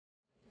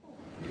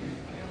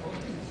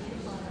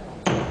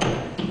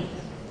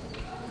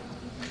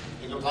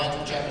Applying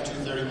to Chapter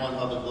 231,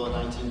 Public Law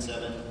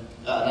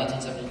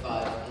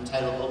 1975,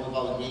 entitled Open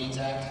Public Meetings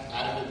Act,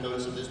 adequate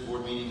notice of this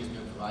board meeting has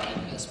been provided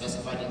as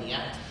specified in the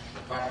Act.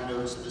 Proper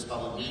notice of this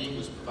public meeting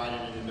was provided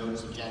in a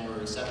notice of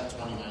January 7,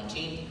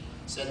 2019.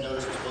 Said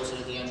notice was posted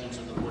at the entrance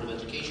of the Board of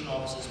Education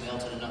offices,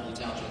 mailed to the Nutley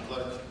Township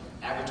Clerk,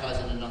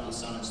 advertised in the Nutley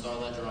Sun and Star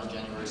Ledger on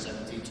January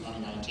 17,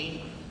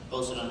 2019,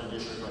 posted on the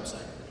district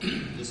website.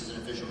 This is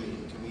an official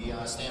meeting. Can we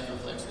stand for the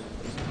flag salute,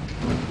 please?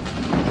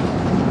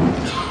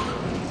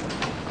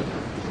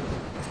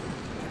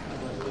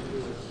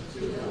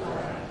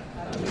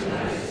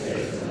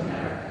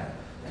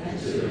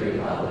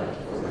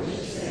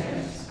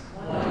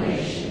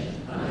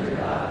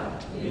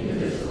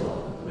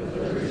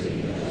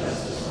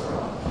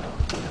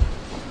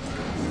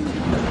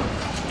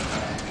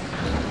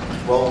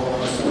 Roll call.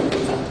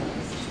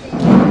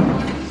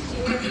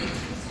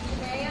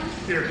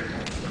 Here. Here.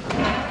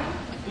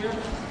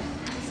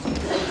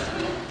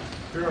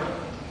 Here.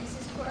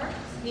 Mrs. Quirk?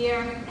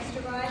 Here. Mr.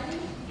 Riley?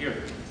 Here.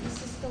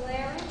 Mrs.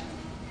 Scalera?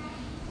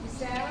 Ms.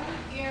 Sarah?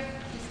 Here.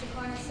 Mr.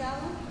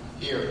 Carnicello?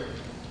 Here.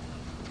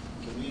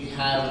 Can we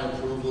have an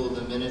approval of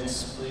the minutes,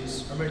 please?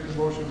 I make the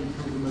motion to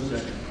approve the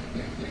minutes.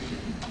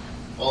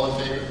 All in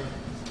favor?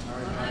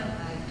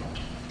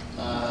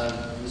 Aye.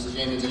 Mrs.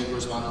 James, any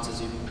correspondence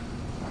this evening?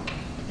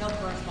 No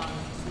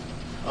correspondence.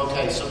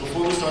 Okay, so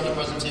before we start the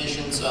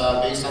presentations,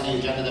 based on the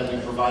agenda that we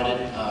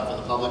provided for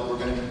the public, we're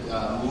going to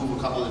move a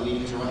couple of the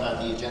meetings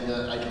around, the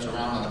agenda items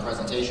around on the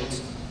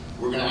presentations.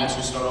 We're going to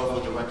actually start off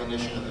with the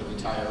recognition of the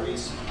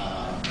retirees.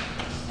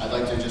 I'd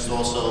like to just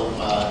also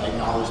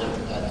acknowledge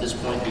that at this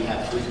point we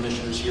have 3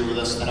 commissioners here with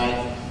us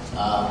tonight.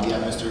 We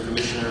have Mr.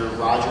 Commissioner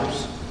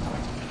Rogers,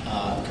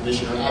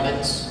 Commissioner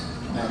Evans,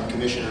 and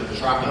Commissioner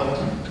Petracco,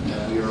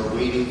 and we are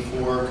waiting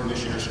for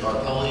Commissioner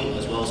Scarpelli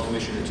as well as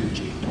Commissioner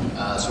Tucci.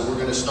 So we're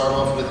going to start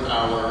off with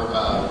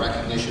our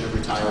recognition of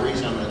retirees,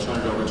 and I'm going to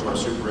turn it over to our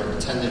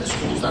Superintendent of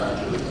Schools, Dr.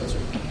 Julie Glazer.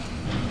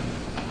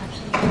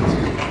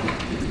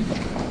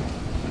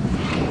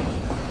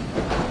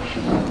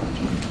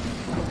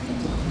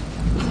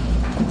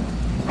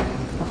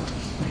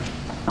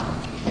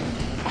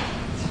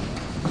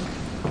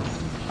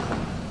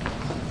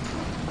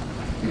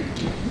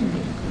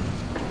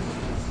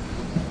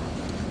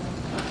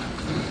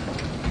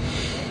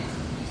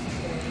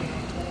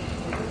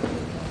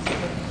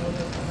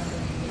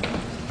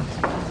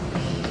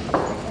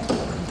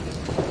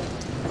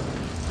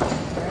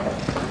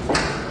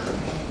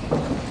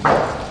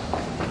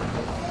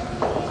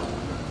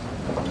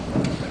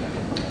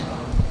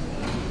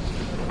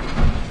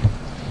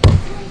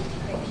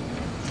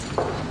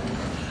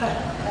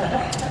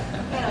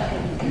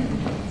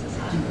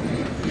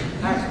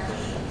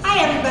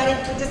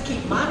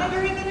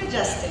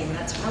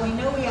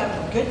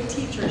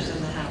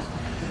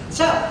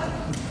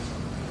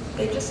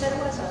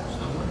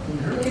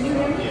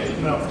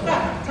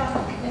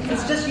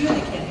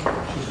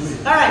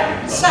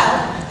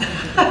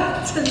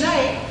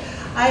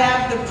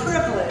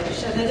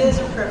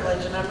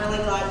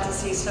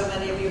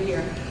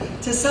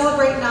 To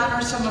celebrate and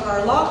honor some of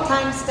our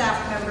longtime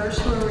staff members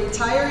who are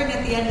retiring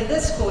at the end of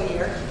this school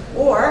year,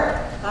 or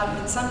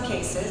in some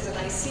cases, and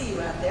I see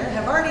you out there,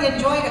 have already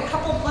enjoyed a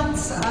couple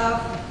months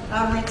of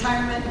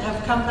retirement and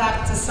have come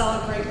back to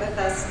celebrate with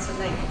us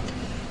tonight.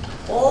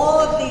 All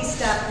of these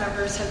staff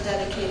members have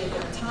dedicated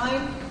their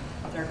time,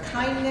 their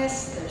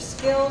kindness, their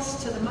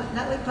skills to the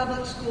Nutley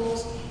Public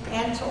Schools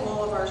and to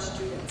all of our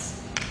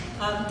students.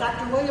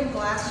 Dr. William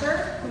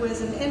Glasser, who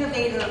is an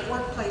innovator of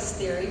workplace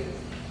theory,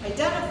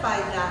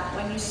 identified that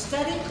when you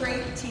study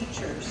great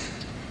teachers,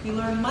 you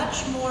learn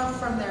much more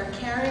from their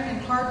caring and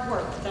hard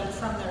work than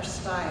from their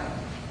style.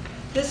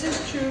 This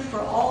is true for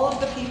all of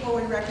the people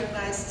we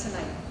recognize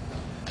tonight.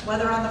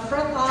 Whether on the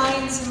front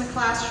lines in the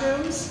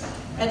classrooms,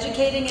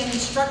 educating and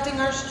instructing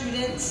our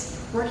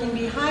students, working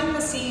behind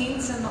the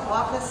scenes in the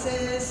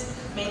offices,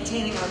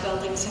 maintaining our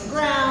buildings and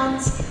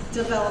grounds,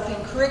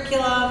 developing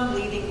curriculum,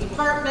 leading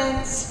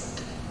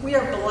departments, we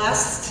are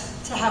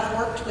blessed to have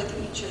worked with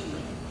each of you.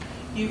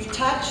 You've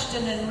touched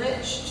and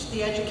enriched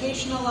the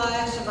educational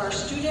lives of our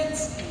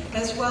students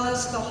as well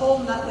as the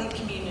whole Nutley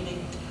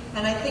community.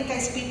 And I think I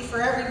speak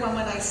for everyone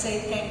when I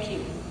say thank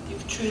you.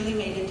 You've truly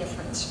made a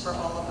difference for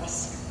all of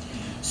us.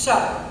 So,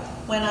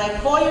 when I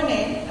call your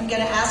name, I'm going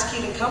to ask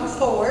you to come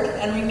forward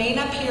and remain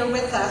up here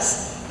with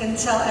us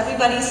until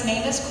everybody's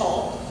name is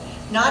called.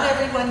 Not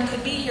everyone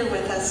could be here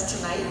with us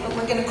tonight, but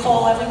we're going to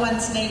call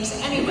everyone's names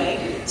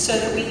anyway so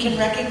that we can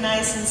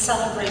recognize and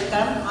celebrate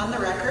them on the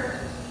record.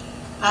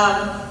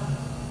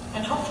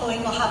 And hopefully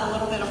we'll have a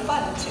little bit of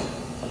fun too.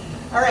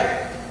 All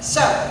right,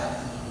 so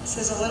this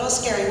is a little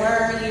scary.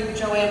 Where are you,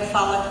 Joanne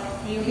Follett?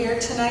 Are you here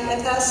tonight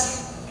with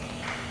us?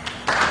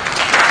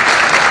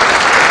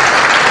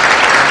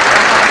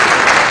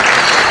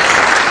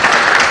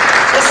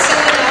 Just so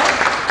you know,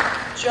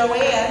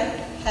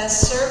 Joanne has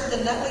served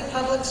the Nutley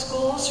Public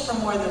Schools for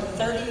more than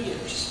 30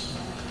 years.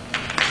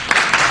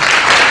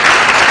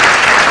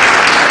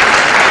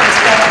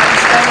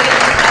 Studied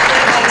at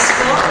Nutley High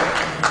School.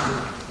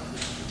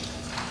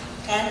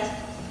 And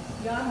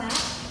beyond that,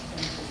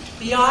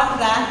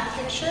 beyond that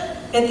picture,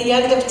 at the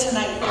end of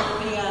tonight, there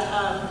will be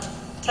a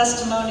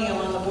testimonial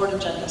on the board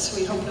agenda, so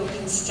we hope you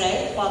can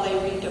stay while they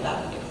read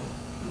about you.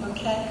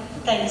 Okay?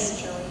 Thanks,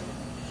 Julie.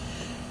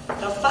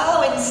 The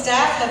following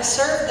staff have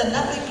served the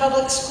Nutley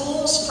Public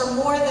Schools for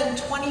more than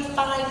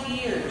 25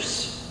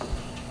 years.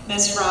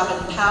 Ms.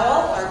 Robin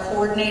Powell, our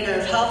Coordinator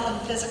of Health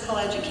and Physical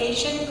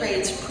Education,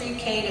 grades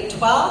pre-K to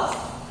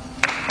 12.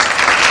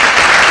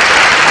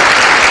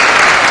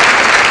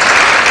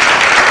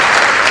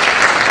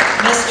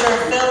 Mr.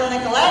 Phil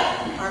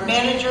Nicolette, our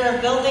Manager of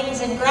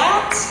Buildings and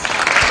Grounds.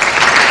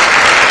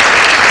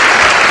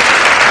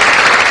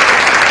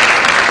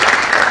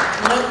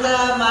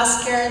 Linda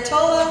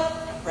Mascaratola,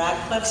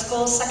 Radcliffe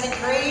School, 2nd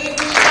grade.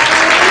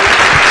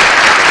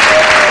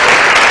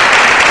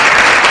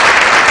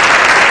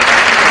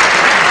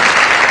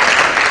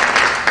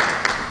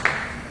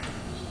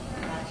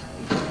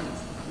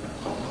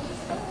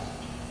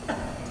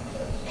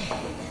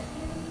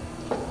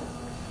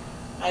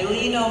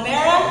 Eileen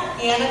O'Mara,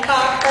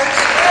 Anacott, 1st grade.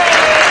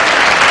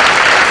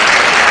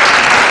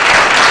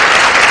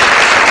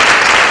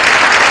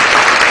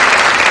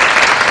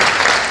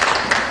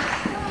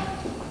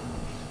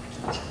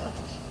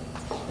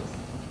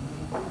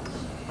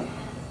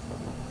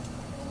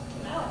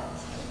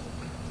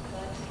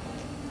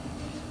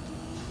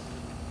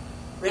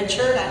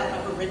 Richard, I don't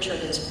know who Richard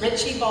is.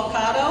 Richie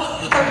Volcado,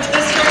 our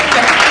district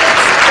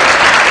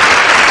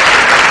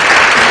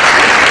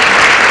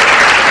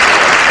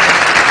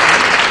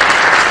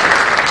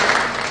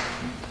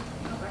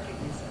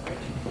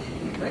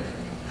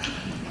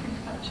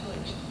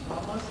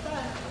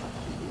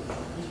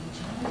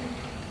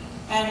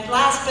And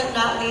last but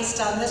not least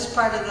on this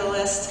part of the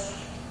list,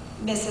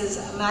 Mrs.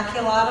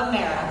 Immaculata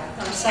Mera,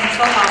 our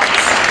central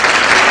office.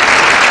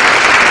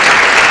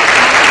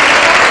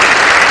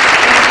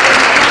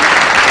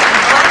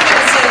 I'm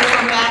going to say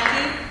for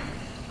Mackie,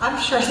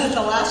 I'm sure that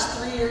the last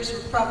 3 years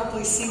have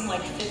probably seemed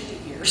like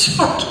 50 years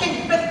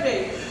working with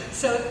me.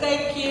 So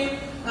thank you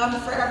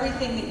for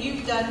everything that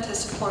you've done to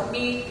support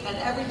me and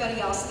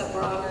everybody else that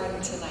we're honoring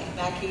tonight.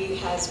 Mackie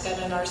has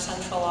been in our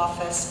central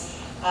office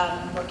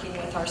working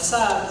with our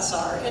subs,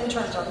 our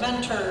interns, our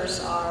mentors,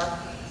 our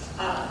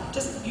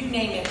just you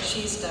name it,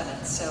 she's done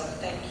it, so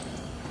thank you.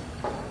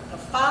 The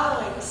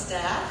following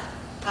staff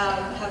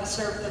have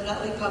served the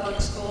Nutley Public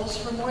Schools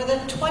for more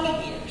than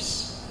 20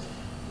 years.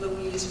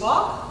 Louise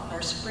Walk,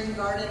 our Spring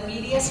Garden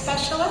Media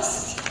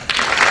Specialist.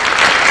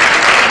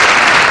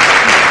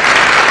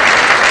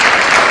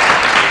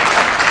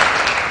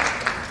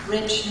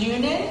 Rich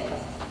Noonan,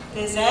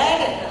 phys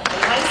ed at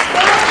Nutley High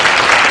School.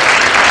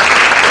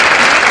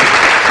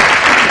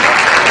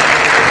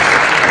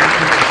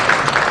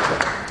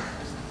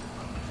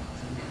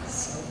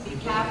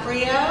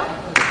 Caprio,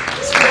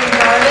 Spring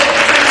Garden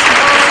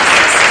Principal's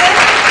Assistant.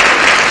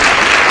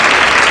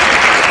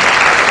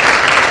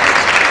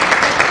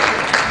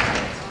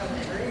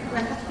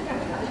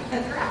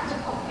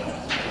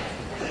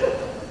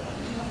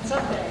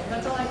 Someday,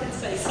 that's all I can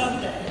say,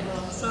 someday.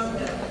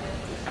 Someday.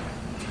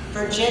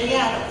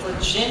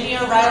 Virginia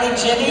Riley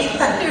Jenny,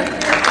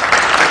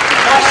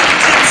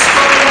 Washington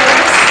School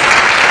Nurse.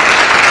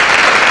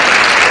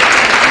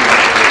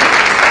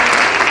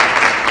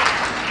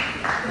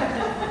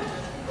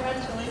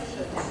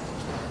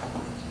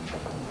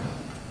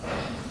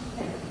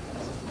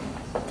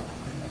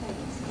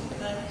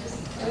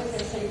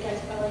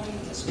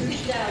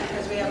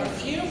 Because we have a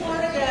few more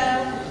to go.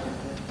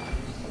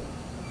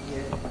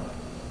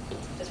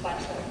 Just watch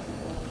that,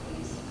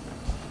 please.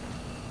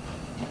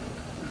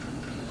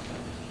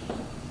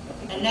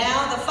 And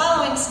now the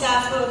following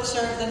staff who have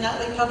served the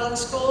Nutley Public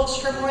Schools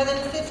for more than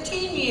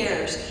 15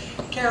 years.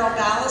 Carol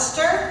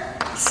Ballister,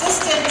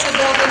 Assistant to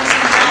Buildings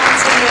and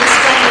Grounds in the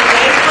Extended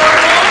Day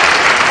Program.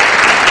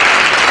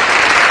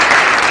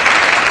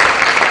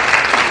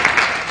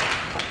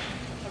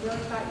 I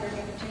really thought you were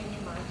going to change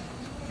your mind.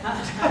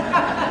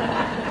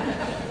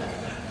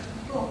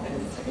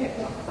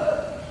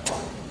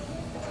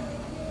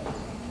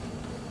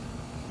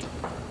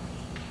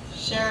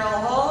 Cheryl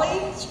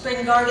Hawley,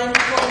 Spring Garden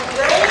 4th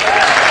grade.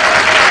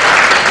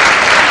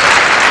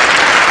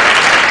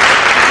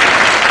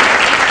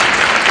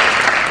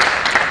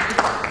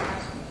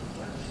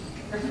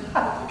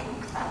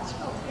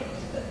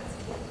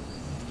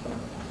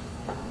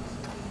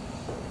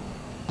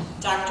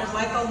 Dr.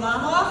 Michael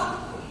Namoff,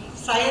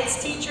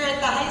 science teacher at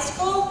the high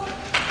school.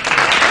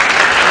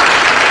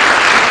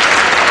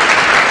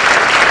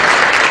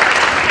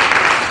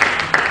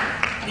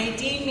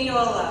 Nadine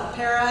Miola,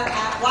 para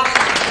at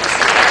Washington.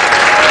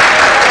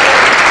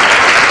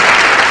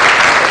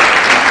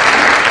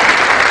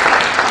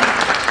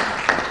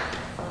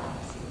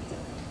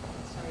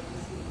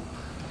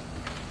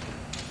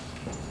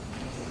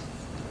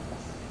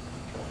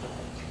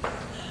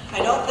 I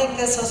don't think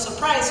this will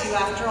surprise you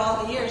after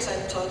all the years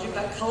I've told you,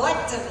 but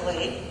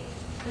collectively,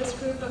 this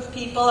group of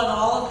people and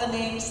all of the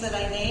names that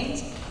I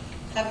named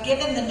have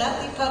given the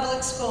Nutley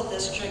Public School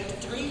District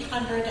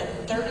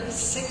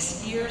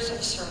 336 years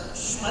of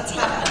service. Let's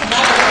have another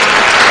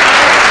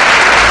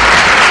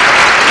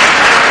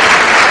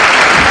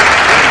round.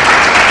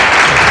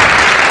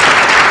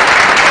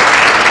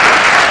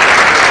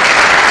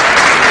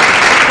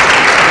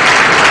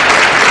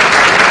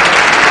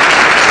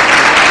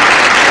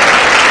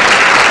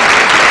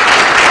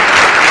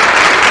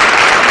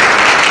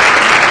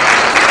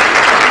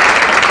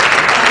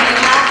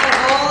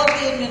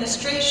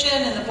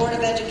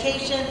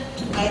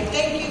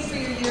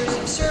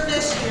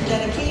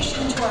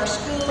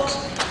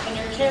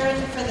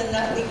 caring for the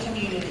Nutley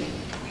community.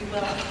 You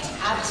will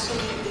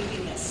absolutely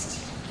be missed.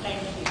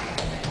 Thank you.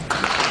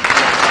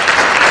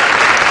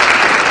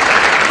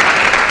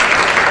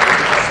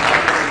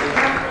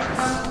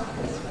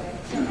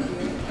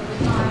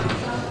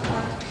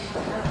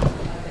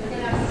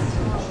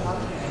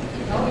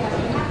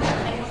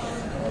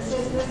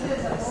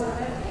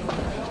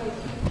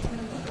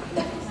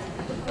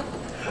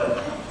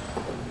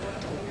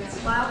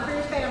 Smile for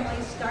your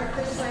family. Start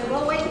this way.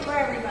 We'll wait for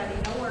everybody.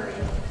 No worries.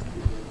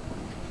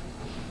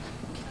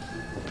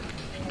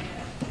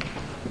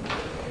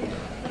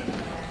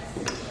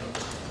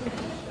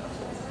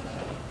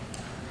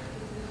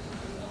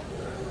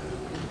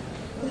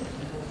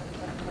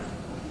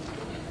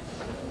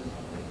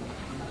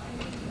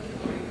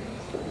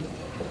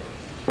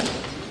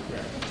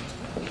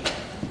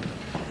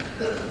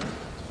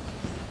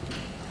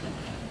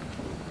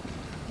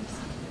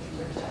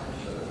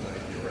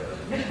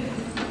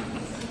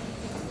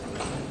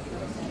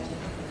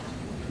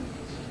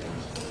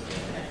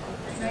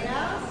 Right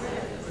out?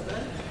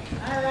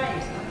 All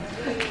right.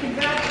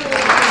 Congratulations.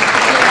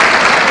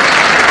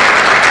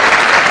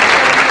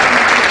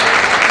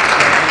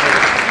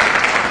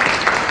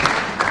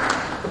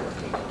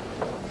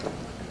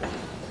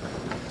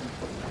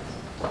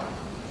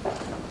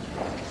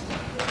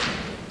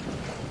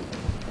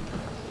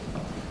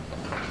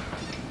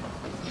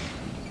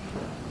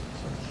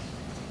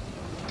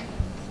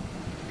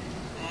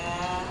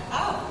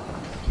 Oh,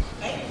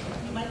 wait,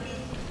 you might be.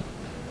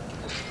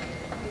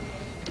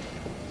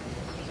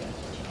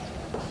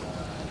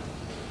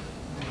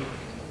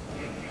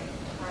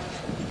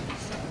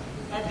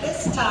 At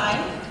this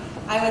time,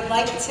 I would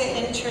like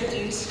to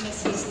introduce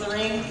Mrs.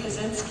 Lorraine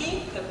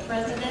Kaczynski, the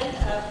president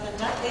of the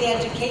Nutley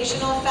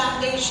Educational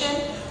Foundation,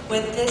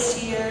 with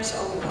this year's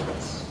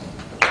awards.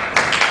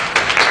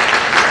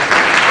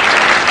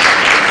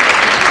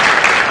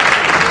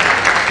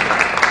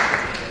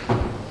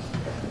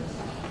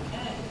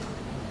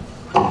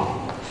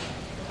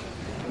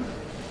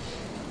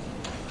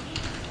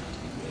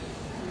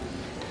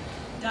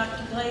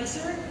 Dr.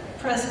 Glazer,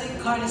 President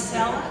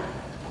Carnicella.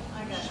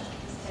 I got it.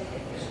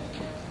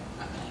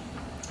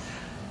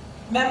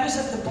 Members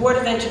of the Board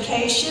of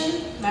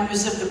Education,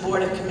 members of the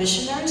Board of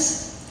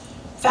Commissioners,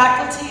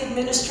 faculty,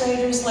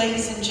 administrators,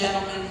 ladies and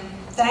gentlemen,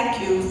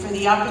 thank you for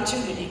the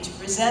opportunity to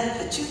present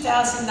the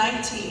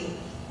 2019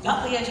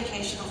 Nutley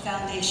Educational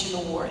Foundation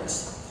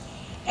Awards.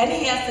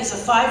 NEF is a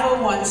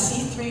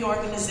 501c3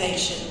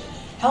 organization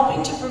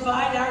helping to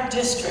provide our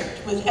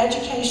district with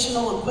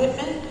educational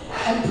equipment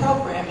and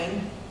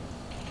programming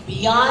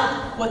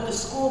beyond what the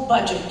school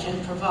budget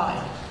can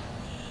provide.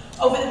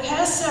 Over the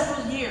past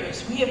several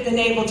years, we have been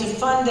able to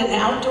fund an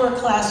outdoor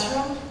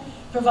classroom,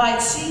 provide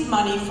seed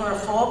money for a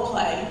fall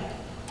play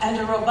and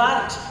a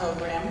robotics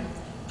program,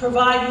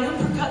 provide new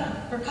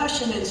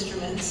percussion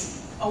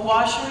instruments, a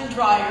washer and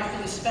dryer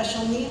for the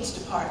special needs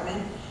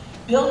department,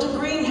 build a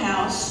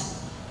greenhouse,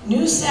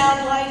 new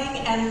sound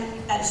lighting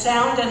and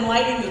sound and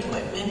lighting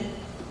equipment,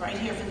 right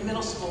here for the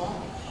middle school,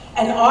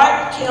 an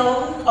art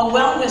kiln, a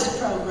wellness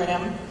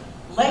program,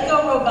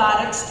 Lego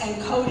robotics,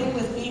 and coding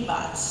with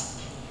B-bots.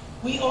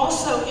 We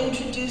also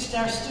introduced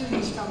our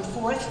students from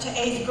 4th to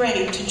 8th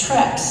grade to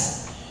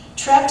TREPS.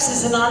 TREPS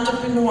is an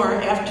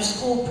entrepreneur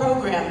after-school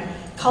program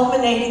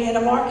culminating in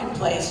a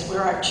marketplace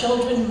where our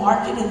children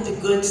marketed the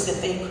goods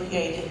that they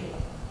created.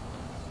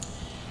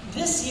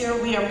 This year,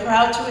 we are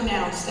proud to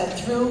announce that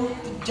through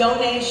the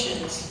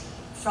donations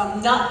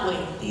from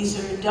Nutley, these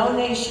are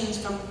donations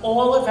from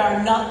all of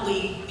our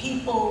Nutley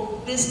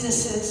people,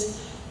 businesses,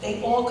 they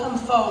all come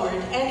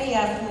forward.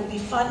 NEF will be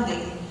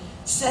funding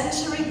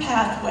sensory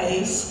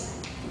pathways,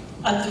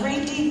 a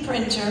 3D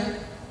printer,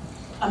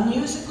 a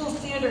musical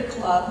theater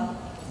club,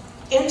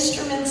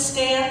 instrument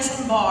stands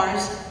and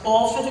bars,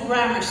 all for the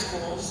grammar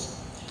schools,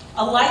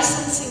 a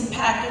licensing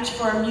package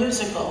for a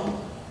musical,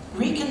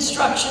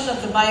 reconstruction of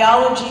the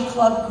biology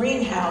club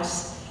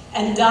greenhouse,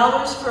 and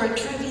dollars for a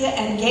trivia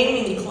and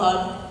gaming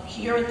club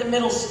here at the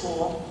middle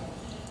school,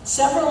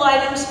 several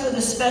items for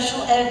the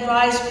special ed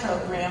RISE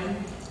program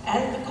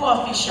and the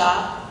coffee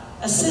shop,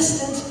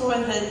 assistance for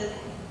the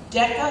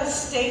DECA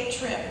state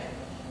trip,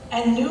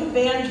 and new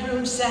band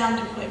room sound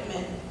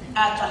equipment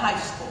at the high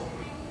school,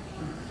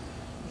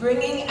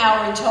 bringing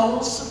our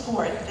total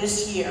support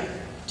this year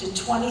to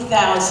 $20,568.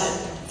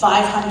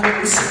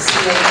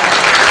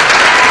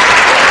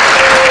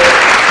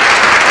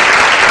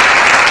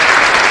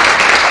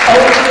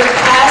 Over the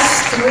past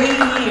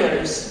 3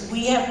 years,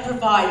 we have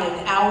provided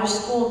our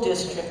school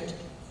district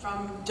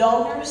from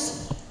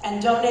donors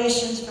and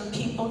donations from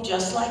people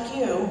just like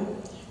you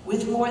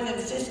with more than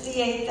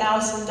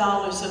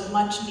 $58,000 of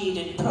much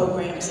needed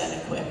programs and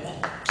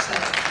equipment. So,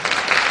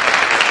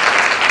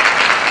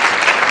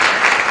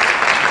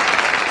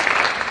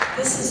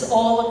 this is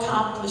all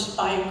accomplished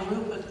by a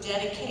group of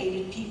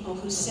dedicated people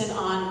who sit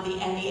on the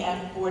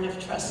NEF Board of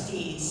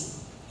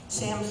Trustees.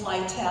 Sam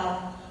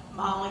Flytel,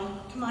 Molly,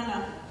 come on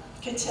up,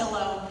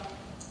 Cotillo,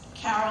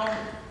 Carol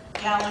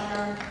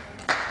Gallagher,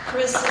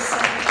 Chris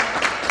Ascension,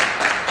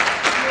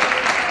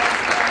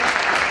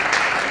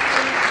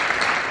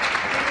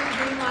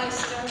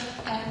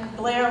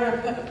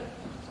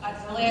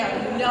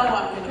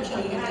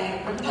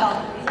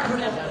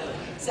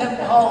 Zeb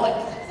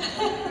Pollock.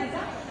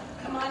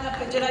 Come on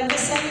up. Did I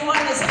miss anyone?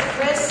 Is it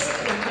Chris?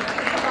 If you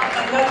can come up,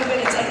 I know you're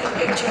going to take a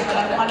picture, but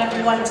I want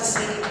everyone to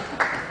see.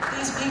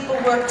 These people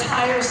work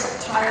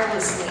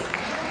tirelessly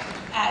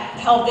at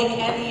helping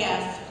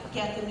NEF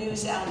get the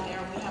news out there.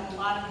 We have a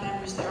lot of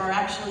members. There are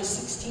actually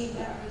 16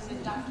 members,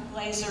 and Dr.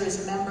 Glazer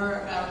is a member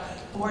of our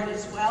board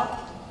as well.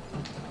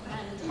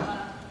 And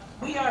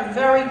we are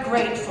very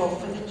grateful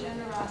for the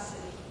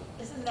generosity.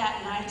 Isn't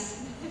that nice?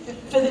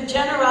 For the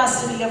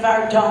generosity of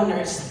our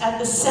donors. At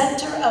the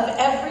center of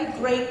every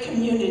great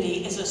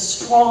community is a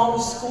strong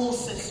school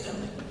system.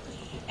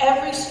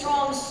 Every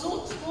strong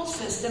school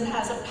system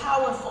has a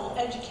powerful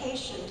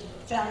education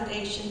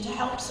foundation to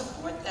help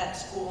support that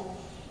school,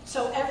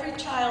 so every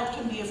child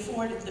can be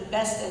afforded the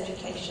best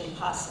education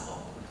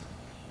possible.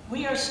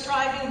 We are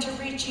striving to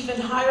reach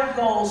even higher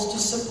goals to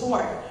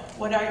support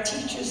what our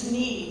teachers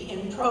need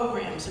in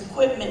programs,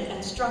 equipment,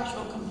 and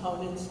structural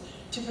components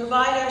to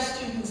provide our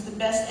students the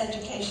best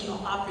educational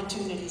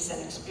opportunities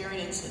and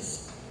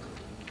experiences.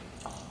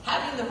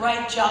 Having the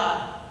right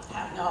job,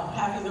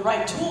 having the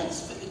right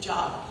tools for the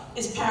job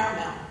is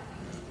paramount.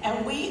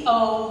 And we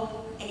owe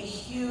a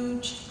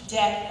huge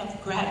debt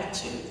of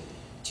gratitude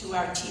to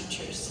our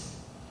teachers.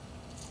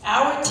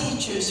 Our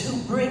teachers who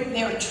bring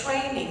their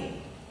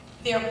training,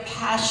 their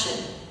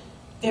passion,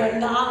 their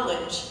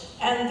knowledge,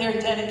 and their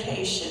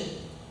dedication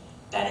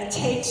that it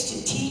takes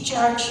to teach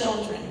our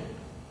children.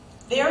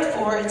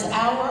 Therefore, it's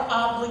our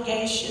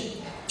obligation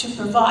to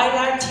provide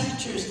our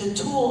teachers the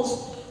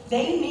tools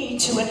they need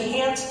to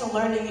enhance the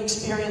learning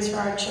experience for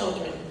our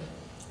children,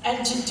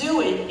 and to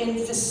do it in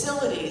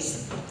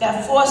facilities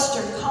that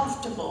foster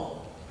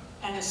comfortable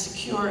and a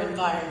secure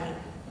environment.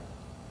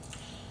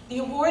 The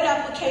award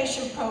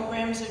application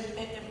program is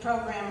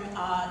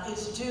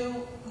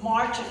due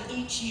March of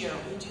each year.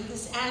 We do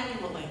this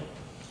annually.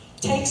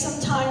 Take some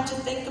time to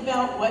think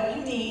about what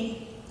you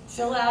need,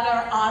 fill out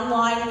our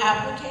online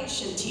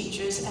application,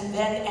 teachers, and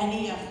then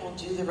NEF will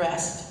do the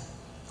rest.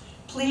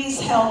 Please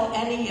help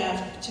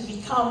NEF to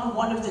become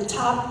one of the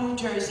top New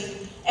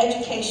Jersey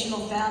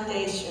educational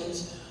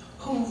foundations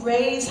who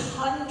raise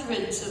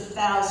hundreds of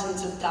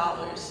thousands of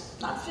dollars,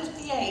 not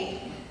 58,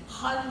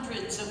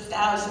 hundreds of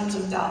thousands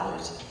of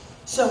dollars,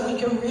 so we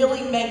can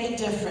really make a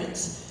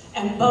difference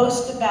and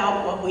boast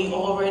about what we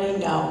already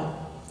know.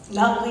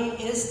 Nutley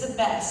is the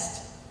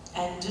best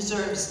and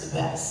deserves the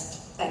best.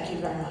 Thank you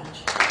very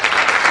much.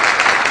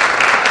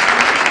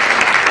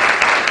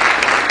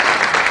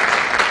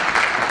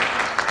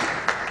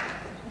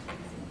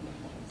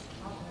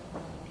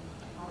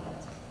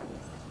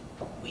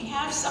 We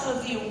have some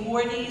of the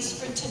awardees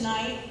for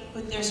tonight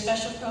with their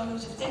special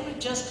programs. If they would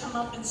just come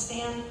up and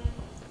stand,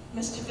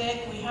 Mr.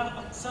 Vick, we have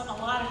a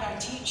lot of our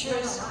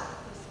teachers.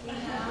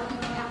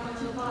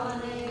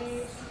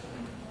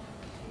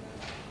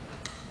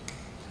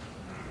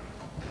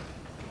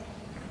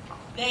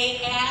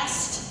 They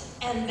asked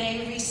and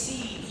they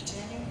received. We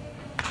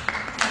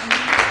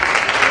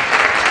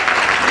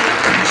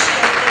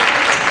appreciate that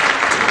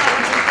they take the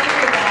time to think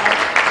about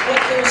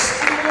what their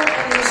school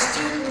and their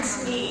students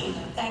need.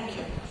 Thank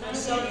you.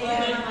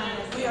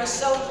 We are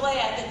so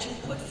glad that you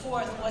put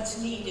forth what's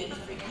needed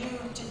for you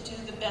to do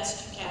the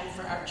best you can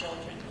for our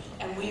children,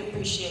 and we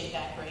appreciate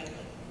that greatly.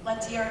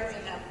 Let's hear it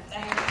for them.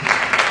 Thank you.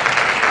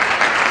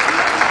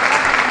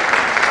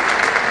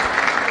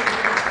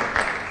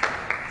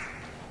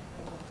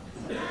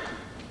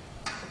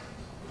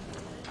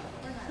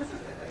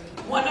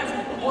 One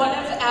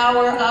of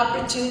our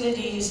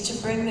opportunities to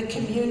bring the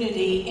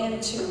community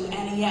into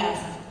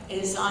NEF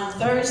is on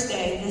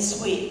Thursday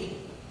this week.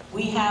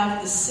 We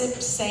have the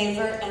Sip,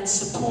 Savor, and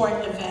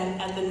Support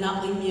event at the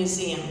Nutley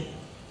Museum.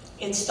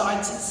 It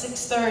starts at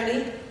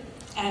 6:30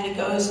 and it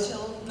goes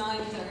till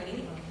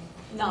 9:30.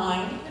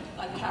 9,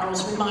 like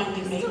Carol's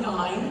reminding me,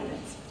 9.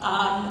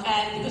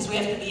 And because we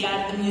have to be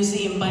out of the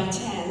museum by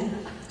 10.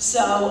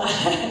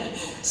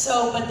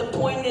 But the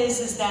point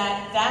is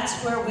that that's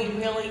where we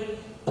really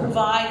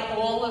provide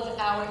all of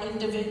our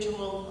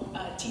individual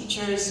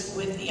teachers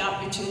with the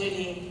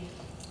opportunity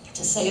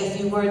to say a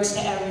few words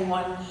to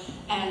everyone,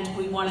 and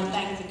we want to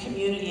thank the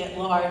community at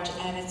large,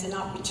 and it's an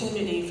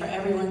opportunity for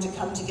everyone to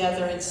come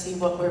together and see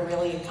what we're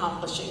really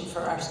accomplishing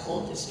for our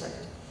school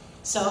district.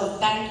 So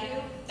thank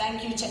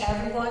you to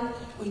everyone.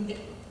 You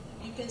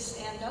can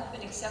stand up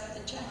and accept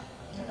the check.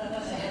 You're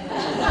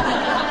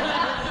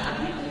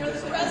the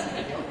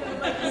president.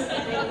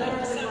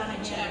 Accept the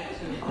check.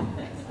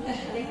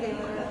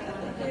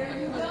 There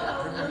you go.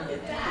 Look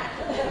at that.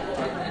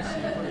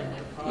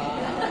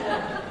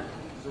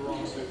 It's the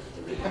wrong suit.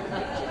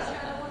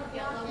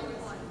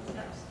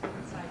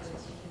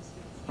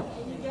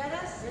 Can you get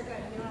us? You're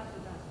good. You don't have to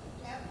go.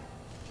 Yep.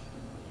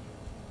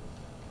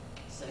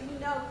 So you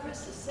know,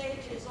 Krista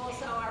Sage is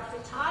also our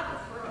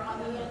photographer on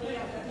the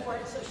NEF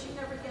board, so she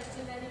never gets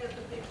in any of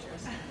the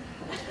pictures.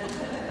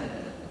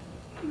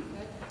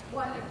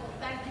 Wonderful.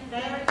 Thank you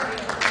very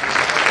much.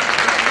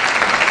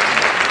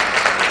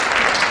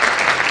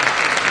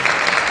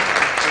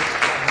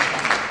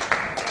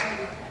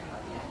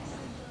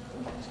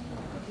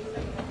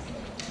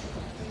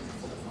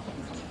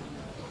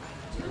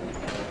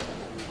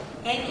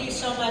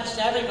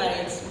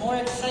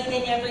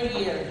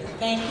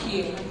 Thank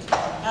you.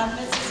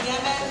 Mrs.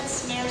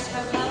 Yemens, Mayor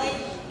Scarpelli,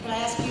 could I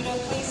ask you to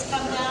please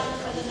come down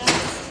for the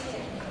next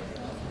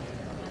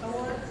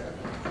award?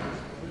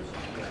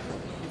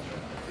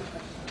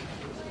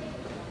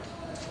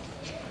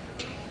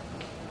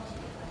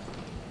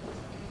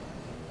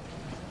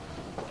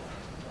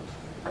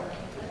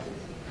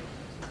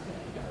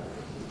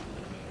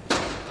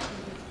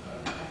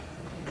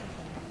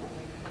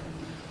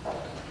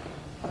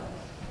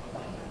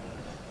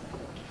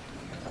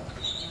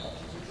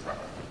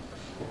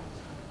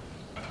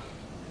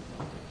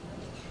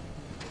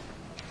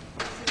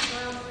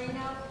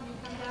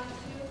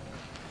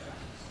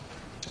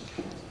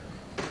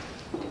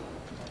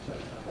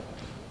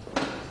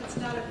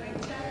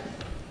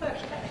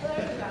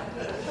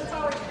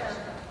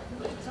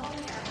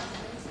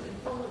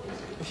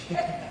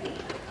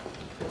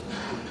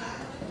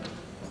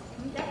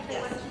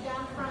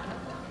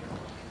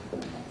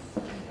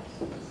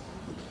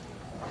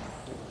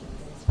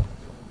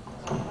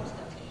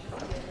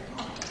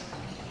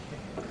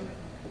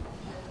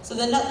 So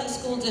the Nutley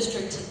School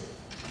District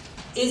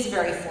is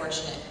very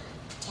fortunate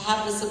to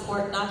have the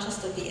support not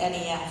just of the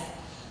NEF,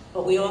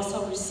 but we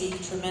also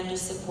receive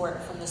tremendous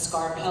support from the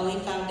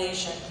Scarpelli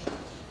Foundation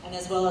and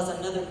as well as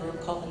another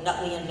group called the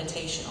Nutley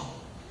Invitational.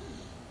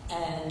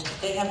 And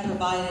they have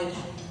provided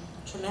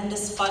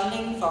tremendous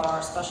funding for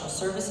our special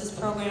services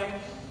program.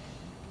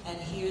 And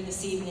here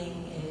this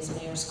evening is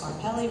Mayor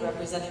Scarpelli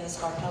representing the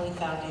Scarpelli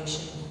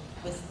Foundation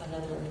with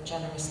another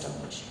generous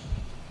donation.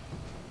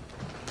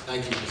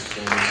 Thank you, Mrs.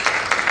 James.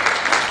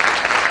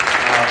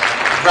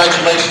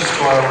 Congratulations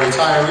to our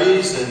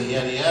retirees and the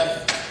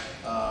NEF.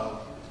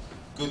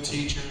 Good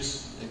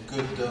teachers and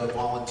good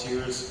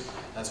volunteers.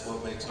 That's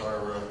what makes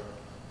our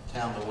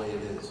town the way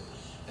it is.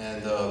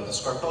 And the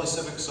Scarpelli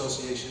Civic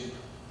Association,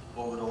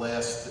 over the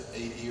last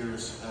 8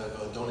 years,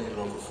 have donated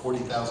over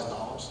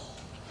 $40,000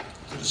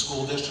 to the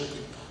school district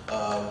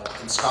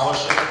in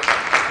scholarship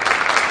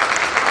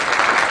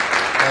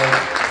and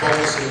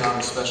focusing on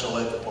the special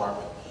ed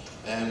department.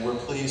 And we're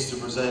pleased to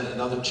present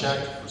another check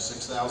for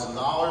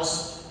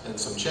 $6,000 and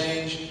some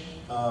change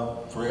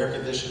for air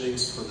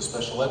conditionings for the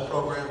special ed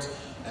programs.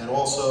 And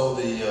also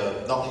the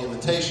Nutley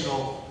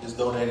Invitational is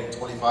donating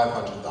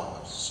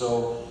 $2,500.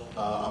 So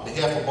on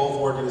behalf of both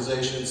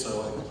organizations, I'd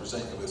like to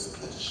present you with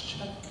this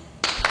check.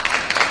 I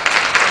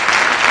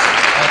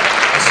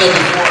said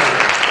before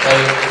that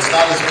it's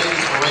not as big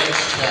as a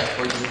range check,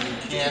 but you can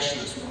cash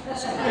this one.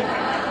 So,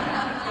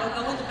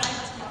 Go in the bank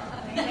tomorrow.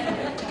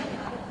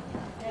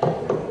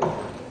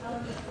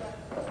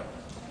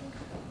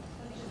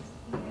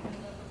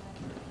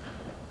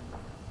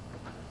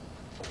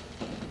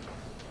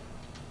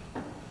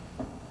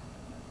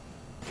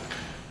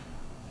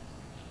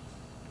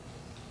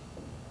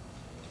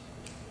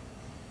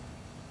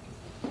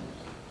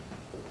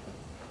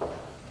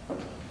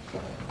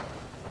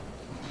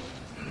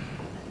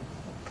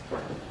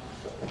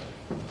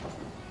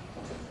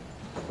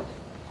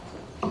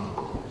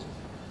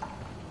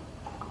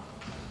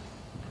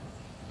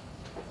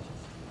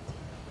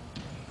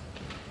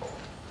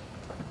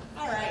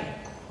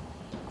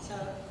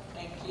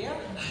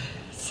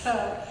 So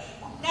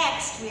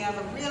next we have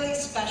a really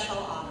special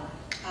honor.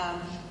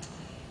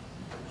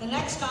 The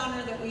next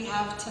honor that we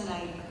have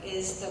tonight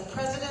is the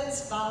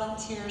President's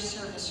Volunteer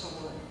Service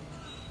Award.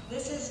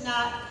 This is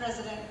not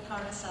President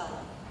Carnicello.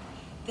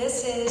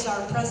 This is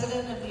our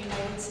President of the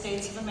United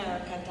States of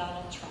America,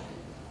 Donald Trump.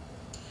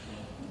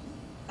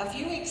 A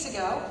few weeks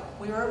ago,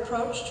 we were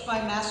approached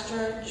by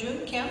Master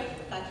Jun Kim,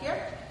 back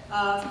here,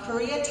 of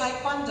Korea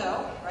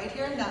Taekwondo, right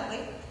here in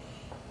Nutley,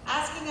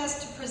 asking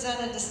us to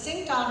present a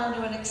distinct honor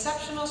to an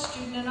exceptional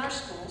student in our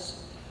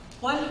schools,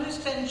 one who's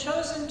been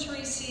chosen to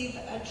receive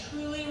a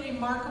truly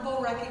remarkable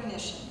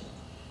recognition.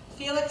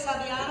 Felix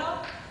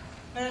Aviano,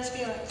 where is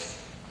Felix?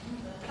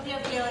 Come here,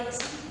 Felix.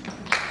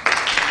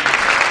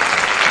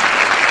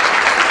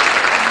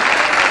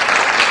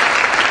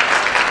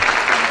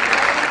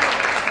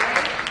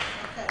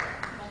 Okay,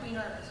 don't be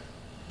nervous.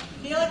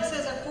 Felix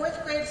is a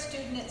 4th grade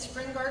student at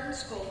Spring Garden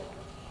School,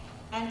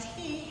 and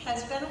he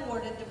has been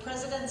awarded the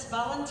President's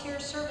Volunteer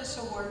Service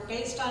Award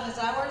based on his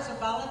hours of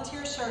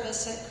volunteer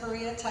service at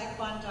Korea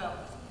Taekwondo.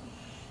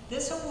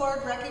 This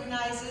award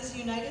recognizes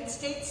United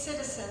States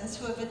citizens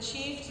who have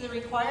achieved the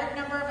required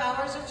number of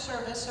hours of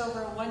service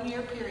over a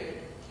 1-year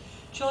period.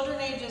 Children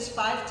ages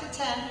 5 to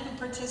 10 who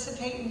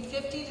participate in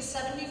 50 to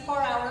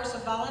 74 hours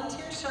of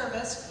volunteer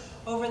service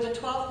over the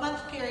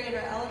 12-month period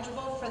are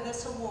eligible for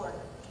this award.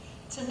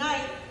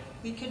 Tonight,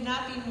 we could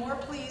not be more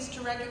pleased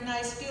to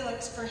recognize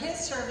Felix for his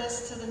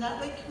service to the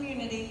Nutley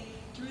community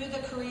through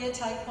the Korea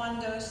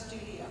Taekwondo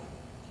studio.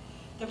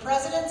 The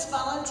President's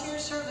Volunteer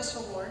Service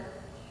Award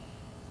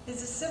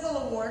is a civil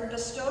award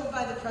bestowed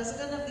by the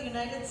President of the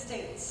United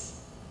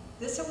States.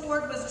 This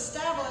award was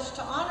established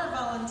to honor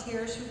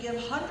volunteers who give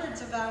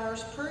hundreds of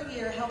hours per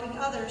year helping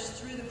others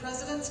through the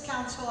President's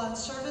Council on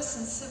Service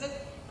and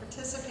Civic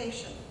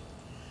Participation.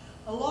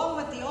 Along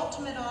with the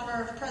ultimate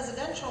honor of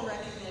presidential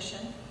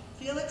recognition,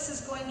 Felix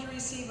is going to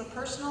receive a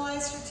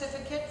personalized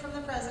certificate from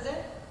the President,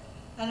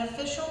 an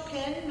official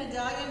pin,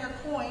 medallion, or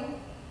coin,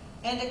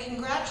 and a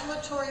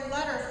congratulatory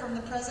letter from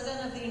the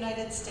President of the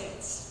United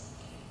States.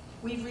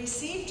 We've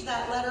received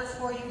that letter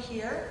for you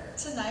here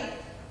tonight.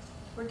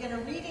 We're going to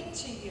read it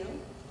to you.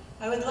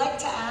 I would like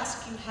to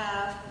ask you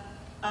have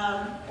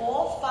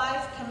all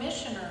 5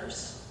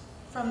 commissioners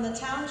from the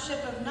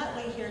Township of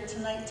Nutley here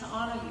tonight to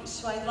honor you.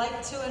 So I'd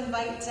like to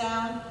invite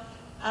down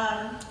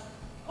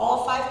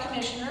all 5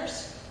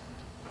 commissioners,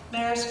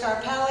 Mayor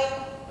Scarpelli,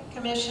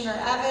 Commissioner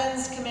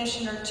Evans,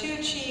 Commissioner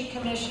Tucci,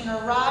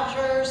 Commissioner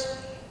Rogers,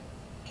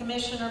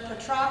 Commissioner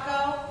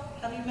Petracco.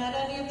 Have you met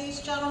any of these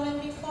gentlemen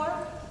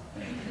before?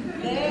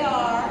 They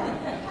are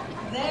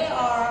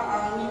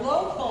our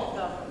local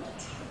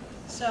government.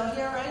 So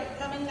here, right,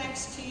 coming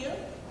next to you,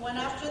 one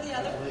after the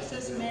other, this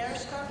is Mayor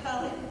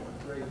Scarpelli,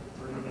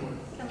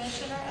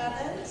 Commissioner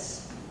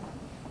Evans,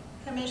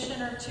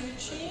 Commissioner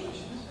Tucci,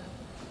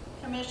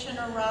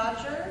 Commissioner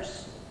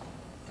Rogers,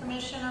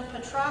 Commissioner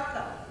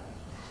Petracco.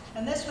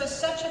 And this was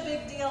such a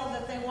big deal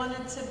that they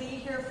wanted to be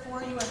here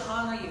for you and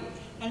honor you.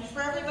 And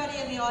for everybody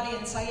in the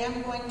audience, I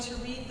am going to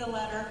read the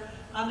letter.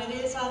 It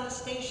is on the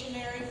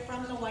stationery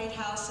from the White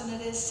House, and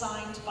it is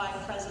signed by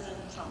President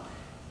Trump.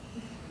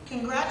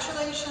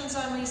 Congratulations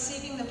on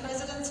receiving the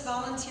President's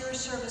Volunteer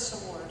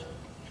Service Award.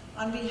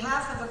 On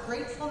behalf of a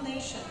grateful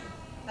nation,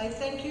 I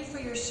thank you for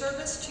your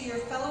service to your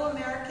fellow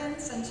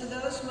Americans and to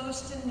those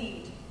most in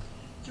need.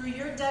 Through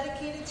your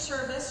dedicated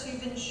service,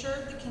 you've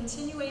ensured the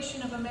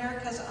continuation of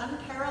America's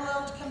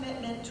unparalleled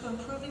commitment to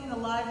improving the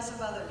lives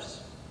of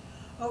others.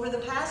 Over the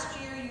past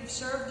year, you've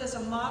served as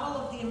a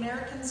model of the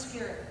American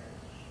spirit.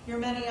 Your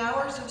many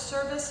hours of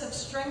service have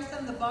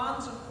strengthened the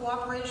bonds of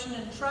cooperation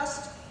and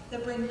trust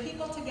that bring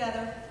people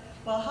together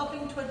while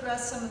helping to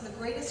address some of the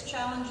greatest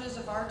challenges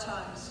of our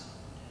times.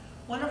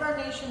 One of our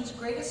nation's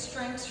greatest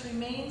strengths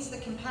remains the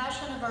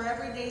compassion of our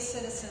everyday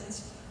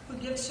citizens who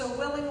give so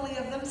willingly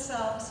of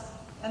themselves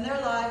and their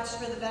lives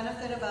for the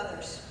benefit of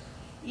others.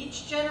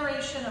 Each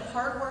generation of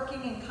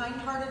hardworking and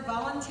kind-hearted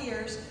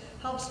volunteers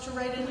helps to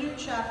write a new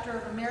chapter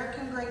of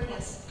American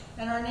greatness,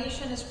 and our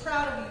nation is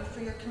proud of you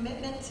for your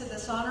commitment to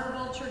this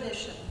honorable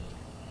tradition.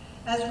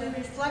 As we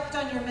reflect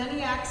on your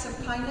many acts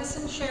of kindness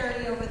and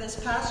charity over this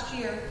past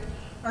year,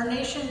 our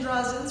nation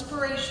draws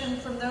inspiration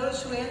from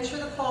those who answer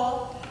the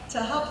call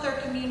to help their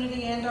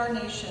community and our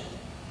nation.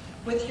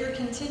 With your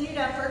continued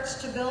efforts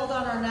to build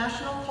on our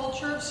national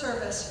culture of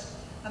service,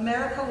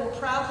 America will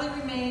proudly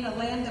remain a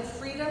land of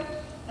freedom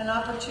and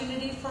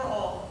opportunity for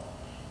all.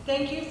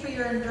 Thank you for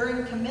your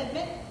enduring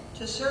commitment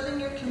to serving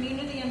your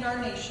community and our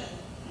nation.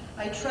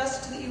 I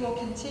trust that you will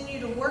continue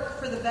to work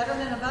for the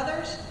betterment of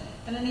others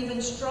and an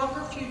even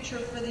stronger future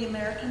for the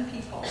American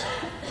people.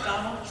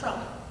 Donald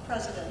Trump,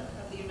 President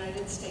of the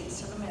United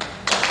States of America.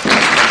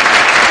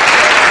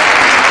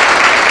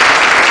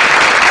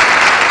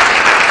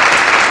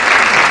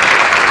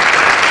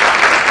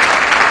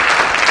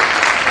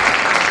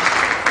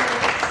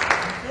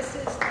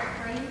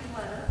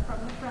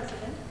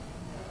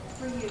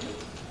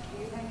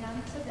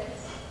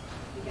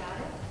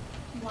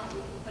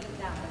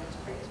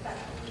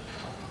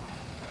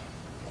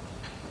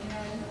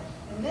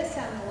 And this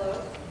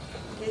envelope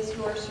is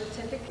your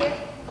certificate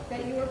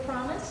that you were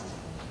promised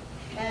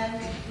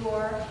and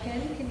your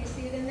pin. Can you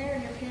see it in there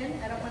in your pin?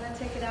 I don't want to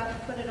take it out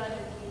and put it on your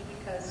key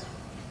because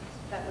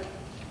that would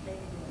make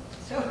me do it.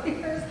 So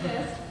here's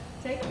this.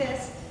 Take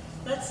this.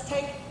 Let's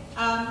take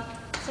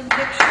some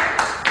pictures.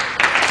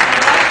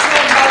 I'd like to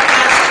invite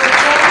Master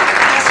Kim.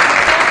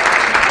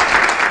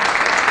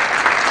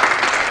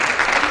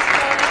 Please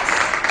join us.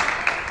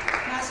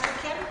 Master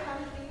Kim,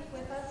 come be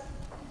with us.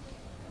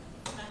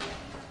 Not yet.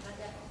 Not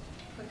yet.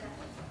 Put that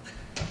one.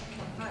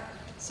 All right.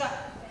 So,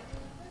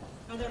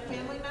 are there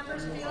family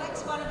members,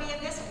 Felix, want to be in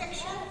this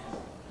picture?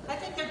 I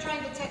think they're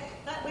trying to take,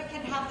 that we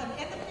can have them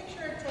in the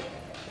picture and take.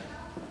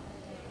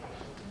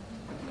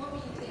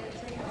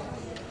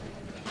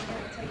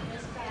 Take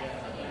this back.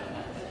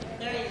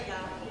 There you go.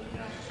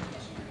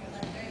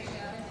 There you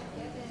go.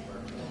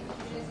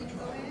 Does it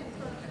go in?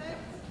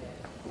 Perfect.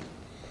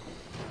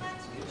 Come on,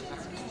 scooch in,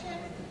 scooch in.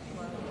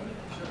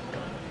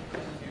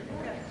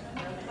 Good.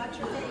 Watch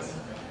your face.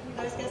 I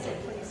was going to say,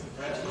 please.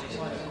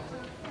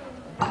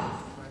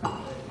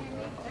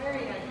 There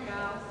you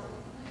go.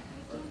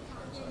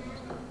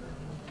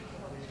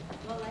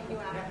 We'll let you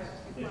after.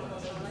 We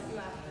promise. We'll let you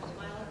after.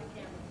 Smile at the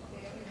camera.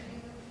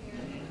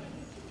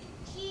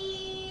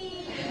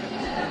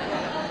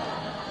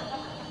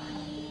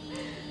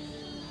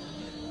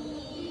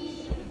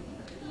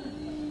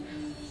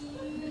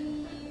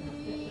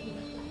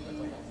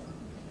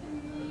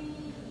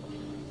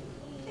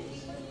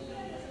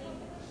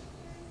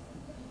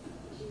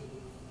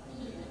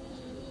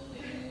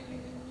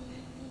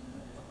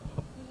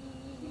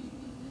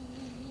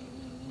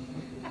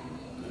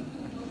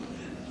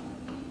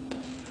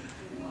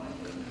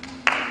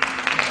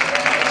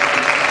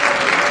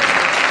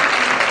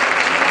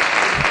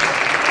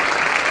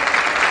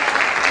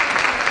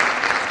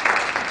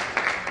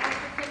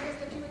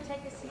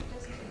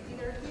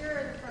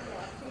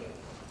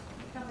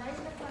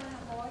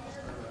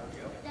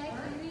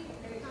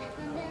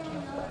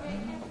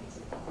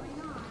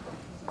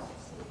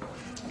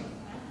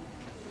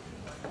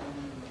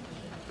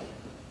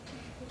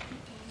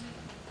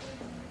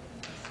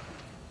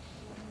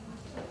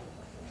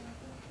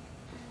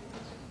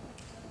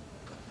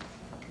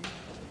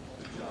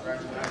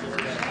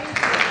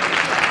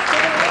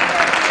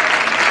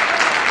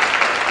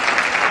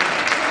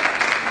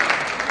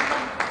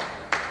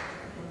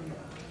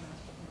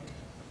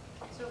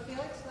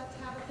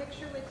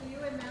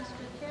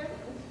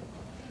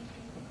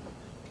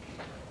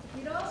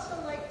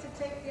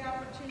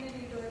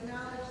 opportunity to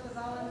acknowledge the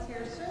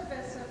volunteer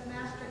service of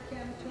Master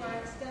Kim to our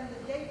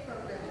extended day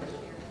program this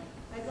year.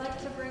 I'd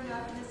like to bring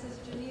up Mrs.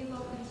 Janine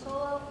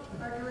Lopensolo,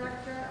 our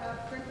Director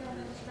of Curriculum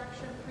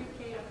Instruction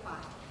Pre-K to 5.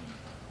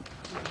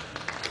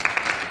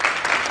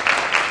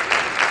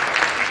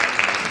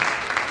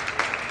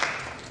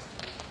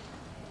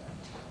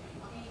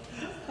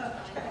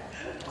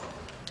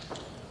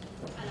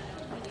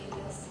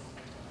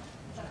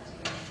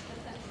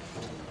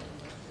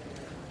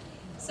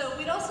 So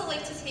we'd also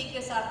like to take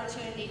this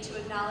opportunity to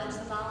acknowledge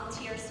the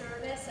volunteer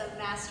service of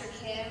Master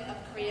Kim of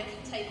Korea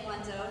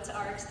Taekwondo to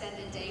our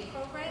extended day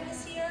program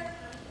this year.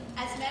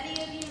 As many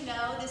of you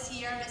know, this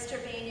year Mr.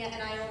 Bania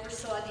and I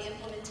oversaw the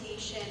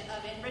implementation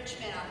of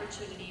enrichment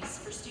opportunities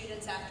for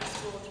students after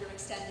school through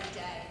extended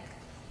day.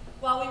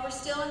 While we were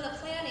still in the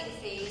planning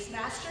phase,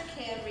 Master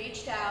Kim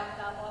reached out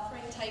about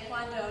offering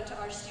Taekwondo to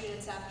our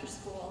students after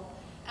school.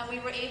 And we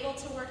were able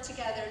to work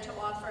together to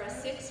offer a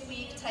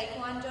 6-week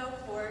Taekwondo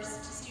course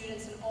to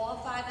students in all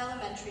 5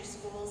 elementary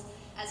schools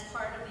as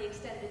part of the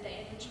extended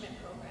day enrichment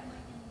program.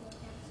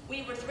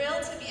 We were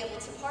thrilled to be able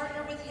to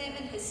partner with him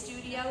in his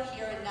studio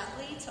here in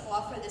Nutley to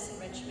offer this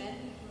enrichment,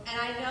 and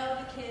I know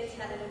the kids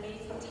had an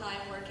amazing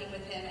time working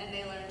with him and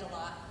they learned a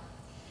lot.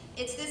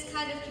 It's this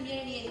kind of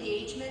community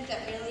engagement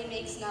that really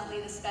makes Nutley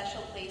the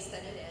special place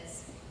that it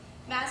is.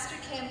 Master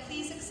Kim,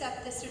 please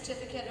accept this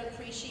certificate of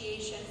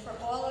appreciation for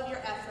all of your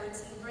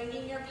efforts in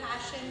bringing your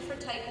passion for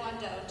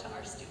Taekwondo to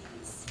our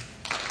students.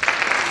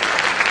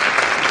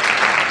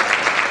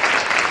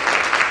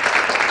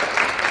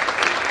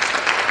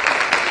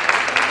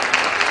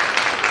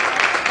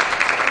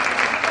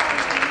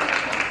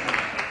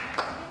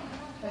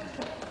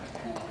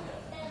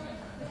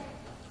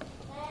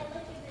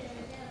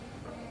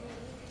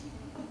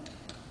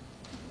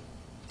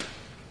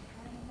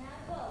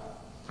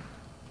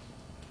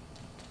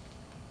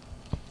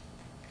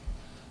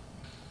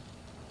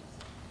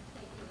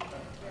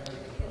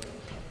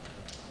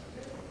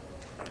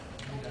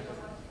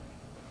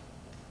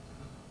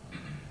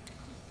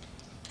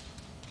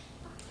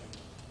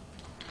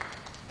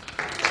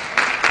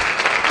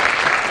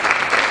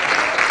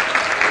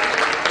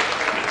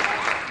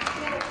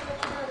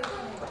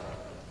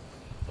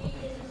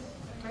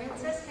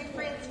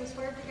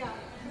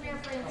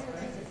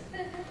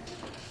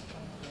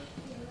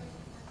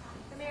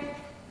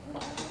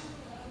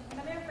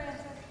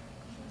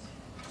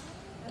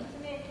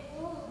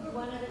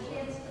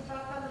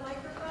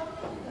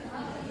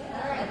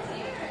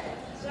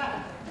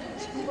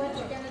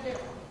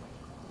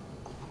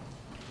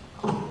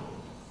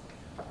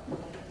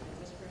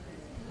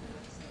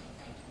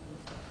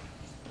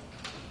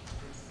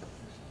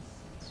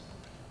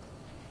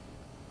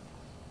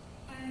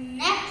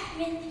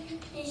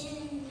 This is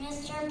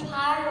Mr.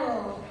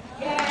 Pyro.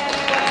 Yay!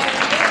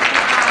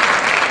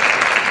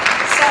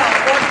 So,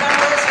 board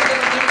members are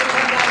going to need to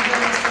come down here.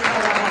 Mr.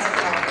 Pyro has a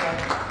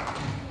PowerPoint.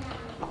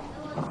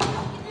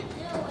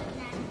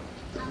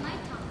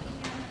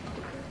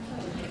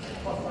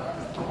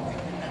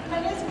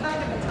 That is kind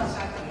of a tough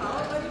act to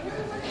follow, but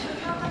here's what you should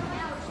come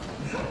out.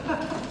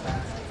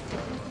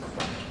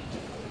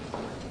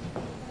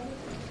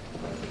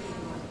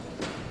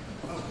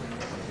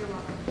 You're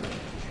welcome.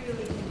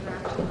 Truly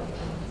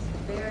congratulations.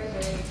 Very, very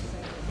exciting.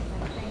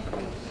 And thank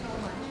you so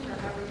much for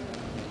everything.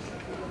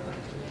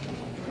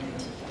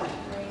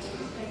 Great.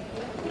 Thank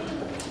you.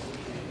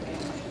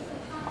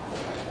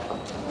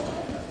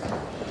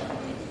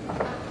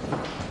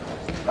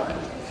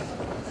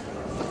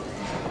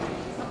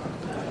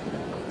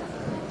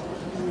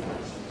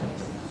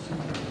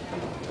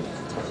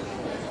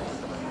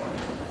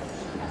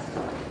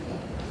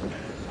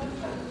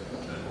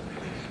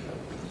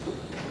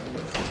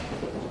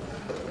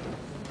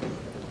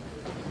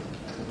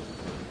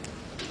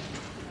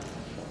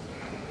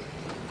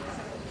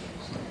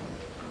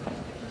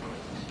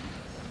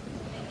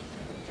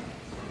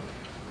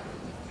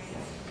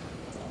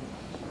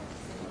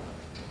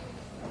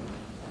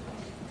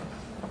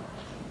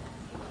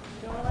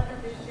 Joel,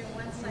 introduce you in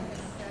 1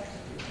 second, okay?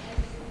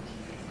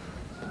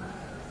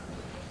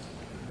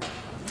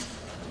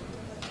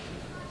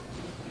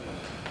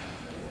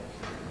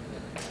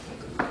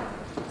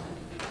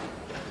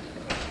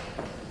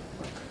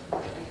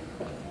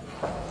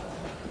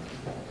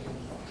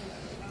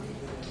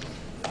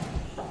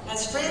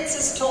 As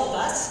Francis told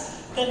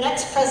us, the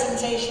next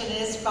presentation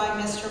is by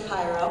Mr.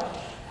 Pyro.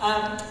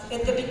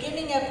 At the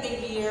beginning of the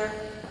year,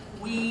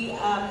 we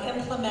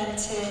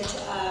implemented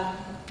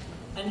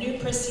a new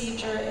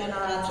procedure in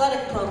our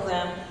athletic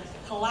program,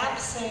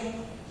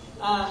 collapsing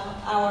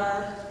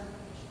our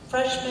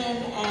freshman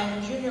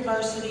and junior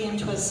varsity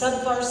into a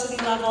sub-varsity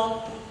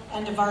level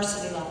and a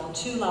varsity level,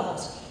 2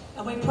 levels.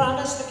 And we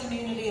promised the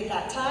community at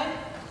that time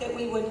that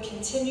we would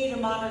continue to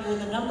monitor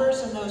the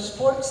numbers in those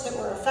sports that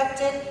were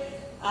affected,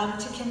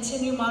 to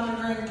continue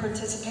monitoring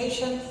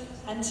participation.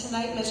 And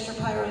tonight, Mr.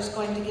 Pyro is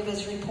going to give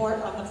his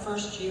report on the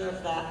first year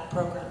of that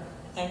program.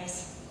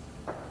 Thanks.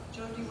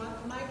 Joe, do you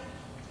want the mic?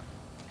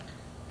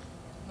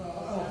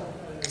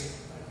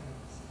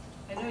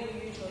 I know you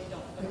usually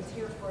don't, but it's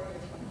here for you.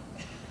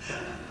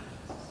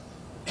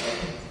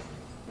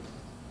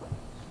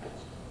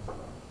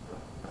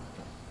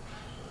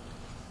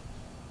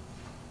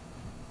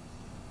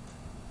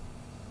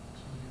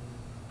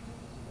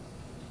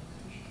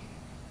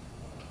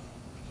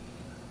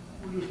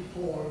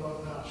 pulling it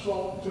up now.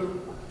 So to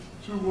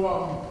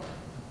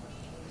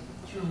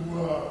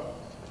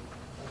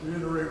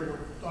reiterate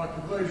what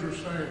Dr. Glazer was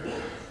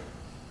saying,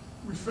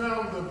 we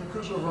found that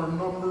because of our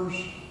numbers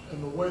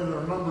and the way that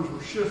our numbers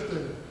were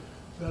shifting,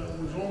 that it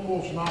was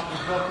almost not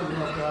productive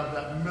enough to have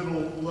that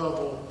middle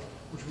level,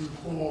 which we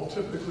call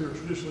typically or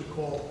traditionally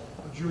call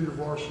a junior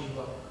varsity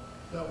level.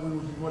 That we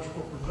would be much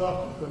more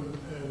productive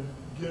and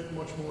get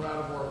much more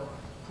out of our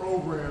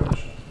programs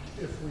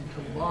if we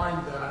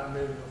combined that and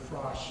made it a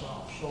frosh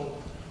soft. So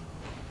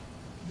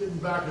getting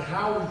back to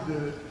how we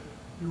did it,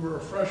 you were a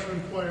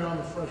freshman playing on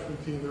the freshman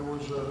team. There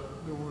was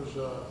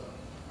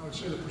I would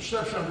say the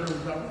perception out there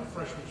we got rid of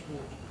freshman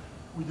sports.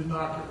 We did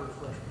not get rid of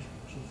freshman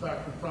sports. In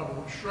fact, we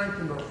probably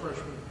strengthened our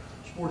freshman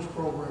sports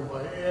program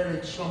by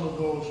adding some of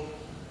those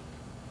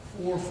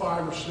 4,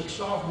 5, or 6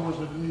 sophomores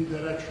that need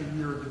that extra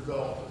year of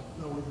development.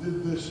 Now, we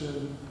did this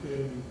in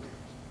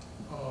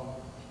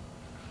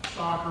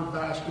soccer,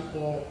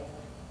 basketball,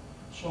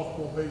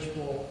 softball,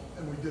 baseball,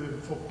 and we did it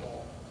in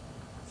football.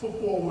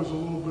 Football was a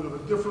little bit of a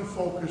different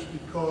focus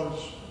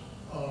because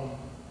of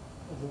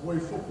the way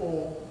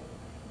football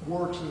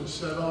works and is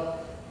set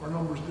up. Our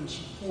numbers didn't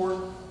support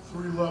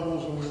 3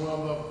 levels, and we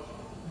wound up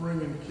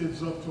bringing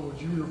kids up to a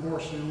junior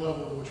varsity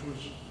level, which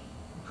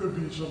could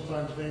be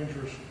sometimes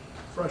dangerous,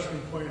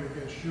 freshmen playing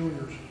against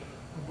juniors.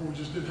 But we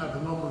just didn't have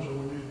the numbers that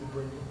we needed to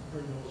bring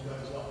those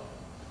guys up.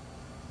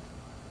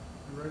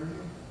 You ready?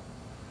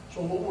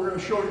 So what we're going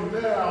to show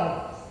you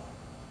now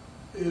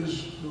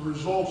is the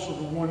results of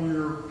the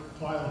 1-year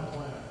pilot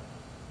plan.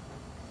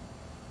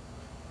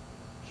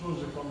 As soon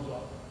as it comes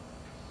up.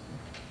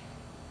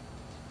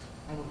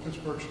 I'm a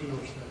Pittsburgh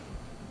Steelers fan.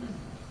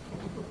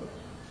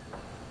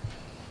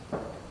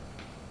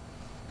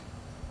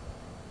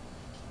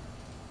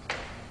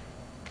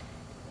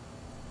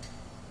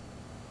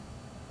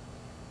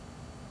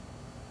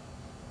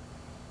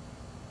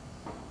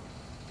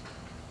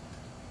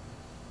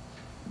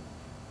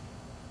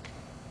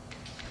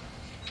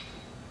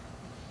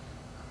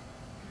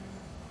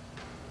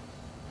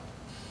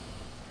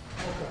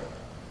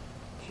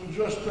 So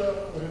just, which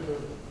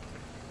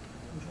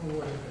one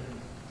do I hit here?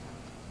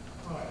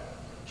 All right.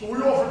 So we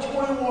offer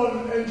 21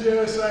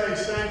 NJSA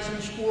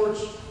sanctioned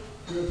sports.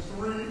 We have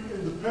 3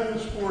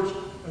 independent sports,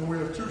 and we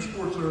have 2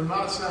 sports that are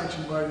not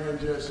sanctioned by the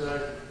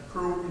NJSA,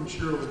 crew and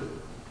cheerleading.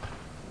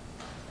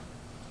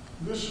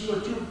 This is our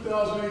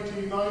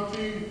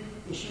 2018-19.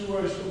 You'll see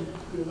where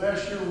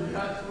last year we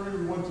had 3,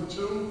 we went to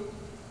 2.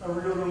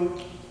 Every other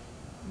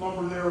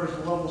number there is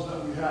the levels that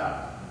we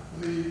have.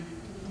 The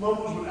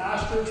numbers with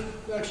asterisks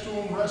next to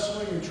them,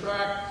 wrestling and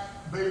track,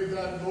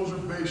 those are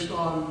based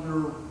on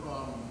your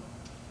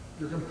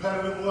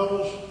competitive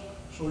levels.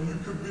 So you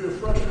could be a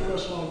freshman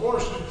wrestler on a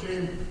varsity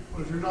team,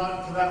 but if you're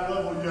not to that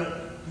level yet,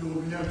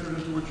 you'll be entered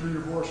into a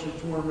junior varsity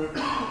tournament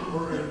or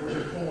what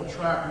they call a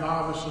track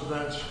novice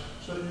events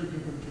so that you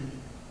can compete.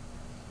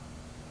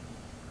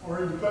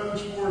 Our independent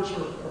sports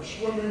are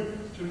swimming,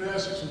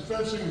 gymnastics, and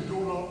fencing. We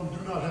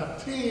do not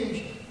have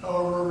teams.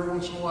 However, every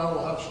once in a while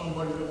we'll have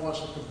somebody that wants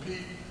to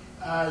compete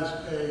as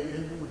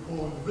what we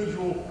call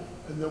individual,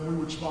 and then we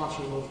would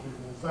sponsor those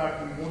people. In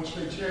fact, we won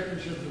state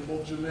championships in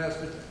both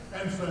gymnastics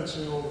and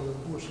fencing over the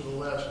course of the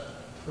last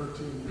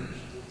 13 years.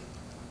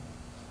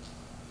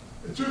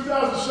 In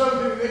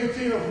 2017 and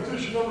 18, our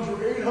petition numbers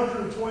were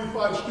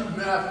 825 student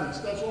athletes.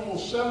 That's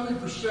almost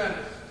 70%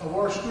 of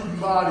our student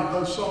body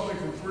does something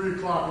from 3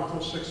 o'clock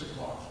until 6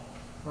 o'clock.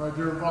 All right,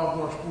 they're involved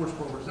in our sports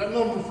programs. That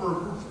number for a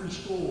Group 3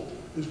 school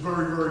is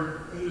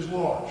is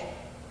large.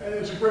 And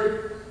it's a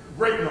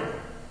great number.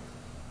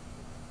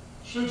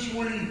 Since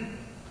we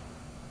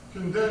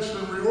condensed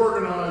and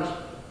reorganized,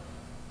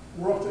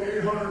 we're up to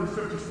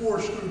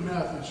 854 student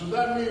athletes. So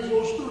that means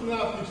those student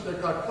athletes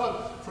that got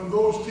cut from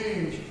those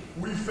teams,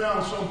 we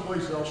found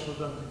someplace else for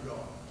them to go,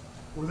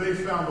 where they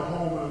found a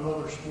home in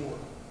another sport.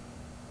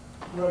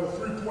 We have a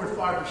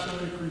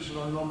 3.5% increase in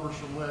our numbers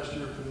from last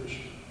year to this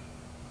year.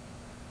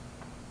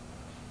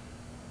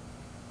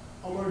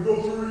 I'm going to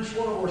go through each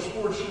one of our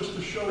sports just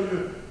to show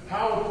you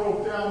how it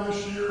broke down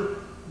this year.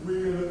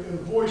 In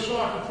the boys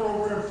soccer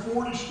program,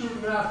 40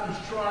 student athletes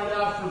tried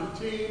out for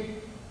the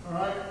team. All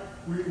right,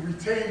 we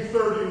retained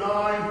 39.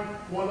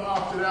 One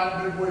opted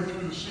out midway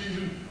through the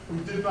season. We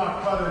did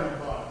not cut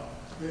anybody.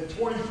 We had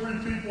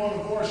 23 people on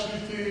the varsity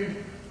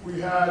team.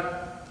 We had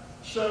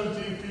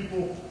 17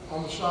 people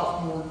on the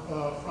sophomore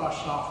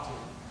frosh soft team.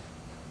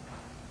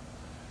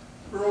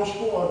 Girls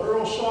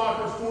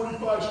soccer,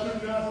 45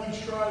 student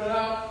athletes tried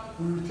out.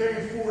 We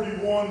retained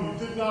 41.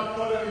 We did not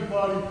cut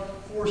anybody.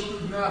 4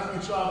 student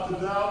athletes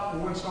opted out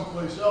and went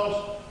someplace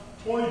else.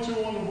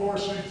 22 on the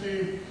varsity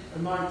team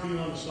and 19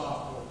 on the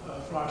sophomore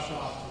frosh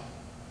soft team.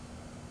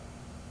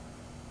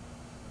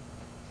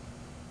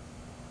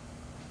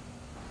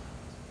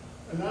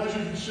 And as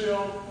you can see, I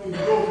don't need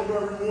to go through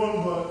every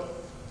one, but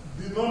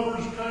the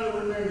numbers kind of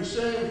remain the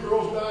same.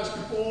 Girls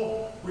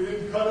basketball, we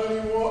didn't cut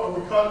anyone.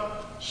 We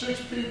cut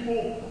 6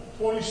 people.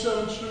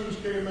 27 students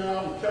came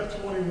out. We kept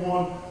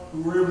 21.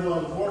 We were able to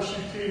have a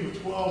varsity team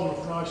of 12 and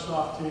a frosh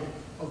soft team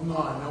of 9.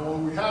 Now,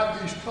 when we have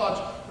these cuts,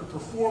 They're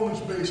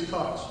performance-based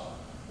cuts.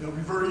 You know,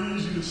 it'd be very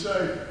easy to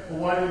say, well,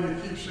 why didn't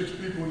you keep 6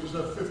 people and just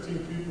have 15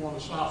 people on the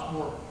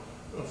sophomore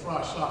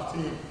frosh soph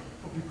team?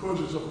 But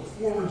because it's a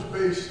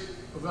performance-based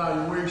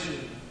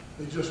evaluation,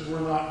 they just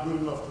were not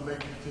good enough to make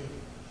the team.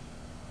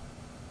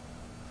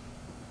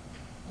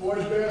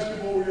 Boys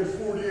basketball, we had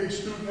 48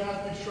 student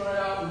athletes try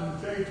out.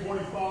 We retained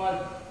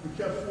 25. We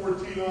kept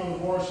 14 on the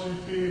varsity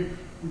team.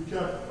 We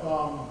kept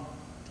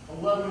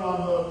 11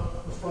 on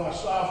the frosh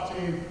soph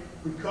team.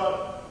 We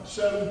cut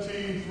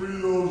 17. 3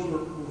 of those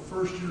were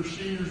first-year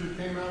seniors that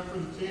came out for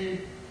the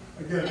team.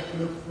 Again,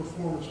 they're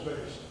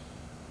performance-based.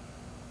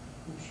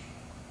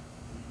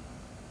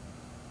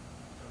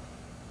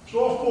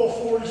 Softball,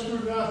 40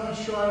 student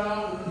athletes tried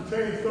out. We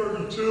retained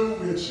 32.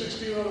 We had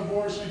 16 on the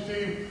varsity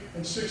team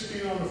and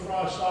 16 on the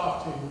frosh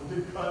soph team. We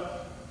did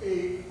cut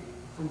 8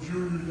 from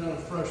juniors down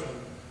to freshmen.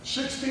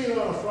 16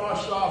 on the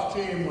frosh soph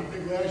team. I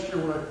think last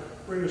year when I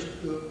bring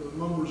the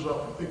numbers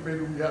up, I think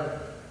maybe we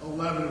had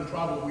 11 and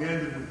probably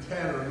ended with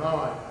 10 or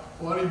 9.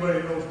 Well, anybody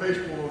that knows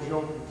baseball knows you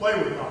don't play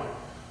with 9.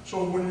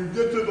 So when you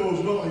get to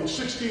those numbers,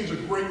 16 is a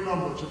great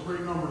number. It's a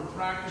great number to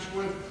practice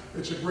with.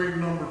 It's a great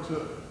number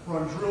to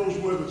run drills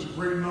with. It's a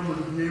great number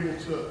to be able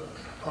to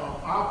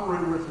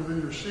operate with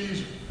within your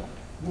season.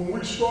 When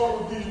we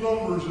start with these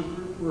numbers,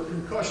 we're a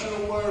concussion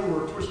away,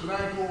 we're a twisted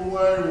ankle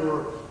away,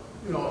 we're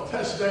a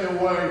test day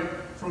away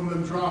from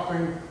them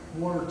dropping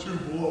 1 or 2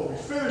 below. We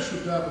finish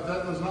with that, but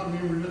that does not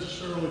mean we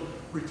necessarily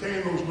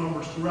retain those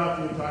numbers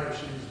throughout the entire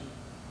season.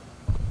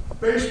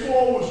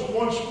 Baseball was the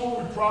one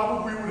sport we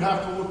probably would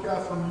have to look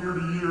at from year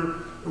to year.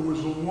 It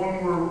was the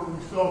one where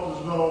we felt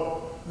as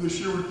though this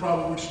year we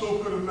probably still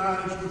could have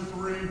managed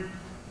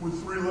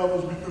with three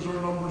levels because our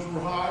numbers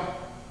were high.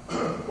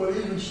 But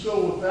even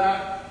still with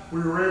that, we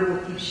were able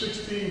to keep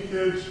 16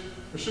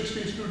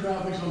 student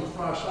athletes on the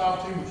frosh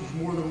soph team, which was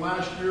more than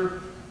last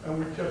year, and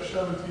we kept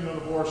 17 on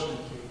the varsity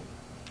team.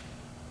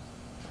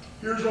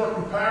 Here's our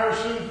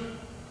comparison.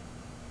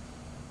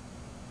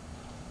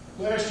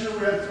 Last year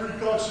we had 3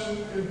 cuts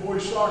in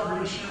boys soccer.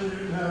 This year we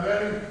didn't have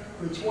any.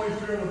 We had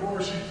 23 on the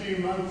varsity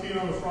team, 19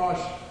 on the frosh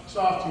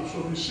soph team. So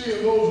if you see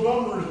in those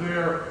numbers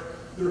there,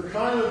 they're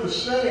kind of the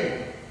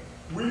same.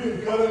 We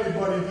didn't cut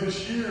anybody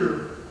this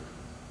year.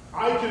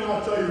 I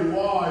cannot tell you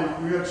why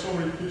we had so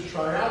many kids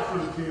try out for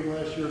the team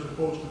last year as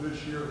opposed to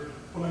this year.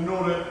 But I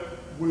know that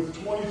with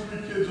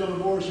 23 kids on the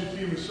varsity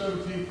team and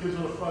 17 kids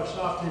on the frosh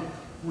soph team,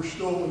 we're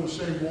still in the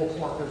same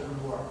ballpark as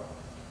we were.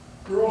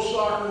 Girls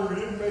soccer, we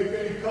didn't make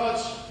any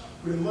cuts.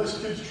 We had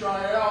less kids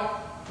try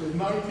out. We had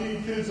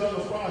 19 kids on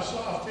the frosh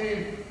soph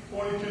team,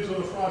 20 kids on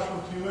the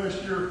freshman team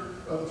last year,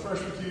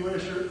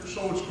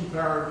 so it's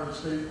comparative.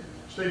 It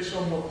stayed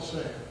somewhat the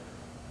same.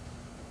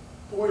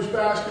 Boys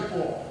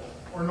basketball,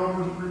 our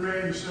numbers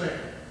remain the same.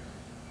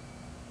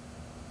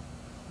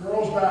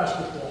 Girls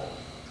basketball,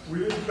 we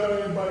didn't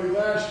cut anybody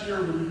last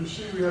year, but you can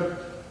see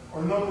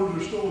our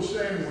numbers are still the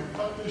same. We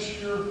cut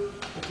this year,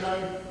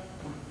 okay?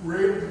 We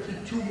were able to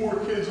keep 2 more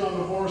kids on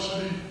the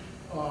varsity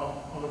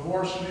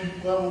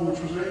level, which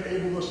was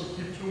enabled us to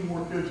keep 2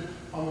 more kids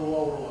on the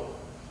lower level.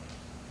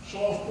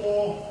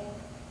 Softball,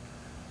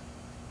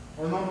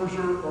 our numbers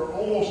are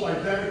almost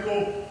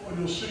identical, but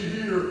you'll see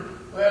here,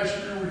 last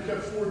year we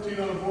kept 14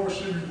 on the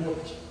varsity, we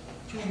brought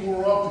 2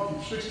 more up to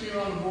keep 16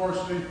 on the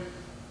varsity.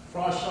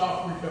 Frosh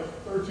soph, we kept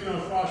 13 on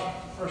the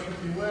freshman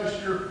team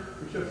last year,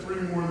 we kept 3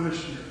 more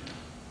this year.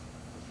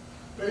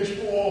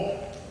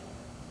 Baseball,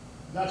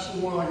 that's the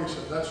one, like I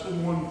said, that's the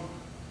one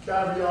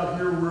caveat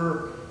here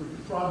where we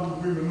could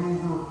probably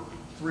maneuver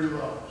 3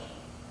 levels.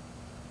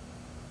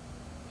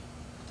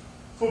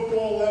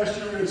 Football, last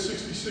year we had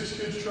 66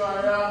 kids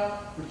try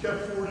out. We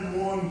kept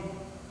 41.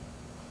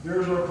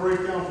 There's our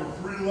breakdown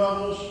for 3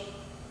 levels.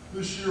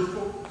 This year,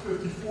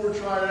 54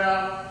 tried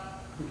out.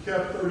 We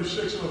kept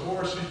 36 on the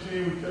varsity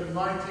team. We kept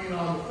 19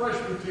 on the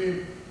freshman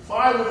team.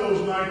 5 of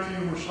those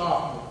 19 were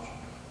sophomores.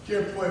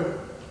 Can't play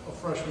a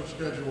freshman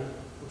schedule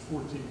with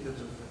 14 kids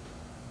in it.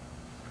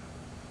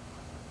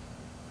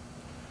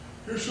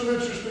 Here's some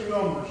interesting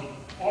numbers.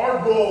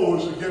 Our goal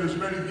is to get as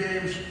many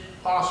games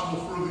possible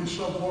for these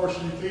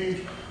sub-varsity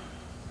teams.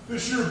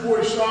 This year,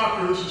 boys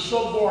soccer, this is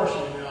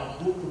sub-varsity now.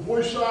 The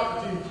boys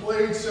soccer team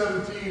played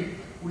 17.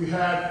 We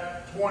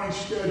had 20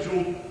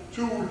 scheduled.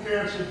 2 were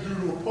canceled due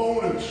to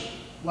opponents'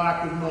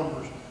 lack of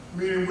numbers.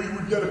 Meaning we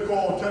would get a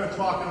call at 10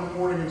 o'clock in the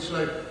morning and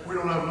say, we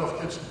don't have enough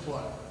kids to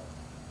play.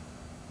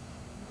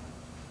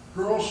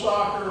 Girls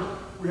soccer,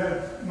 we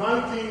had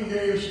 19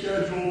 games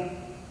scheduled.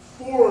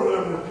 4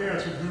 of them were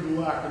canceled due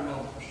to lack of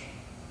numbers.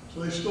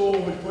 So they still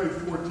only played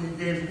 14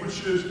 games,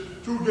 which is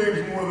 2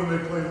 games more than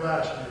they played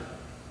last year.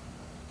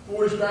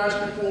 Boys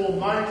basketball,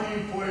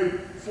 19 played,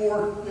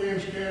 4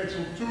 games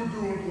canceled, 2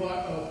 due to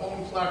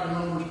opponents' lack of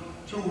numbers,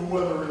 2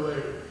 were weather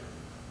related.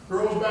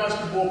 Girls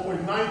basketball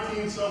played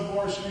 19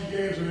 sub-varsity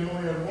games and they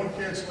only had 1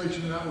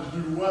 cancellation, and that was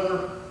due to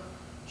weather.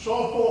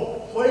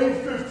 Softball played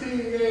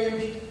 15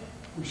 games.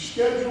 We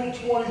scheduled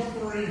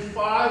 23.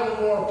 5 of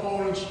our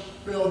opponents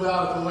bailed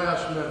out at the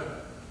last minute.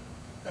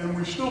 And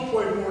we still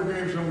played more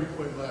games than we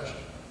played last year.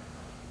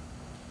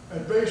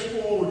 At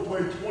baseball, we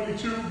played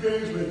 22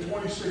 games, we had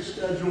 26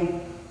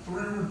 scheduled, 3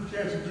 were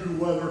canceled due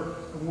to weather,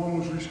 and 1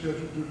 was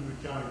rescheduled due to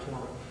the county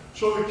tournament.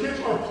 So the kids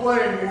are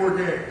playing more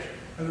games,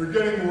 and they're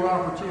getting more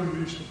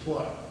opportunities to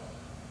play.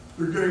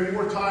 They're getting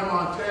more time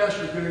on task,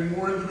 they're getting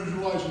more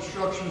individualized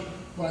instruction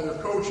by their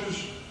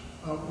coaches.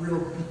 We are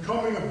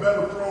becoming a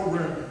better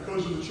program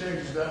because of the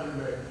changes that we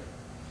made.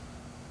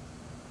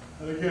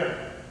 And again,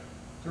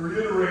 to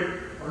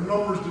reiterate, our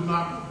numbers did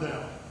not go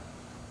down.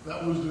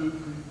 That was the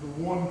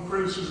one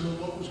criticism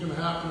of what was going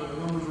to happen, and the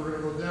numbers were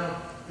going to go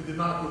down. It did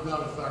not go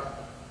down. In fact,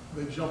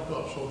 they jumped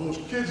up. So those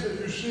kids that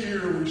you see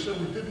here, we said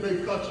we did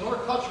make cuts, and our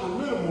cuts were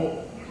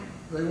minimal.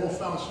 They all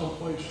found some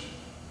place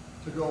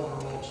to go in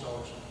their own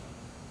sellers.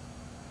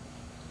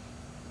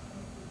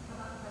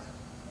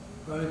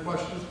 Got any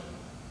questions?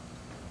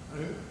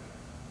 Anything?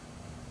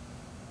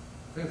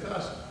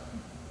 Fantastic.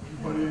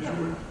 Everybody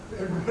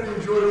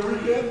enjoy the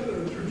weekend,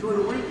 or enjoy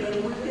the weekend,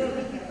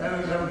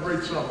 and have a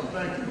great summer.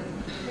 Thank you.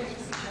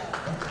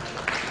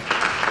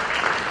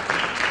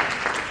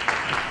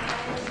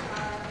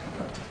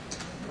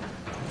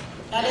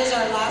 That is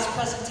our last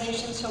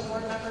presentation, so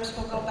board members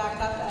will go back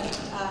up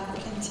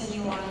and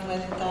continue on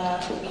with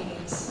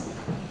meetings.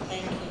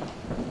 Thank you.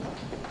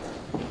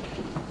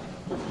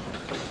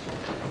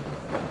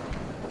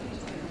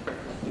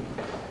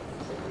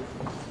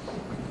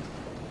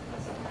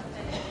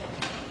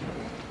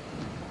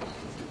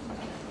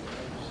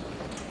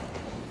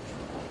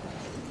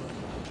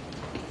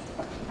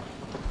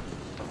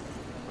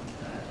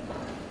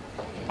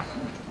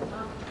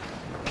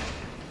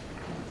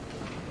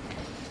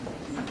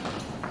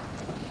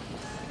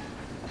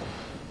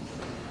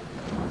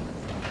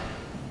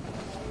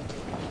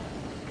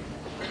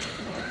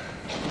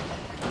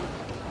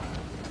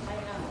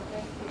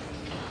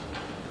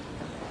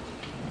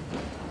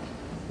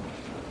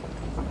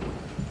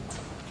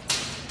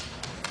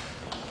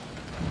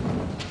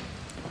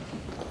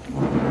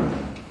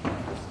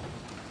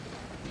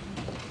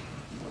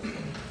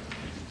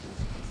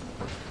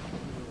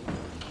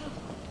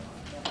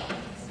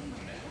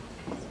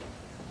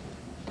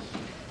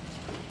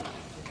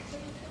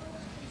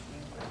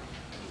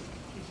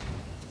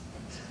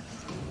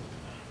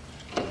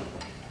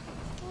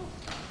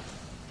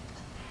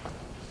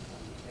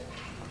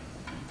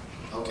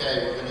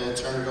 Okay, we're going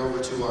to turn it over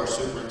to our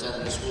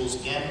superintendent of schools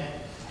again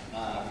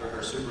for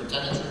her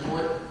superintendent's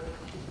report.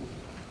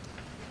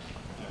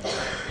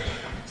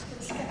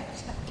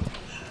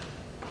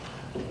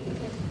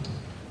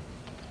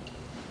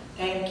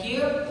 Thank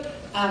you.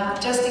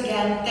 Just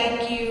again,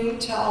 thank you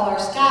to all our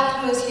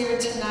staff who is here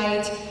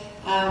tonight,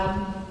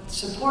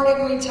 supporting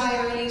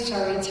retirees,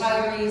 our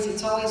retirees.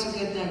 It's always a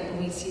good night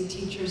when we see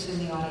teachers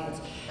in the audience.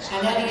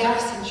 And NEF,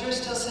 since you're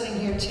still sitting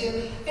here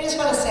too, I just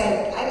want to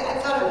say, I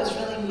thought it was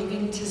really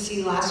moving to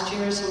see last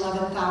year's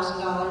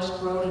 $11,000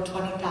 grow to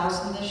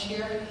 $20,000 this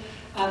year.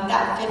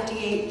 That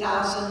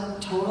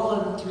 $58,000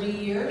 total in 3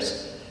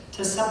 years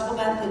to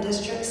supplement the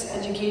district's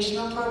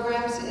educational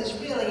programs is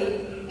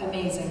really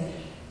amazing.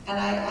 And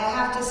I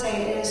have to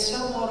say, it is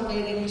so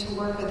motivating to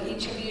work with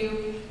each of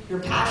you. Your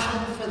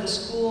passion for the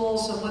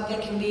schools and what they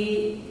can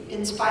be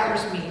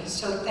inspires me,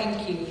 so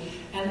thank you.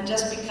 And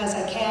just because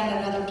I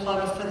can, another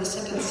plug for the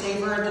Sip and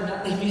Savor at the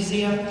Nutley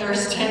Museum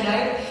Thursday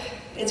night.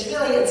 It's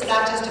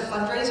not just a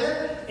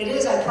fundraiser. It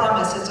is, I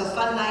promise, it's a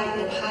fun night.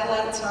 It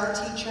highlights our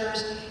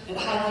teachers. It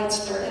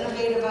highlights their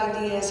innovative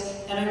ideas.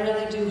 And I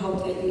really do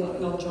hope that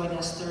you'll join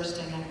us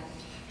Thursday night.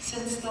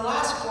 Since the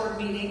last board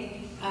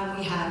meeting,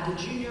 we had the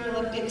Junior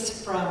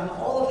Olympics from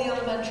all of the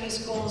elementary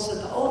schools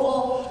at the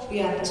Oval. We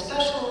had the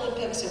Special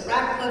Olympics at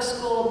Radcliffe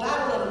School,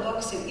 Battle of the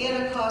Books at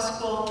Yannicott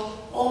School.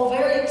 All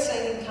very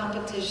exciting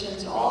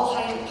competitions, all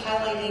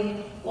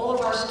highlighting all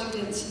of our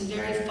students in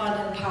very fun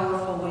and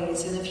powerful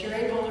ways. And if you're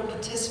able to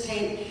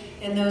participate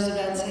in those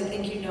events, I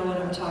think you know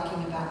what I'm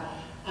talking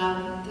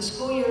about. The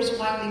school year is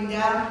winding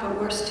down, but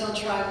we're still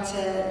trying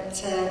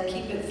to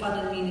keep it fun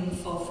and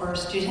meaningful for our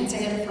students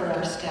and for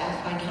our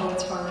staff. I know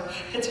it's hard.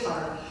 It's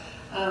hard.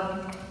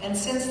 And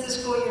since the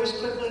school year is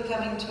quickly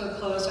coming to a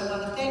close, I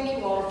want to thank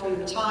you all for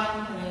your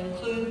time, and I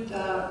include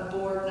the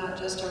board, not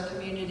just our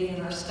community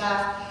and our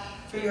staff,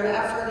 for your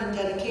effort and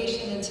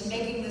dedication into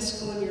making this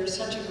school year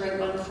such a great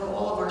one for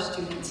all of our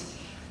students.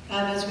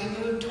 As we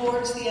move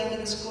towards the end of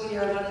the school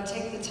year, I want to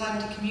take the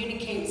time to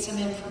communicate some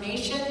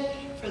information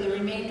for the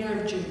remainder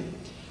of June.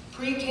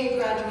 Pre-K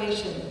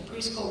graduation,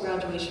 preschool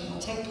graduation, will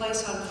take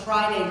place on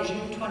Friday,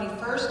 June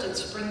 21st at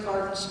Spring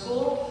Garden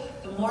School.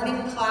 The morning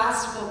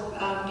class will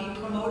be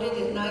promoted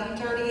at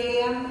 9:30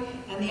 a.m.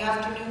 and the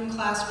afternoon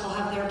class will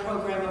have their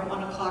program at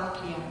 1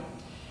 o'clock p.m.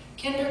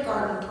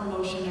 Kindergarten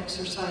promotion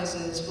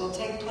exercises will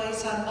take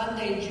place on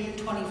Monday, June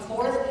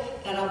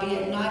 24th. That'll be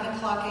at 9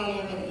 o'clock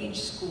a.m. at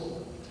each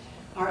school.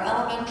 Our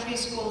elementary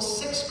school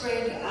 6th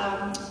grade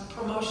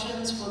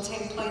promotions will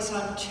take place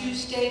on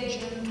Tuesday,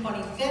 June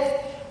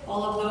 25th.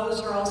 All of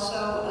those are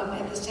also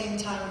at the same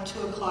time,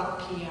 2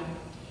 o'clock p.m.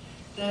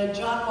 The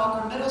John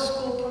Walker Middle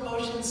School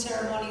promotion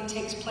ceremony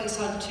takes place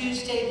on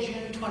Tuesday,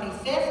 June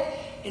 25th.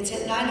 It's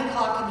at 9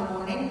 o'clock in the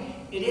morning.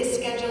 It is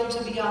scheduled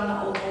to be on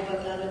the Oval,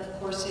 but that of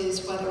course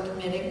is weather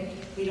permitting.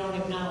 We don't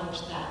acknowledge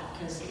that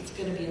because it's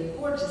going to be a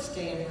gorgeous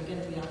day and we're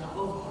going to be on the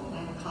Oval at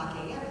 9 o'clock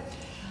a.m.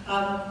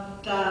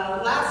 The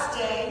last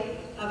day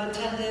of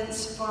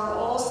attendance for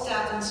all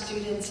staff and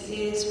students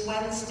is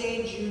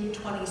Wednesday, June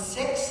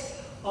 26th.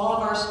 All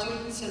of our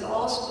students in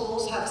all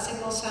schools have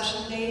single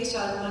session days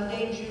on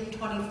Monday, June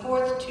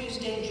 24th,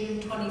 Tuesday, June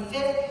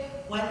 25th,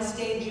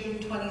 Wednesday, June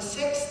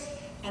 26th,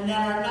 and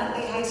then our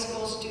Nutley High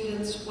School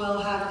students will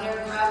have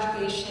their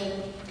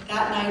graduation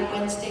that night,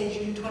 Wednesday,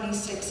 June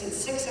 26th at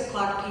 6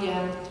 o'clock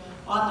p.m.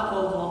 on the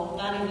Oval,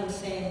 not even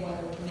saying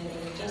weather permitting,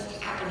 just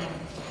happening.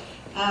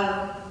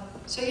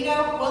 So you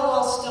know, we'll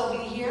all still be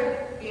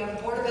here. We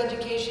have Board of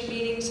Education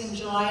meetings in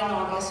July and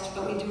August,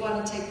 but we do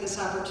want to take this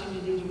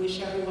opportunity to wish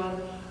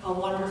everyone a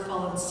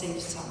wonderful and safe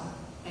summer.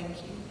 Thank you.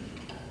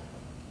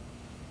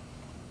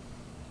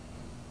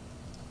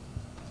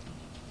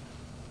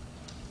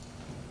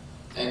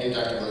 Thank you,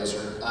 Dr.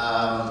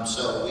 Glazer.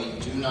 So we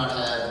do not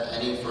have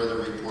any further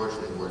reports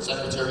from the board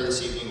secretary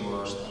this evening, and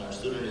our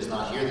student is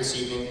not here this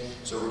evening,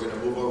 so we're going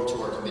to move over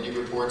to our committee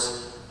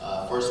reports.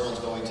 First one's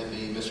going to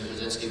be Mr.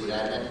 Krasinski with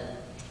admin.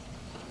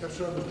 Yes,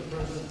 sir, Mr.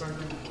 President, thank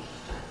you.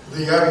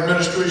 The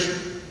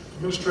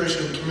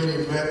administration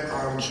committee met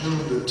on June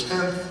the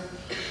 10th.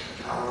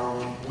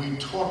 We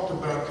talked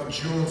about the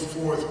June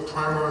 4th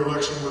primary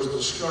election was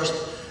discussed,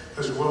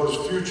 as well as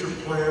future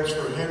plans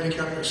for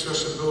handicap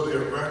accessibility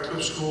at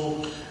Radcliffe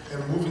School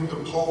and moving the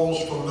polls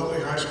from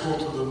Nutley High School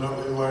to the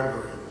Nutley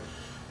Library.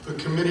 The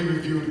committee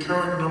reviewed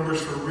current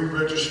numbers for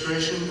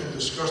re-registration and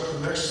discussed the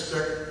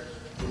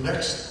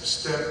next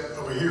step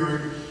of a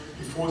hearing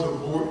before the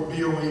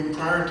BOE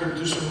prior to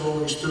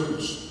disenrolling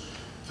students.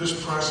 This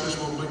process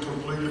will be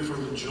completed for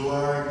the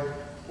July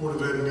Board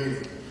of Ed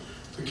meeting.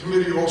 The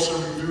committee also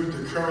reviewed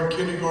the current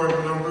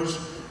kindergarten numbers.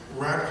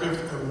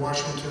 Radcliffe and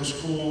Washington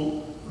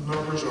school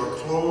numbers are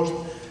closed.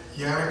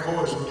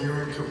 Yannico is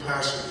nearing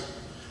capacity.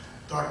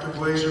 Dr.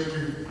 Glazer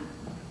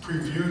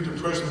previewed the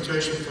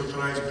presentation for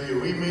tonight's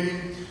BOE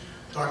meeting.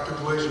 Dr.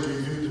 Glazer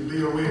reviewed the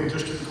BOE and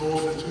district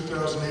goals for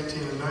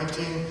 2018 and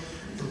 19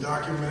 and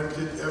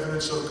documented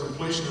evidence of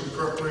completion and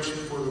preparation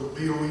for the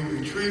BOE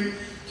retreat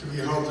to be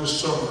held this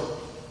summer.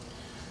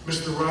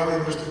 Mr. Riley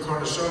and Mr.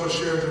 Carnicello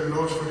shared their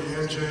notes for the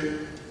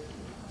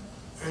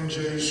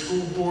NJ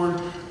School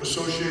Board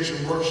Association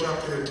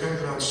workshop they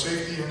attended on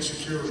safety and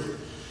security.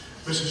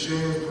 Mrs.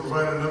 James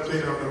provided an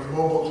update on the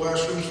mobile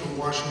classrooms for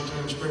Washington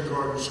and Spring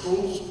Garden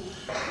schools.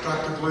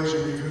 Dr.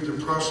 Glazer reviewed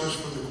the process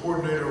for the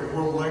coordinator of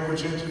world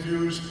language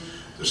interviews,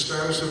 the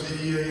status of the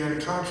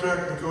EAN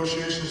contract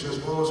negotiations, as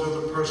well as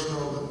other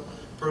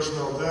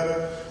personnel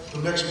data. The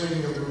next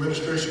meeting of the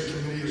Administration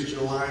Committee is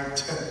July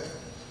 10th.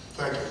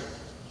 Thank you.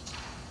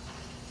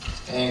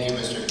 Thank you,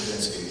 Mr.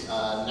 Krasinski.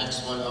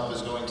 Next one up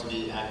is going to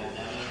be academic.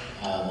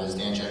 Ms.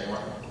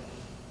 Danchek-Moore.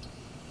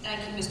 Thank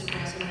you, Mr.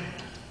 President.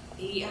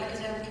 The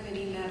Academic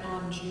Committee met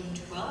on June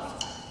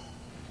 12th.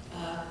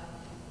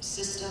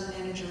 System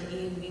Manager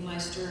Ian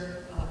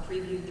Wiemeister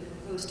previewed the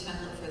proposed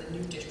template for the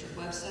new district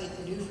website.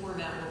 The new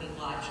format will be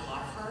live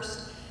July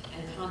 1st,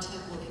 and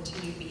content will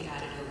continue to be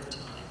added over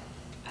time.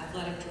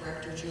 Athletic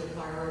Director Joe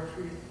Pyro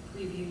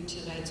previewed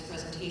tonight's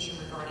presentation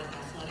regarding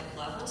athletic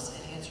levels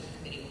and answered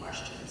committee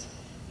questions.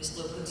 Ms.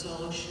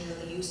 Lopinzolo shared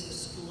the use of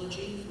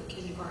Schoology for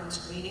kindergarten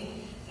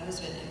screening that has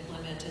been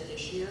implemented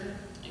this year,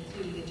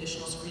 including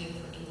additional screening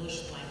for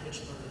English language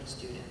learning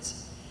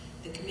students.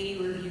 The committee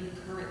reviewed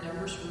current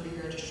numbers for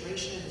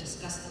re-registration and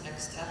discussed the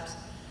next steps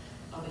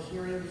of a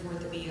hearing before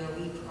the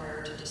BOE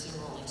prior to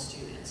disenrolling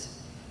students.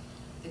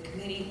 The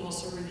committee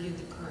also reviewed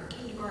the current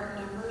kindergarten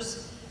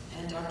numbers,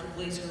 and Dr.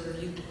 Glazer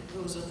reviewed the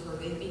proposal for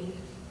vaping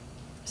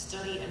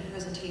study and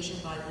presentation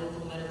by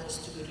local medical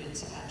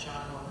students at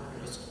John Walker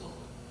Middle School.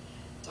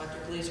 Dr.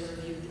 Glazer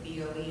reviewed the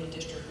BOE and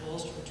district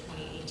goals for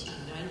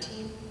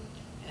 2018-19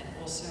 and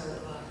also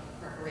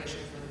preparation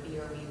for the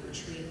BOE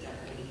retreat that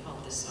will be held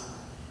this summer.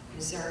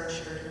 Ms. Zara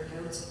shared her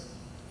notes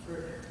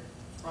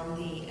from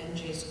the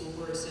NJ School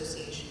Board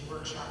Association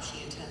workshop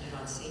she attended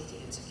on safety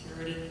and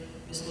security.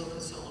 Ms.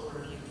 Lopinzolo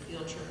reviewed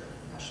field trip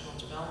and professional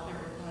development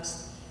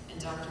requests, and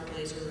Dr.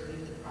 Glazer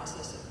reviewed the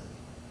process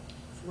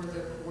for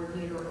the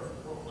coordinator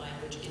of world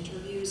language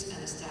interviews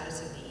and the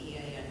status of the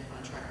EAN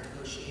contract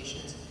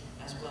negotiations,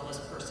 as well as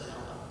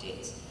personnel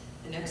updates.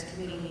 The next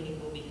committee meeting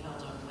will be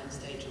held on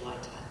Wednesday, July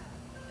 10th.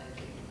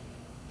 Thank you.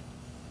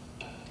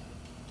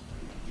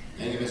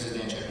 Thank you, Mrs.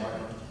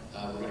 Danchek-Martin.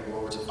 We're going to go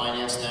over to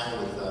finance now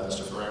with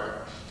Mr.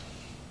 Ferrera.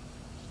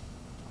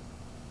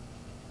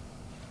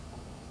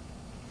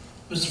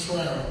 Mr.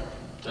 Ferrera.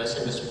 Did I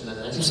say Mr. Did I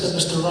say You said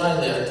Mr.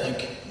 Riley, I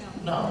think.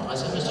 No, I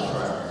said Mr.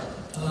 Ferrera.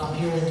 I'm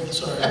hearing,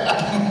 sorry.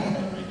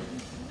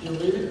 You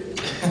read it?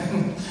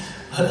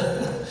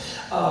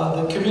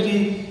 The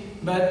committee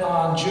met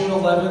on June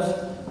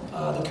 11th.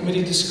 The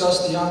committee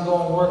discussed the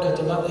ongoing work at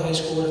the Nutley High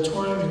School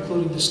auditorium,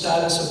 including the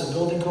status of the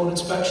building code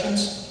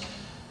inspections.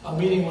 A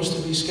meeting was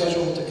to be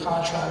scheduled with the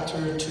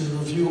contractor to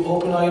review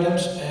open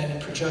items and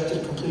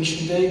projected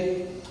completion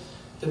date.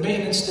 The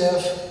maintenance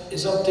staff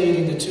is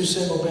updating the 2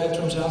 single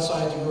bathrooms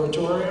outside the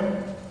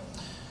auditorium.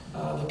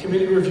 The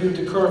committee reviewed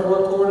the current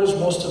work orders,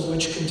 most of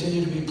which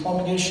continue to be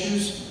plumbing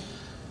issues.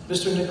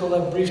 Mr.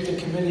 Nicolette briefed the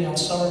committee on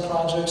summer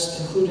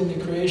projects, including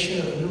the creation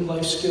of a new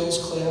life skills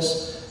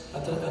class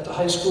at the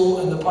high school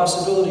and the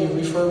possibility of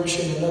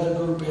refurbishing another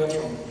group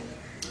bathroom.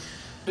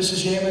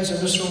 Mrs. Yeamans and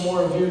Mr.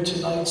 Moore reviewed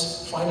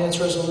tonight's finance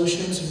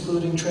resolutions,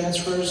 including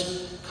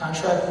transfers,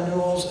 contract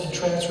renewals, and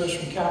transfers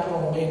from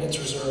capital and maintenance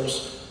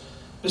reserves.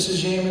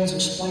 Mrs. Yeamans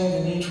explained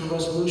the need for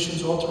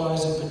resolutions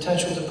authorizing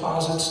potential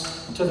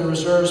deposits to the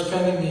reserves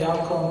pending the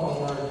outcome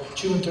of our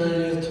June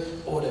 30th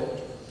audit.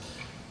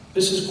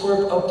 Mrs.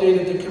 Quirk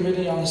updated the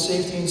committee on the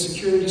Safety and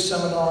Security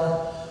Seminar,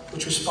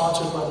 which was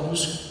sponsored by the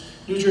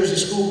New Jersey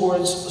School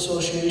Boards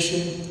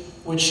Association,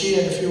 which she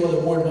and a few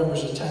other board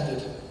members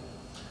attended.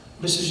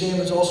 Mrs.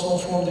 Yeamans also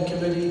informed the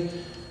committee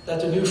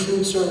that the new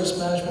food service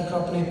management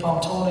company,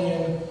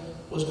 Pomptonian,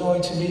 was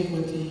going to meet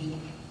with the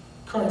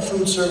current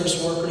food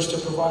service workers to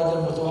provide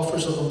them with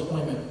offers of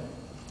employment.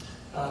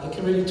 The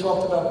committee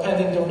talked about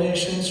pending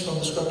donations from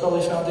the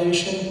Scarpelli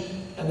Foundation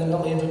and the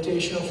Nutley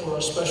Invitational for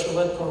our special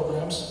ed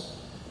programs.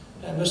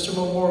 And Mr.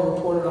 Moore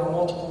reported on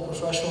multiple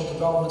professional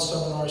development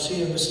seminars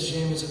he and Mrs.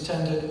 Yeamans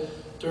attended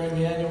during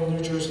the annual New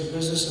Jersey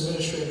Business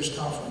Administrators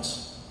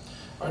Conference.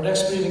 Our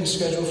next meeting is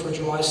scheduled for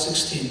July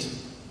 16th.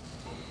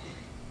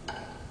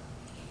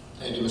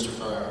 Thank you, Mr.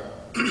 Ferrer.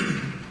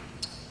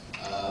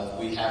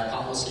 We have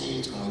policy.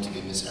 It's going to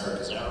be Ms.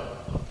 Erica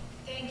Zaro.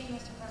 Thank you,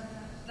 Mr.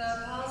 President.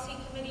 The policy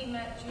committee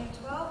met June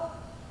 12th.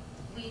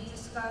 We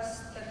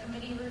discussed, the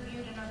committee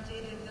reviewed and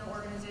updated the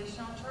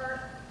organizational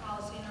chart,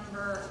 policy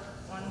number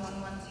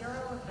 1110,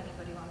 if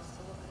anybody wants to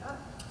look it up.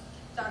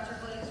 Dr.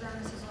 Glazer and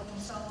Mrs.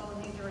 Lopinsello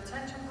reviewed the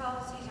retention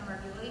policies and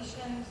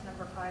regulations,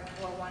 number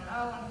 5410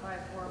 and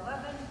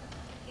 5411.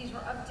 These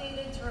were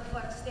updated to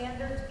reflect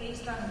standards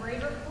based on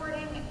grade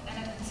reporting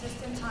and a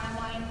consistent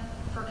timeline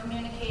for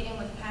communicating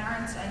with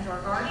parents and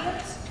or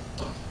guardians.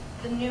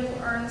 The new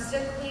earned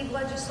sick leave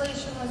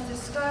legislation was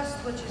discussed,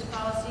 which is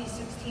policy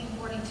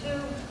 1642,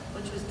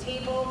 which was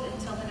tabled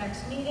until the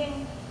next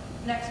meeting.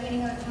 Next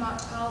meeting of the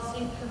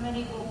policy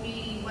committee will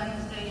be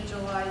Wednesday,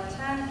 July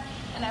 10th,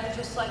 and I would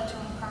just like to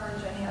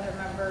encourage any other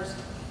members,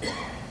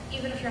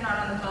 even if you're not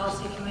on the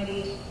policy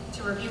committee,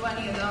 to review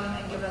any of them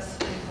and give us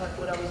input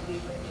would always be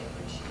greatly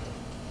appreciated.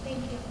 Thank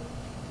you.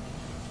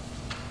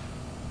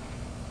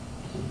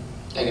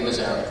 Thank you, Ms.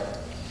 Zaro.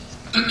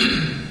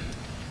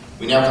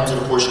 We now come to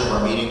the portion of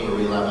our meeting where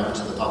we allow members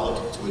of the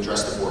public to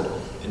address the board.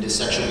 In this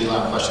section, we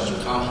allow questions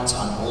or comments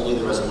on only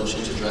the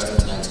resolutions addressed in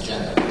tonight's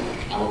agenda.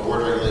 Our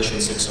board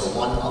regulation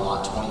 601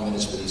 allot 20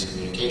 minutes for these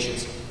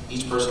communications.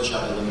 Each person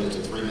shall be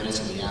limited to 3 minutes,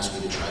 and we ask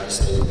you to try to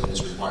stay within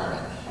this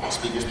requirement.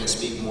 Speakers may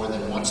speak more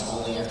than once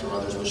only after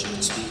others wishing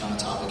to speak on the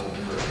topic have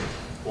been heard.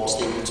 All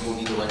statements will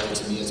be directed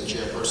to me as a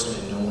chairperson,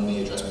 and no one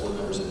may address board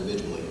members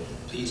individually.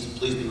 Please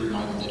be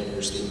reminded that if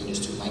your statement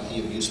is too lengthy,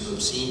 abusive,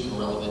 obscene,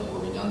 irrelevant, or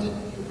redundant,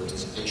 your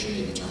participation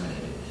may be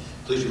terminated.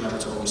 Please remember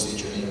to always state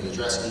your name and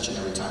address each and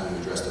every time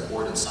you address the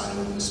board, and sign in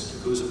with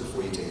Mrs. Kakuza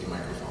before you take the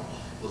microphone.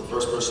 Will the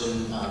first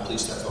person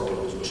please step forward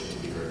who is wishing to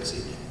be heard this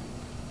evening?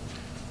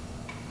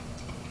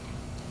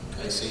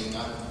 Okay, seeing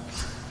none.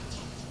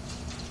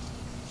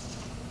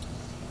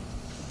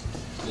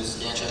 Mrs.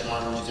 Danchek,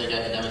 would you take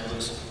academic,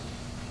 please?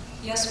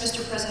 Yes,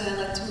 Mr. President,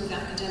 I'd like to move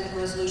academic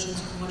resolutions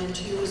 1 and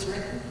 2 as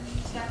written.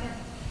 Second.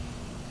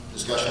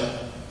 Discussion?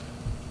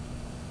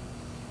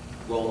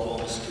 Roll call,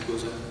 Mrs.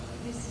 Kakuza.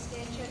 Mrs.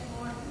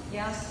 Danchek-Morton?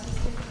 Yes.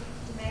 Mr.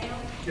 DeMayo?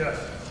 Yes.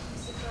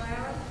 Mr.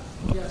 Ferrara?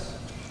 Yes.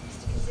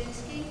 Mr.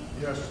 Kaczynski?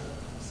 Yes.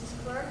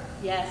 Mrs. Quirk?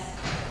 Yes.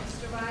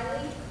 Mr.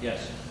 Riley?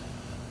 Yes.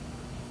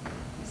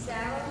 Ms.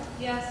 Sauer?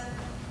 Yes.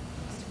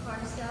 Mr.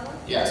 Carnicello?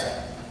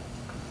 Yes.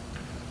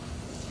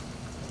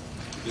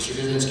 Mr.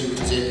 Kaczynski, would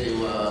you take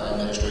your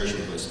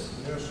administration, please?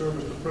 Yes, sir,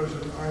 Mr.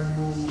 President. I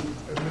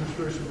move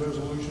administration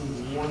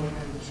resolutions 1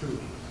 and 2.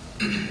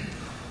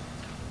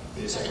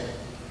 Need a second?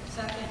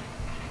 Second.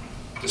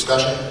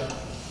 Discussion?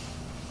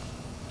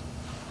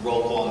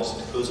 Roll call,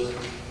 Mrs. Kakuza.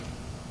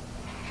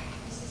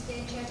 Mrs.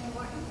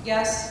 Danchek-Morton?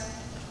 Yes.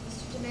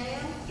 Mr.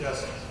 DeMayo?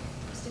 Yes.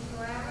 Mr.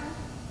 Ferrara?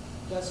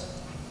 Yes.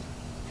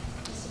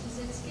 Mr.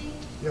 Kaczynski?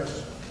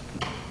 Yes.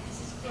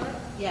 Mrs. Quirk?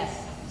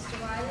 Yes.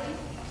 Mr. Riley?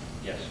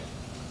 Yes.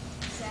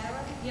 Ms.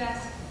 Sauer?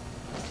 Yes.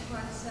 Mr.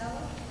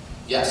 Carnicello?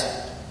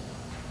 Yes.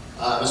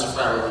 Mr.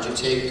 Farrer, would you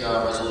take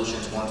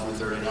resolutions 1 through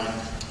 39?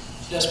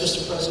 Yes,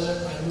 Mr.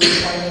 President, I move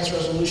finance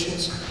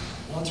resolutions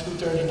 1 through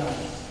 39.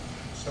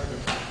 Second.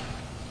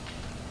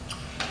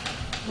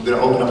 We're going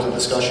to open up the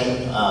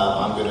discussion.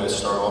 I'm going to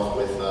start off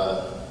with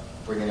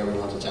bringing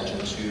everyone's attention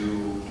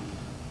to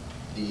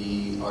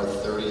our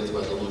 30th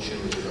resolution,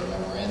 which is our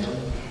memorandum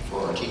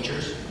for our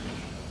teachers.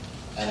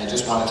 And I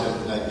just wanted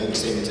to make a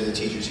statement to the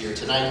teachers here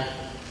tonight.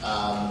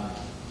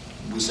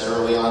 We said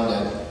early on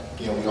that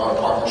we are a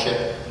partnership,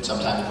 and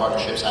sometimes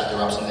partnerships have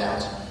their ups and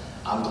downs.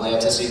 I'm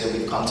glad to see that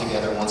we've come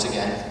together once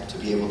again to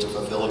be able to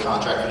fulfill a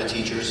contract for the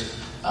teachers.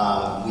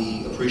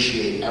 We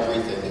appreciate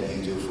everything that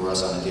you do for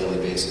us on a daily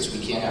basis. We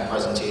can't have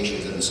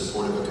presentations and the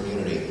support of a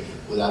community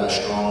without a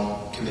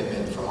strong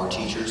commitment from our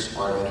teachers,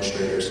 our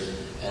administrators,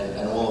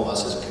 and all of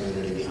us as a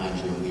community behind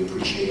you. And we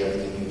appreciate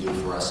everything you do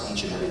for us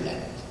each and every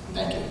day.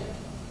 Thank you.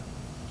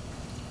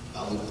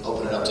 I'll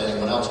open it up to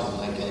anyone else who would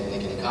like to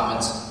make any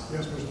comments.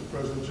 Yes, Mr.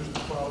 President, just to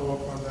follow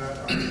up on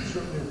that, I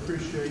certainly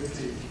appreciate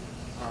the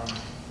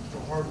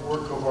hard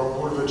work of our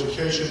Board of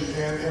Education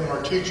and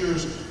our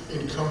teachers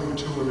in coming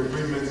to an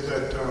agreement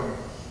that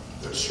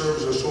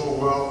serves us all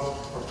well.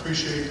 I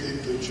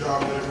appreciate the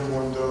job that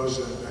everyone does,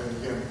 and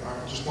again,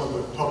 I just want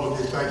to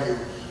publicly thank you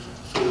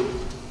for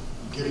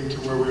getting to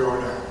where we are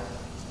now.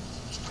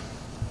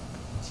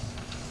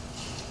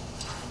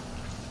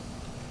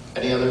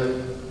 Any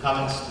other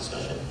comments,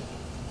 discussion?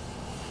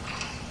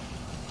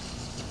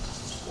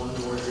 Just one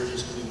more here,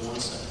 just give me 1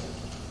 second.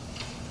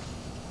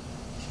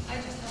 I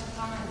just have a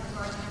comment with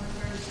regard to number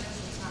 36,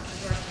 it's not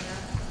regarding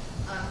that.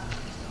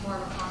 More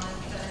of a comment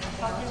than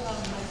anything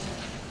else.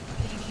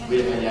 Wait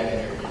a minute, I can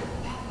hear you.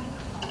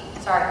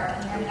 Sorry, can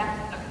you hear me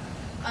now?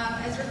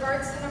 Okay. As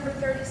regards to number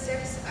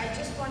 36, I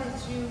just wanted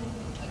to,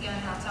 again,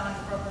 not sound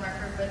like a broken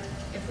record, but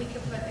if we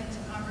could put into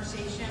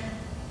conversation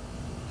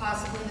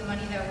possibly the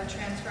money that we're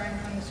transferring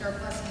from the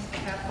surplus into the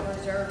capital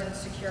reserve and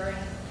securing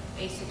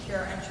a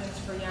secure entrance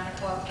for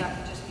Yannicov, that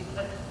could just be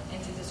put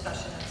into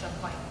discussion at some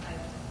point. I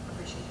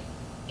appreciate it.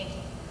 Thank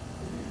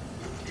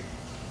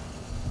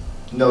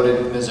you.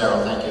 Noted, Ms.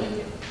 Arrow, thank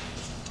you.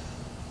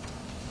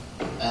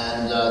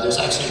 And there's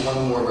actually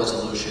one more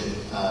resolution,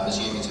 Ms.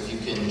 Yeamans, if you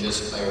can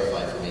just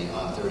clarify for me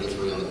on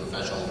 33 on the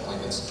professional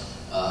appointments.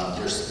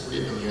 There's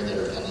 3 of them here that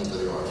are pending for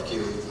the RFQ.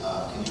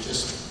 Can you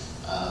just,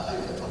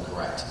 if I'm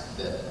correct,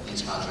 that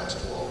these contracts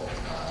will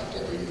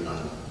get renewed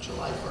on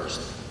July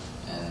 1st?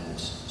 And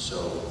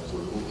so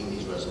we're moving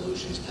these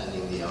resolutions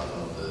pending the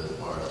outcome of the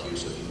RFQ,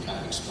 so if you can kind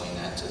of explain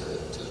that to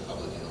the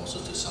public and also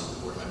to some of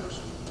the board members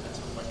who had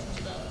some questions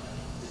about.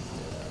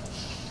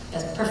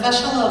 Yes,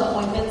 professional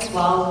appointments,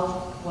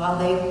 while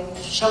they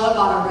show up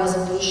on a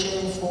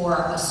resolution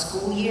for a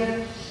school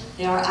year,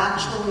 they are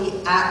actually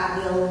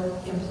at-will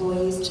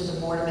employees to the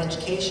Board of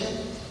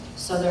Education,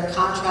 so their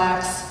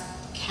contracts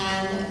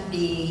can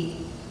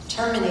be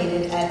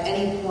terminated at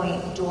any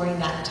point during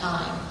that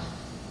time.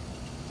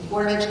 The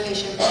Board of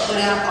Education put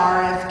out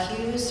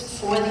RFQs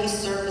for these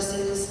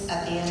services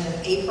at the end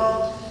of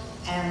April,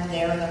 and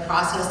they're in the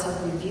process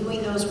of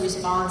reviewing those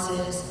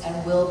responses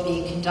and will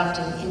be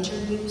conducting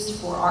interviews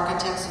for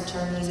architects,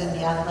 attorneys, and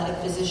the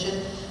athletic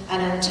position.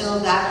 And until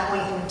that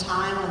point in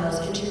time, when those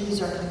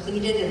interviews are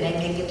completed and they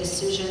make a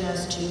decision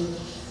as to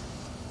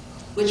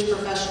which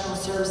professional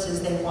services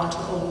they want to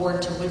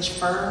award to which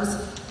firms,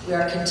 we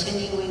are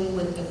continuing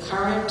with the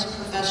current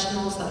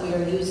professionals that we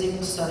are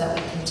using so that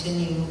we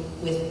continue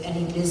with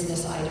any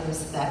business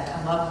items that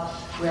come up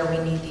where we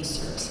need these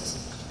services.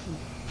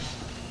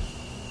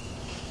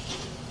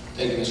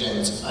 Thank you, Ms.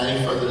 Yeamans.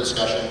 Any further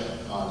discussion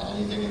on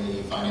anything in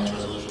the finance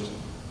resolutions?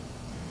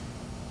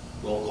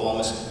 Roll call,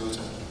 Mrs.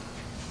 Kaguta.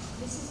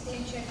 Mrs.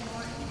 Stanchek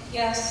Martin.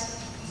 Yes.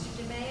 Mr.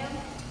 DeMayo.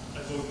 I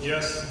vote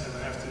yes, and I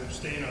have to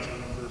abstain on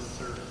number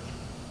 30.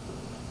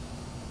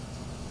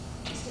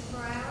 Mr.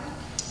 Brown.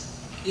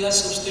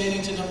 Yes,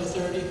 abstaining to number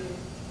 30.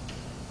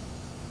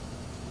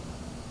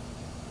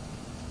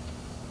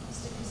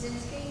 Mr.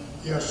 Kaczynski.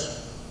 Yes.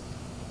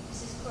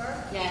 Mrs. Quirk.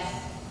 Yes.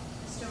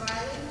 Mr.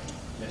 Riley.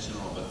 Yes, and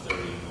all but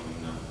 30,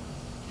 voting no.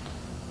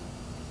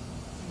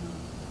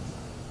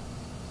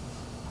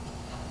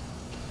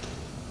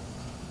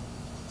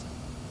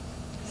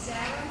 Ms.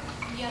 Sarah.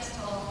 Yes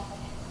to all.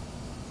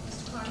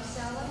 Mr.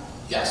 Carnicella.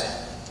 Yes.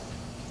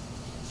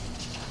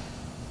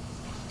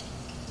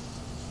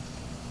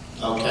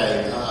 Okay,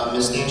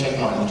 Ms. Stanchek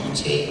Martin, would you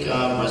take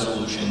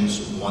resolutions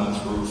 1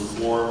 through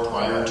 4?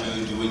 Prior to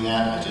you doing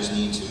that, I just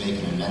need to make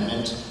an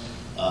amendment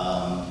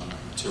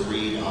to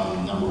read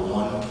on number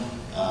 1.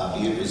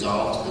 Be it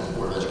resolved that the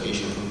Board of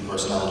Education approved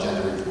personnel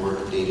agenda report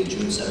dated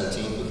June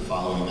 17th with the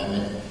following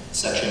amendment.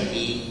 Section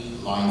E,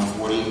 line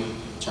 40,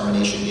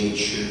 termination date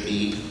should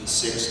be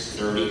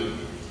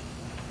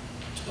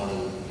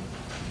 6/30/2020.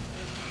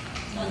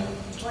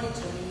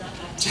 2020, not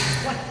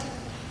 1920.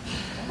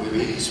 Would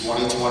be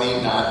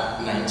 2020,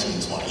 not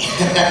 1920.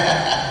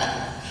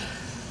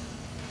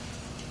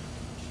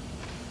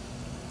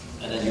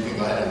 And then you can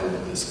go ahead and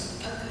move this.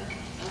 Okay.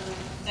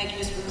 Thank you,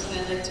 Mr.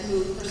 President. I'd like to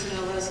move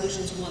personnel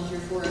resolutions 1 through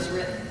 4 as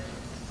written.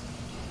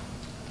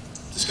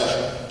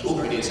 Discussion. Oh,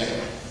 we need a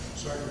second.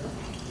 Second.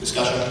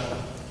 Discussion.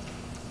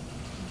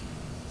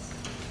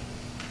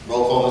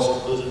 Roll call,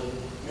 Mr. Kaluza.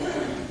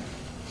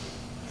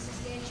 Mrs.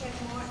 Stanchek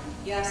Martin.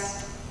 Yes.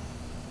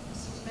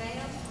 Mr.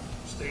 DeMayo.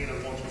 Abstain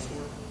on 1 through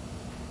 4.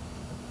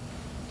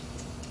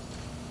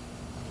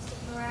 Mr.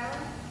 Brown.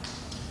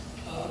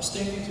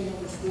 Abstaining to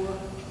number 4.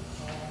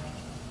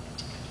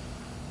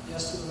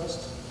 Yes to the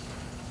rest.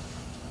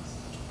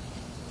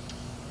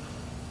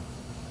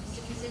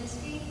 Mr.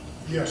 Kaczynski.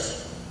 Yes.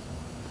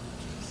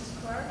 Mrs.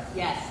 Quirk.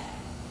 Yes.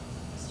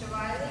 Mr.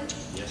 Riley.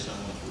 Yes, on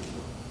 1 through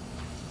 4.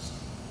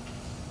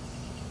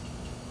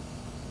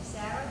 Ms.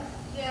 Sarah.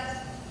 Yes.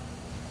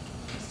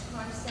 Mr.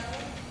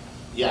 Carnicella.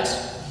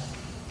 Yes.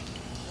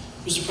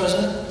 Mr.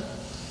 President,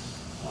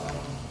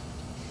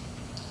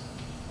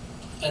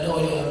 I know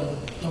I am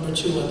number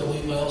 2, I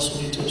believe I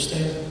also need to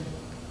abstain.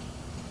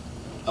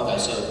 Okay,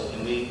 so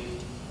can we,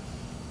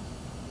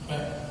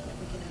 Right.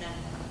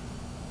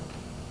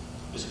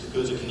 Mr.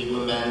 Kukuza, can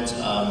you amend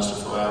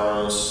Mr.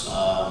 Ferraro's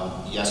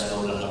yes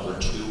vote on number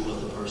 2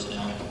 of the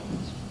personnel?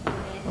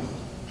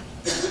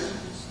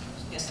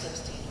 Yes, to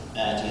abstain.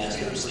 And he has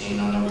to abstain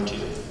on number 2.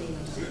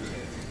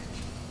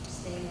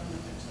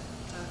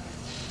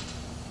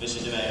 Mr.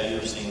 DeMay, are you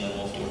abstaining on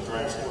all 4,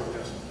 correct?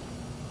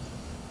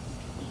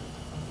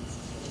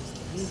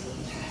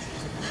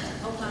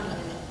 Hold on a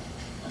minute.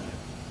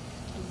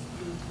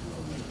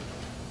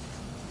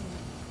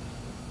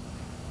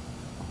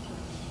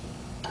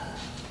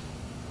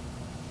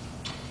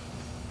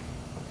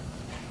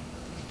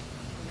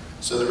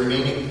 So the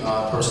remaining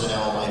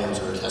personnel items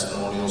are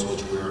testimonials,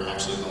 which we're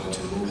actually going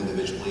to move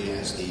individually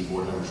as the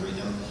board members read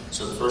them.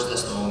 So the first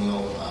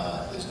testimonial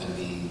is going to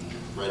be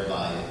read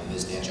by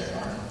Ms.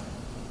 Danchek-Martin.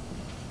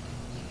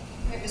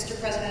 All right, Mr.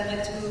 President, I'd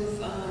like to move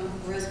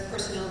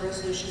Personnel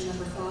Resolution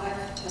number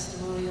 5,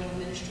 Testimonial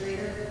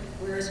Administrator.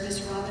 Whereas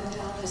Ms. Robin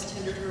Powell has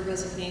tendered her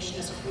resignation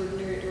as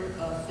Coordinator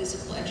of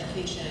Physical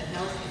Education and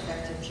Health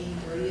effective June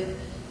 30th,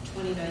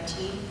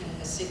 2019, and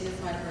has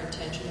signified her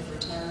intention of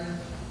retiring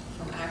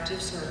from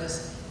active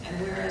service. And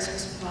whereas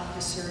Ms. Powell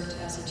has served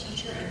as a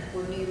teacher and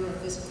coordinator of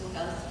physical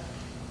health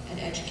and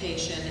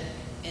education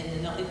in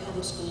the Nutley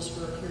Public Schools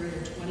for a period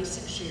of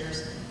 26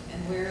 years,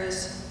 and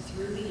whereas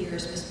through the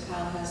years, Ms.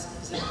 Powell has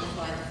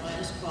exemplified the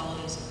finest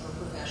qualities of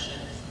her profession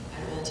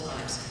at all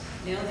times.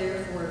 Now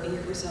therefore be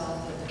it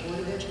resolved that the Board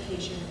of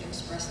Education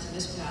express to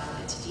Ms.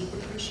 Powell its deep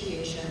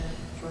appreciation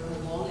for her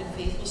long and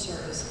faithful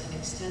service and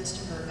extends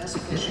to her best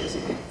wishes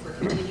for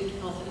continued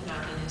health and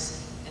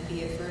happiness, and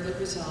be it further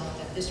resolved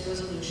that this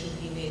resolution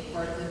be made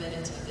part of the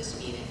minutes of this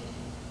meeting.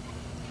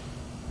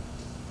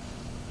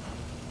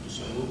 You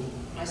so move?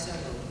 I so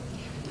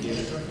move.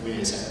 We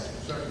need a second.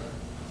 Second.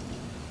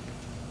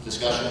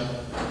 Discussion?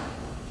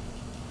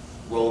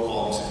 Roll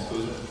call, Mr.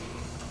 Kukuza.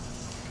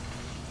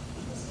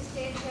 Mrs.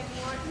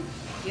 Danchek-Martin?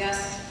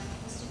 Yes.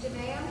 Mr.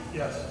 DeMayo?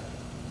 Yes.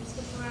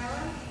 Mr.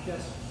 Ferraro?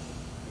 Yes.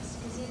 Mr.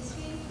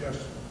 Kaczynski? Yes.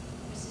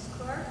 Mrs.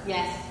 Clark?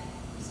 Yes.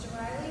 Mr.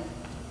 Riley?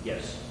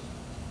 Yes.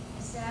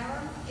 Ms.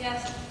 Sauer?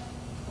 Yes.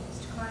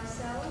 Mr.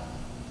 Carncello?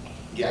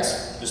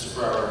 Yes. Mr.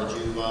 Ferraro, would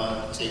you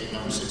take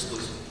number 6,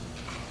 please?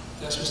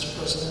 Yes, Mr.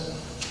 President.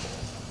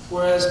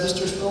 Whereas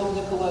Mr. Philip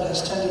Nicolette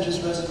has tendered his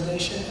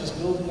resignation as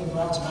Building and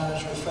Grounds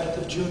Manager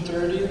effective June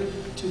 30th,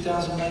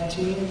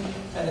 2019,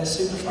 and has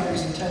signified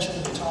his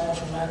intention to retire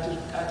from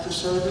active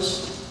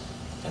service.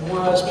 And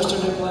whereas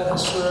Mr. Nicolette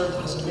has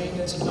served as a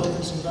Maintenance and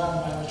Buildings and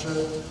Ground Manager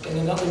in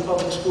the Nutley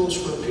Public Schools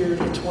for a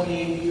period of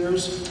 28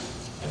 years,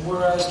 and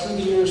whereas through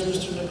the years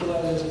Mr.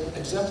 Nicolette has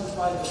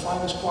exemplified the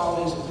finest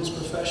qualities of his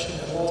profession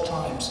at all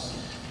times.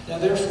 Now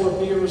therefore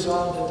be it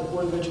resolved that the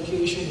Board of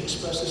Education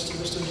expresses to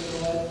Mr.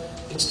 Nicolette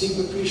its deep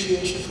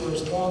appreciation for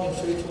his long and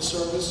faithful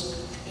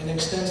service, and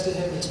extends to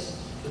him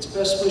its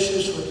best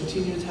wishes for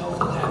continued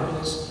health and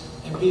happiness,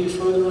 and be it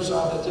further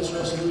resolved that this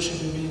resolution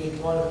be made a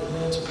part of the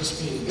minutes of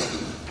this meeting.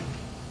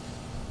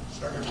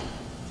 Second.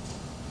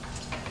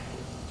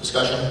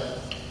 Discussion?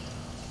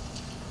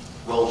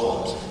 Roll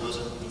call, Mr.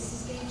 Kukuza.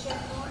 Mrs.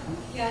 Danchek-Martin?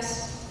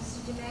 Yes.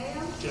 Mr.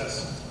 DeMayo?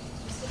 Yes.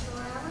 Mr.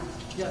 Ferraro?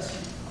 Yes.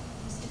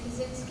 Mr.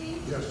 Kaczynski?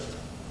 Yes.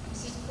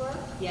 Mrs. Clark?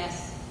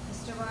 Yes.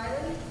 Mr.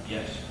 Riley?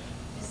 Yes.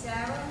 Ms.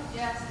 Sauer?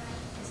 Yes.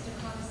 Mr.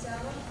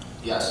 Carncello?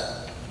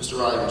 Yes. Mr.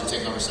 Riley, would you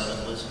take number 7,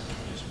 please?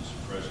 Yes, Mr.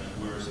 President.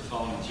 Whereas the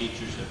following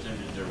teachers have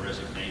tendered their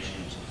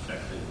resignations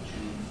effective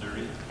June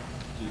 30,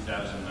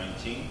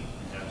 2019,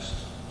 and have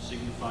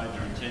signified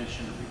their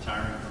intention of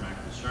retiring from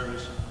active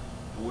service,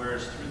 and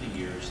whereas through the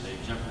years they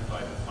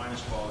exemplified the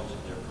finest qualities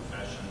of their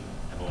profession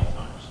at all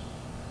times.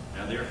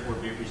 Now therefore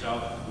be it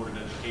resolved that the Board of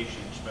Education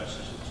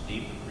expresses its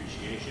deep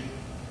appreciation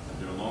of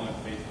their long and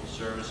faithful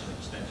service and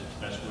extends its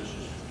best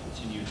wishes for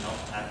continued health,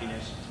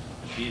 happiness,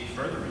 and be it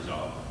further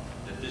resolved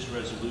that this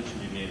resolution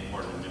be made a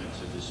part of the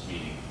minutes of this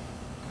meeting.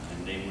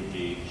 And they would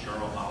be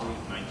Cheryl Holly,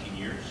 19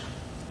 years,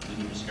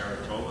 Linda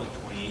Mascaratova,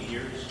 28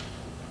 years,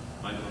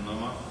 Michael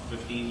Noma,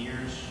 15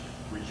 years,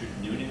 Richard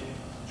Noonan,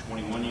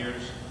 21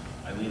 years,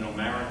 Eileen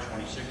O'Mara,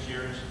 26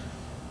 years,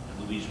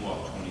 and Louise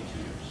Walk, 22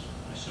 years.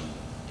 I so move.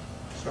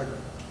 Second.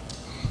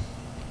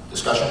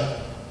 Discussion?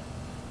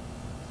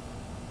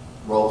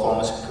 Roll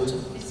call, Mr. Kukuza.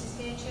 Mrs.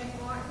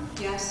 Danchek-Martin?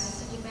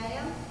 Yes. Mr.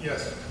 DeMayo?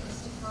 Yes.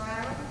 Mr.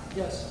 Ferraro?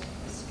 Yes.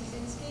 Mr.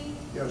 Kaczynski?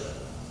 Yes.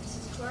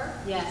 Mrs. Clark?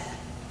 Yes.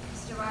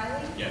 Mr.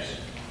 Riley? Yes.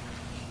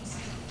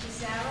 Ms.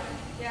 Sauer?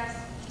 Yes.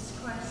 Mr.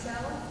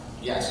 Carncello?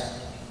 Yes.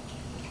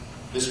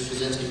 Mr.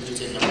 Kaczynski, would you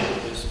take number 8,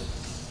 please?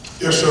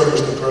 Yes, sir,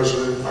 Mr.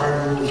 President.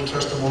 I move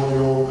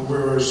testimonial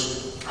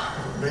whereas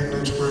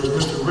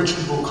Mr.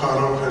 Richard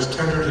Bocado has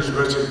tendered his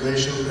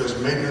resignation as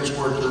maintenance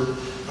worker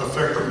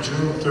effective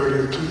June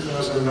 30th,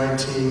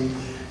 2019,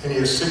 and he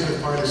has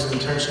signified his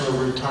intention of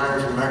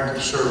retiring from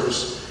active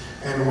service.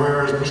 And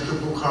whereas Mr.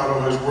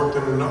 Bucato has worked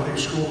in the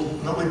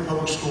Nutley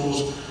Public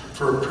Schools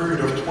for a period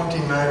of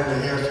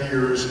 29.5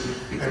 years,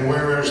 and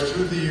whereas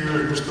through the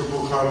years Mr.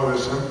 Bucato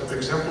has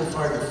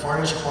exemplified the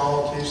finest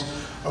qualities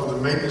of the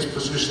maintenance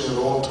position at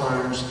all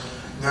times,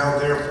 now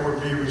therefore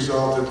be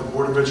resolved that the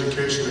Board of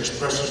Education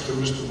expresses to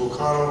Mr.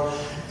 Bucato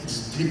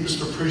its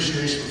deepest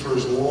appreciation for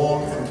his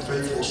long and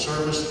faithful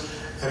service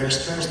and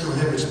extends to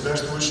him its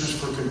best wishes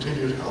for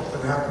continued health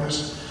and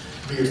happiness.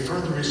 Be it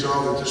further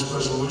resolved that this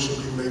resolution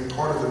be made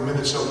part of the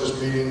minutes of this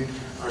meeting.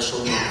 I so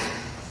move.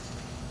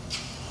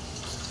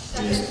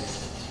 Any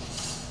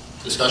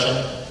discussion?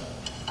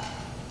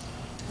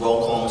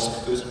 Roll call,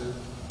 Mr. Kakuza.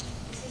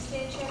 Mrs.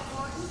 Stanchek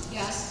Martin?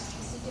 Yes.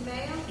 Mr.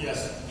 DeMayo?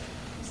 Yes.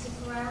 Mr.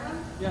 Ferrara?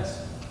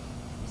 Yes.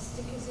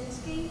 Mr.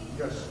 Kaczynski?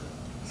 Yes.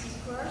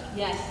 Mrs. Quirk?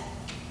 Yes.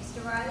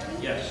 Mr.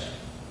 Riley? Yes.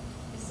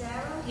 Ms.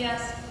 Zarrow?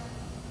 Yes.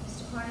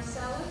 Mr.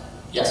 Carnicelli?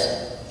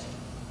 Yes.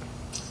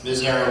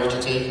 Ms. Zarrow, would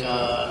you take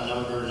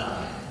number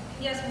 9?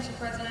 Yes, Mr.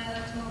 President, I'd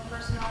like to move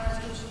personnel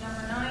resolution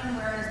number 9,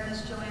 whereas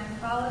Ms. Joanne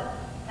Follett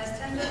has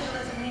tendered her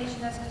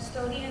resignation as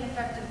custodian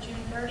effective June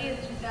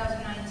 30th,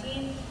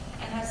 2019,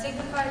 and has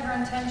signified her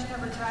intention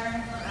of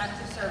retiring from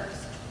active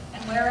service.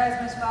 And whereas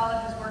Ms.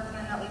 Follett has worked in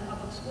the Nutley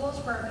Public Schools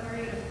for a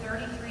period of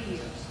 33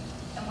 years.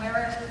 And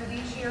whereas through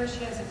these years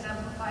she has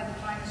exemplified the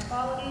finest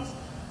qualities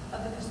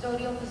of the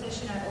custodial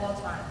position at all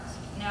times.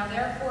 Now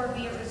therefore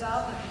be it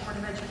resolved that the Board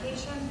of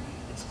Education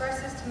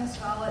expresses to Ms.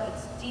 Follett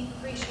its deep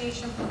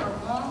appreciation for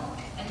her long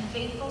and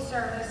faithful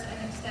service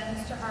and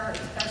extends to her its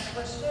best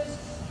wishes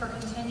for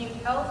continued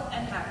health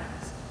and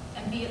happiness.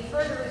 And be it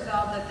further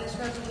resolved that this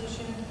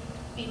resolution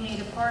be made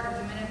a part of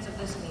the minutes of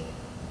this meeting.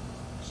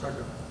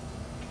 Second.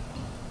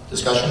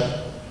 Discussion?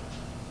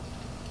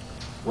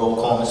 Roll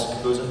call, Mrs.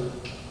 Kakuza.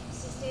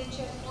 Mrs.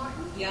 Stanchek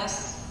Martin?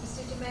 Yes.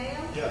 Mr.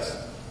 DeMayo?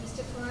 Yes.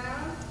 Mr.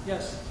 Ferrara?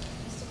 Yes.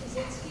 Mr.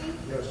 Kaczynski?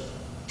 Yes.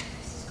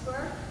 Mrs.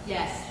 Quirk?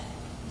 Yes.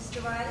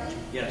 Mr. Riley?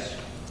 Yes.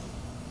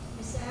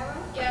 Ms. Zarrow?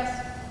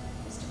 Yes.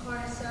 Mr.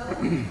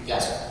 Carnicelli?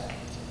 Yes.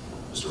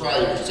 Mr.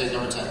 Riley, would you take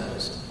number 10,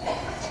 please?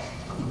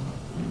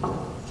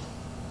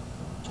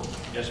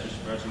 Yes, Mr.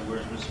 President,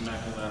 whereas Ms.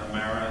 Immaculata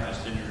Mara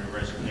has tendered her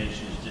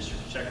resignation as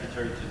District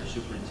Secretary to the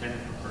Superintendent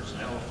for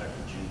Personnel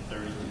effective June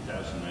 30,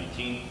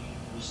 2019,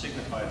 and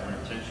signified her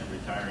intention of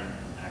retiring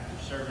from active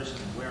service,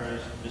 and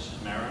whereas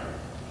Mrs. Mara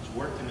has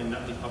worked in the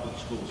Nutley Public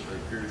Schools for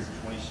a period of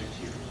 26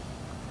 years.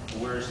 And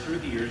whereas through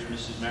the years,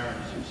 Mrs. Mara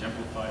has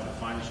exemplified the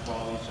finest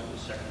qualities of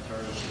the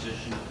secretarial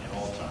position at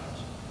all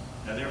times.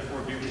 Now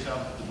therefore be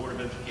resolved that the Board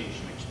of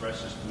Education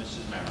expresses to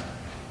Mrs. Mara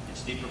its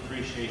deep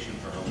appreciation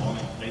for her long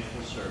and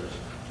faithful service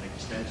and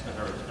extends to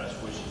her its best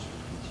wishes for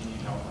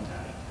continued health and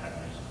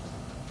happiness.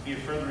 Be it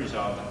further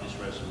resolved that this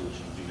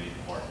resolution be made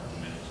part of the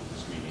minutes of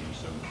this meeting.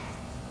 So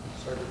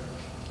Second.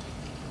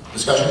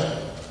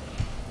 Discussion?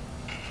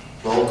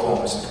 Roll call,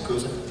 Mrs.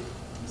 Kakuza.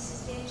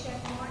 Mrs.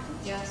 Stanchek Martin?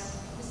 Yes.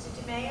 Mr.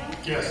 DeMayo?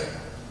 Yes.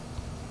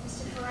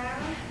 Mr.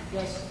 Ferrara?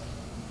 Yes.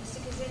 Mr.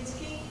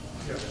 Kaczynski?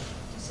 Yes.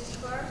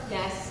 Mrs. Quirk?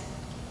 Yes.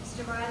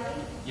 Mr.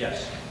 Riley?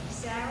 yes.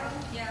 Ms. Zarrow?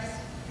 Yes.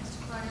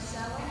 Mr.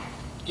 Carnicelli?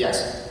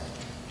 Yes.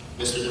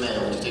 Mr.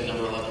 DeMayo, would you take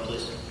number 11,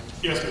 please?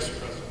 Yes, Mr.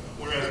 President.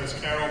 Whereas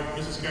Mrs.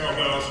 Carol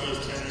Bellis has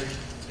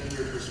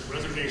tendered her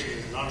resignation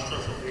as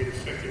non-instructional aide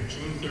effective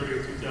June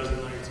 30,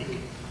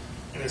 2019,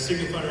 and has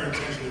signified her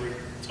intention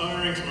of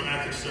retiring from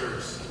active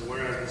service. And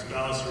whereas Ms.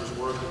 Ballister has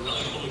worked in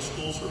Nutley Public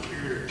Schools for a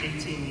period of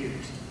 18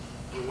 years.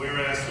 And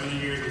whereas through the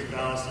years, Ms.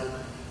 Ballister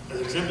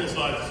has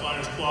exemplified the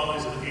finest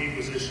qualities of the aide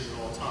position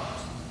at all times.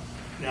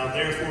 Now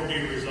therefore be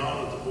it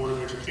resolved that the Board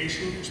of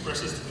Education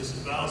expresses to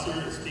Mrs.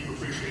 Ballister its deep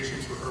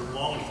appreciation for her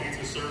long and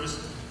faithful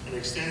service and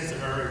extends to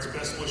her its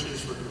best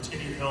wishes for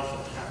continued health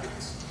and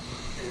happiness.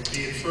 And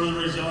be it further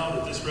resolved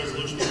that this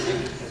resolution be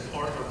made as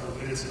part of the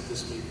minutes of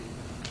this meeting.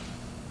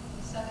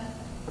 Second.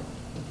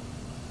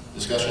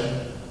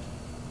 Discussion?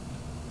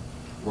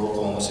 Roll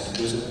call, Mrs.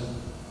 Kakuza.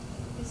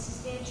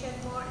 Mrs.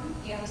 Stanchek Martin?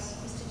 Yes.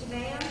 Mr.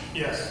 DeMayo?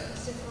 Yes.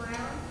 Mr.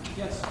 Ferrara?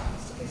 Yes.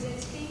 Mr.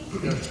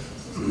 Kaczynski? Yes.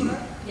 Mrs. Quirk?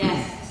 Yes.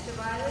 Mr.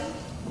 Riley?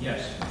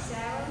 Yes. Ms.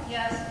 Zarrow?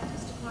 Yes.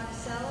 Mr.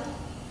 Carnicelli?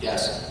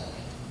 Yes.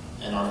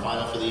 And our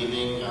final for the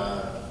evening,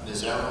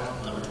 Ms.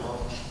 Zarrow, number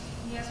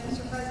 12. Yes,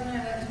 Mr. President,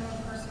 I'd like to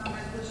move personnel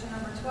resolution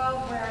number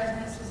 12, whereas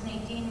Mrs.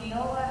 Nadine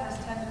Miola has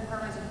tendered her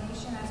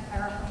resignation as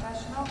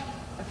paraprofessional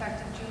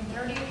effective June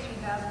 30,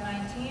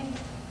 2019,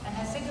 and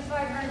has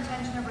signified her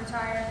intention of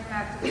retiring from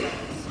active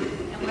service.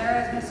 And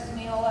whereas Mrs.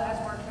 Miola has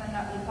worked in the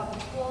Nutley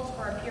Public Schools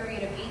for a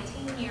period of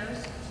 18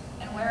 years,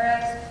 and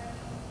whereas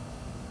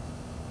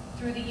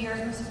through the years,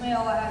 Mrs.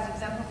 Miola has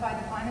exemplified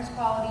the finest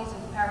qualities of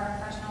the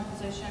paraprofessional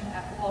position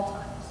at all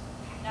times.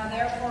 Now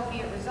therefore be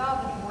it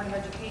resolved that the Board of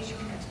Education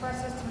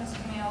expresses to Mrs.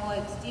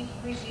 Miola its deep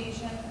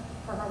appreciation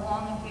for her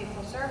long and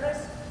faithful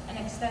service and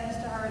extends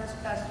to her its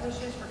best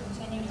wishes for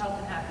continued health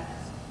and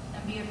happiness.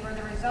 And be it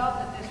further resolved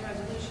that this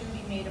resolution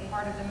be made a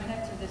part of the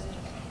minutes of this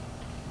meeting.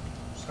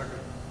 Second.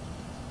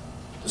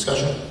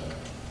 Discussion?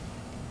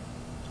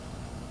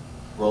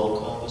 Roll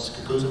call,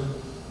 Mrs. Kakuza.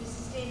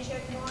 Mrs.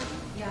 Stanchek Martin?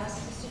 Yes.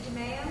 Mr.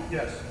 DeMayo?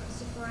 Yes.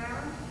 Mr.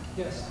 Ferrara?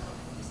 Yes.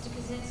 Mr.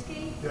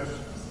 Kaczynski? Yes.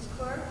 Mrs.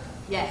 Quirk?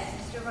 Yes.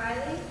 Mr.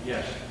 Riley?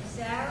 Yes. Ms.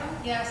 Aaron?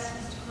 Yes.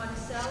 Mr.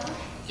 Monticello?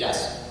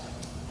 Yes.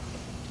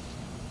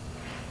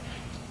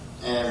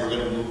 And we're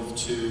going to move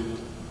to,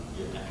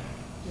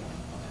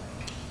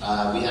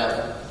 we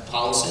have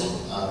policy.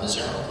 Ms.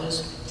 Aaron,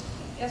 please.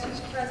 Yes,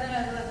 Mr. President,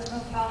 I'd like to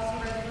move policy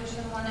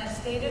resolution 1 as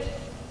stated.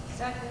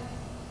 Second.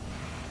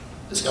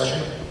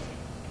 Discussion?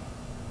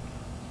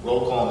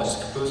 Roll call,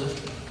 Mrs. Capuzzi.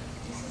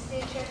 Mrs.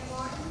 Stanchek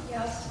Martin?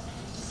 Yes.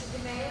 Mr.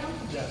 DeMayo?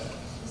 Yes.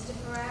 Mr.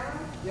 Ferrara?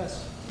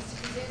 Yes. Mr.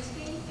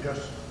 Kaczynski? Yes.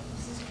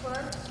 Mrs.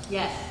 Quirk?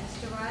 Yes.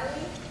 Mr.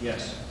 Riley?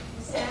 Yes.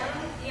 Ms.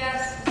 Aaron?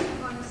 Yes.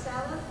 Mr.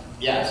 Monticello?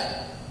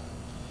 Yes.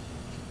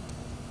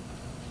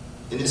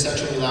 In this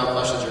section, we allow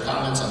questions or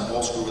comments on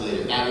all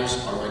school-related matters.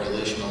 Our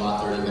regulation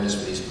allot 30 minutes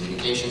for these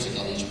communications.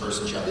 Again, each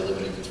person shall be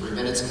limited to 3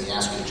 minutes, and we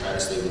ask you to try to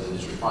stay within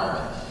this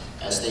requirement.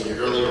 As stated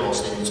earlier, all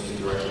statements will be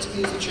directed to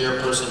me as the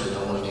chairperson, and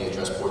no one may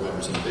address board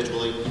members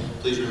individually.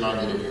 Please be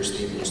reminded that if your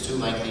statement is too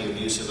lengthy,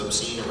 abusive,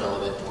 obscene,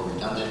 irrelevant, or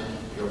redundant,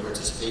 your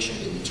participation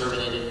may be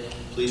terminated.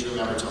 Please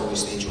remember to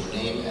always state your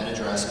name and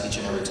address each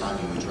and every time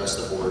you address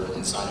the board,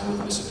 and sign in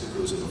with Mrs.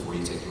 Capuzzi before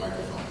you take the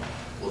microphone.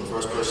 Will the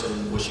first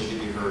person wishing to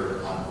be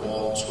heard on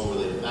all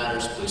school-related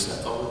matters please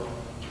step forward?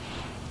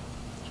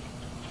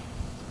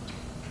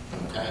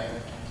 Okay,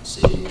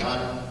 seeing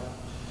none.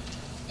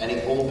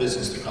 Any old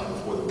business to come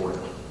before the board?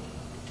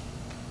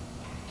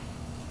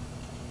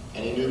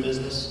 Any new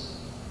business?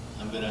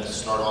 I'm going to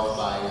start off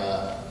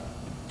by,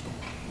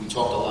 we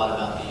talked a lot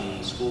about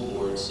the school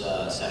board's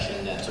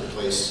session that took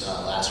place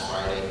last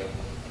Friday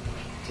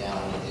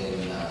down in,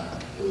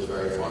 it was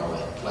very far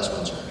away, West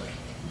Windsor.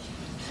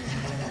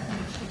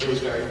 It was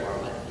very far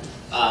away.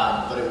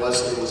 But it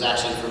was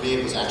actually, for me,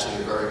 it was actually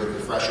a very good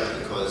refresher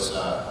because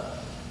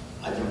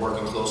I've been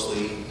working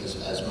closely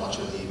as much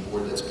of the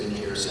board that's been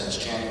here since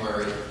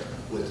January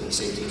with the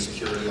safety and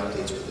security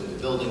updates within the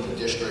building, the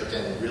district,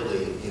 and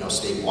really,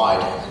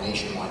 statewide and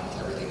nationwide with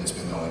everything that's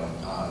been going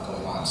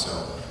on. So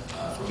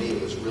for me,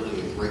 it was really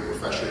a great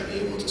refresher to be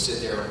able to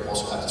sit there,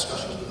 also have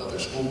discussions with other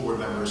school board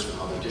members from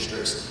other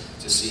districts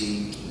to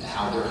see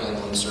how they're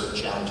handling certain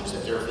challenges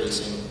that they're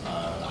facing.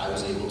 I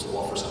was able to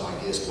offer some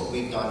ideas of what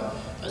we've done,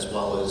 as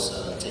well as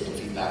taking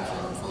feedback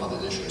from other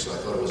districts. So I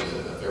thought it was a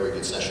very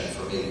good session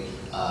for me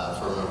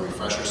from a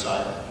refresher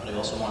side. But I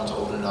also wanted to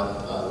open it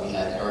up. We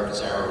had Eric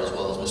Azzaro as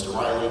well as Mr.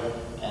 Riley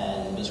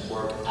and Ms.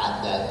 Quirk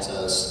at that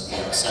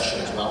session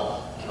as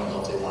well. I don't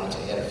know if they wanted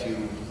to add a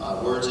few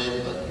words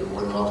in, but you're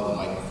more than welcome. The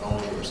microphone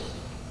is yours.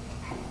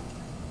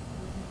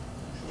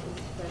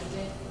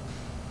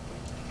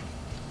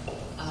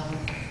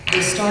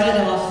 We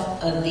started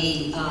off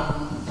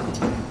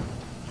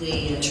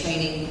the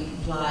training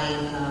by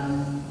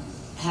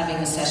having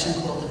a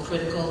session called the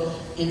Critical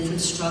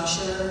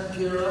Infrastructure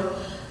Bureau.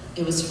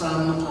 It was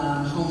from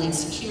Homeland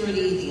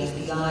Security, the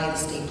FBI, the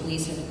state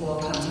police have all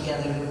come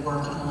together to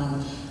work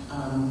on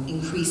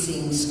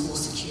increasing school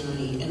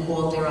security and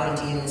all their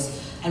ideas.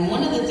 And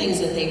one of the things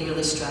that they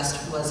really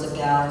stressed was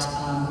about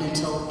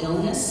mental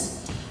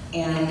illness,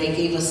 and they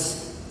gave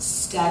us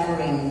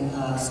staggering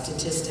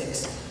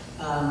statistics.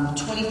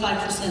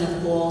 25%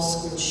 of all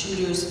school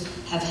shooters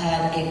have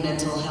had a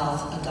mental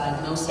health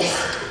diagnosis.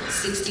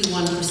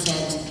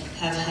 61%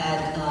 have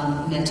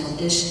had mental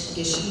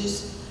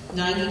issues.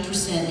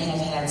 90%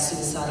 have had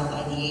suicidal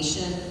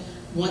ideation.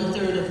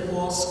 1/3 of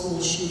all school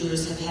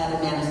shooters have had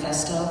a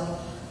manifesto.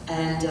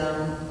 And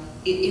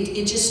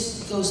it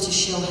just goes to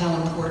show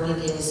how important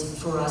it is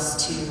for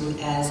us to,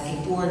 as a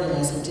board and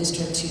as a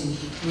district, to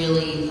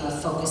really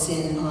focus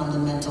in on the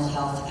mental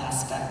health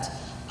aspect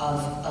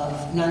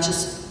of not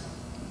just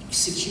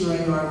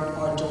securing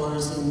our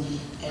doors and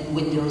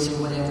windows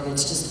or whatever.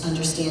 It's just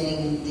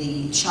understanding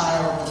the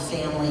child, the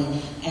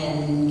family,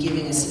 and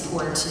giving a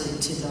support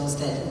to those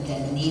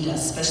that need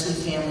us, especially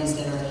families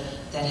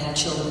that have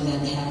children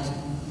that have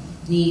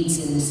needs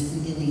in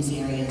these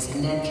areas,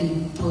 and that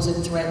can pose a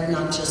threat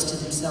not just to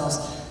themselves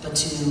but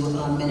to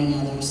many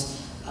others.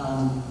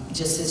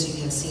 Just as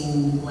you have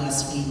seen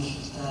last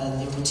week,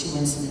 there were 2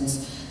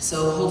 incidents.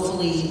 So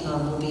hopefully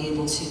we'll be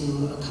able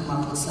to come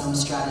up with some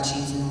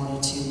strategies in order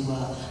to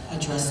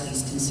address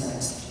these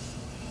concerns.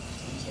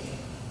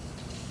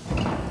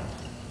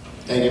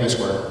 Thank you, Ms.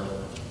 Quirk.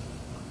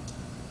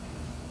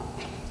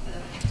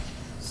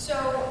 So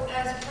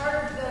as part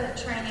of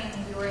the training,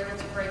 we were able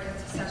to break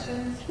into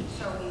sessions.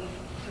 So we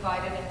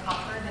divided and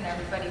conquered, and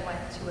everybody went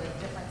to a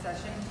different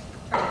session,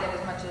 trying to get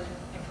as much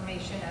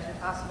information as we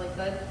possibly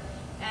could.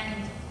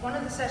 And one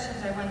of the sessions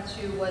I went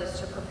to was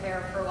to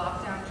prepare for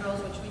lockdown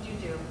drills, which we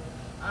do.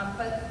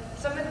 But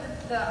some of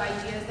the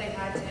ideas they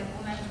had to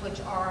implement,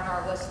 which are on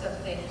our list of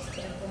things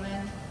to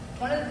implement,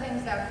 one of the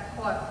things that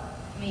caught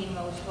me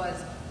most was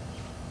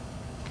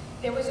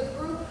there was a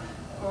group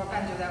or a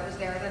vendor that was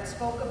there that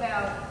spoke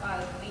about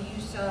the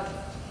use of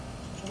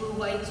blue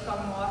lights going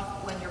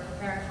off when you're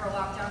preparing for a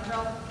lockdown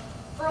drill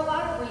for a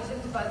lot of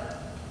reasons,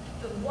 but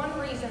the one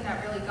reason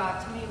that really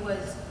got to me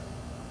was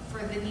for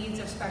the needs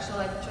of special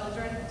ed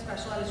children.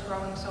 Special ed is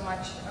growing so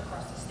much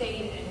across the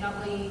state and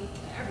Nutley,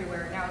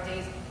 everywhere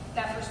nowadays.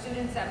 that for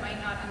students that might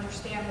not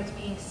understand what's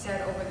being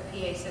said over the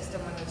PA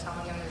system when they're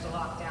telling them there's a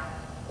lockdown,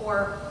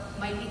 or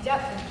might be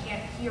deaf and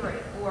can't hear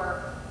it,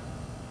 or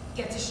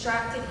get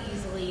distracted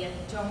easily and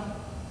don't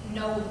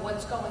know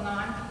what's going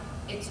on,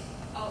 it's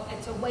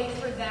a way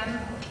for them,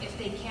 if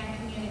they can't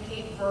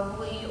communicate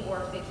verbally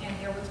or if they can't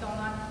hear what's going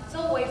on, it's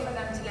still a way for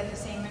them to get the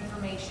same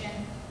information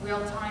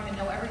real time and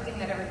know everything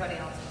that everybody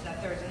else is,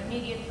 that there's an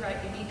immediate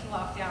threat, you need to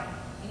lock down,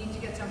 you need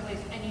to get someplace,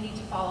 and you need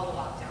to follow the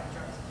lockdown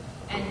drills.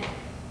 And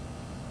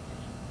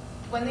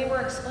when they were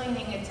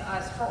explaining it to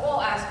us, for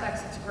all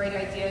aspects, it's a great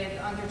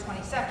idea. Under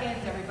 20 seconds,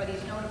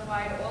 everybody's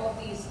notified, all of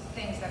these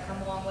things that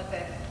come along with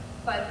it.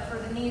 But for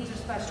the needs of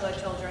special ed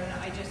children,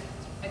 I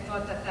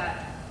thought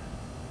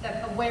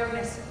that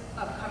awareness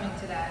of coming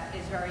to that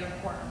is very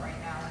important right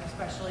now, and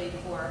especially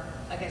for,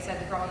 like I said,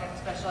 the growing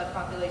special ed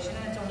population,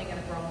 and it's only going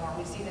to grow more.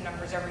 We see the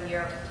numbers every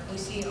year. We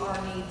see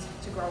our needs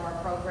to grow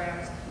our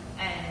programs,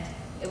 and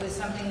it was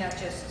something that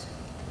just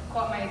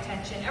caught my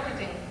attention.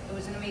 Everything, it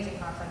was an amazing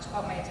conference,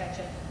 caught my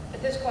attention,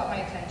 but this caught my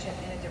attention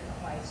in a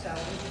different way. So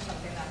it was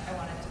something that I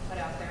wanted to put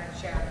out there and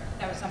share.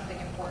 That was something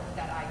important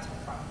that I took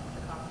from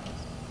the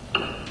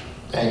conference.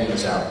 Thank you,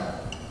 Ms. Allen.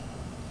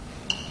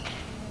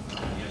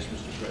 Yes,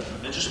 Mr.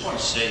 President. I just want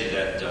to say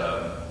that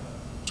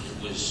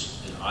it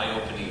was an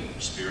eye-opening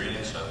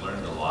experience. I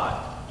learned a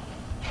lot.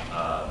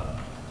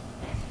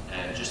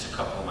 And just a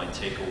couple of my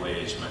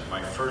takeaways.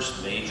 My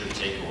first major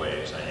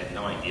takeaway is I had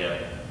no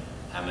idea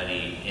how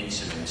many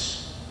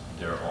incidents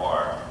there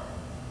are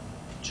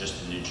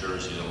just in New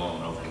Jersey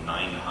alone, over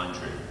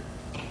 900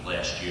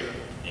 last year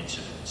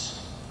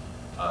incidents.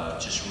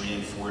 Just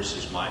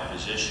reinforces my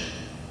position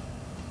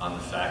on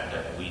the fact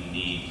that we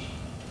need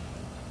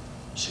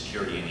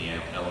security in the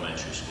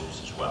elementary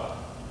schools as well.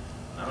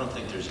 I don't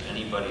think there's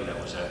anybody that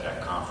was at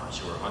that conference.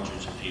 There were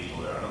hundreds of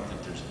people there. I don't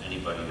think there's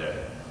anybody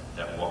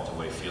that walked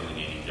away feeling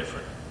any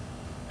different.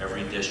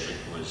 Every district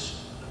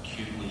was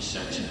acutely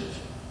sensitive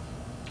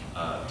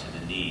to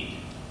the need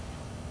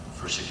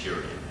for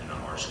security in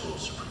our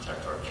schools to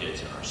protect our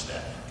kids and our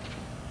staff.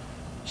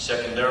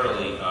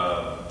 Secondarily,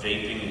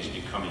 vaping has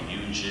become a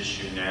huge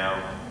issue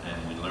now,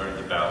 and we learned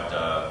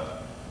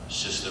about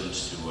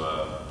systems to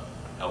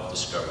help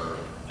discover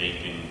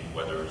vaping,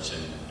 whether it's in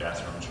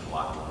bathrooms or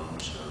locker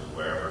rooms or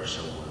wherever.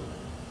 So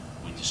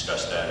we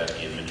discussed that at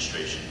the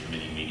administration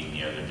committee meeting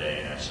the other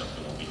day, and that's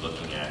something we'll be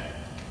looking at.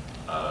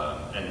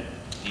 And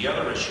the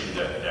other issue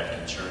that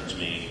concerns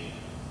me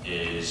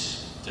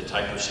is the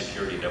type of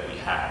security that we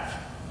have.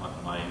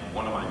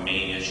 One of my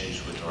main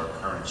issues with our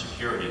current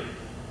security,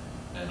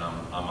 and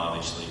I'm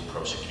obviously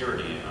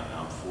pro-security, and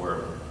I'm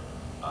for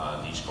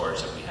these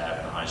guards that we have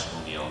in the high school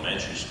and the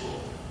elementary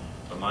school.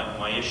 But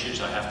my issue is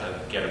I have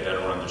to get a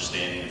better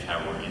understanding of how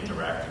we're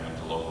interacting with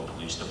the local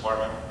police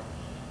department.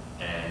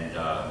 And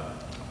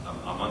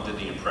I'm under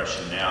the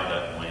impression now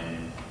that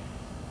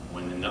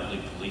when the Nutley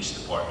Police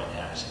Department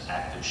has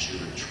active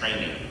shooter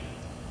training,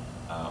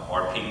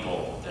 our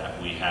people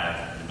that we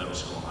have in the middle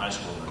school and high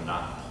school are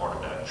not part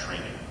of that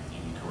training. You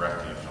can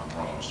correct me if I'm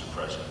wrong, Mr.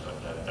 President,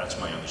 but that's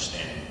my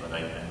understanding. But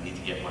I need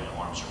to get my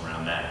arms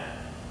around that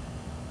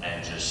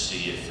and just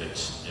see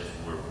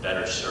if we're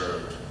better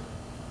served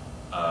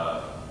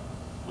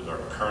with our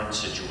current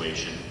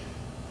situation,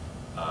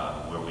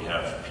 where we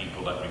have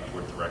people that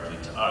report directly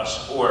to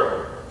us,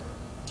 or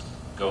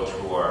go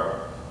through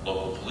our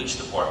local police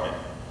department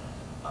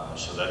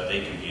so that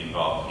they can be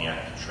involved in the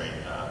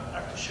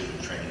active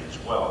shooter training as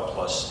well,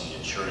 plus the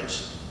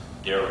insurance,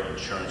 their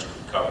insurance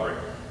would cover it.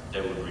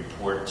 They would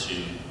report to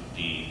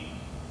the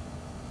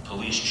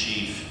police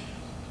chief,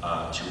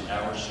 to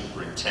our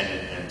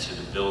superintendent, and to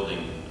the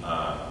building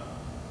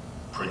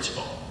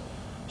principal.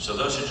 So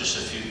those are just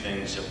a few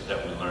things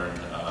that we learned.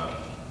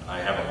 I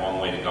have a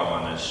long way to go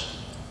on this.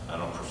 I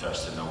don't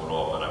profess to know it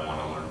all, but I want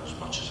to learn as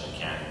much as I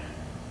can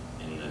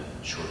in the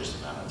shortest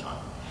amount of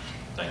time.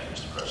 Thank you,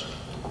 Mr. President.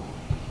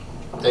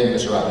 Thank you,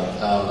 Mr.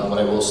 Rodman. What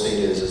I will state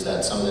is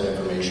that some of that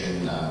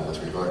information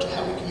with regard to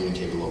how we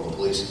communicate with local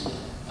police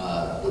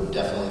would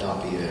definitely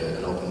not be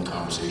an open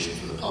conversation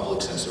for the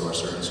public, since there are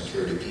certain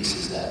security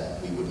pieces that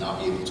we would not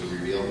be able to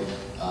reveal.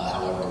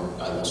 However,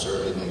 I will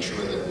certainly make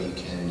sure that we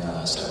can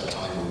set up a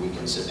time where we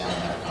can sit down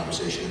and have a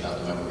conversation about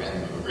the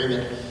memorandum of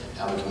agreement,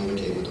 how we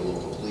communicate with the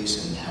local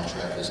police, and how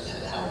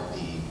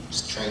the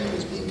training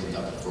is being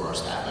conducted for our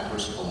staff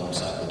members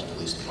alongside with the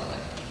police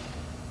department.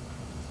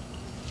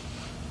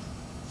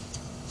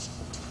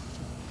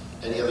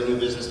 Any other new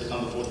business to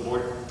come before the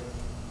board?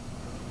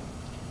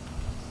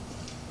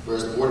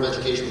 Whereas the Board of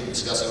Education will be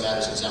discussing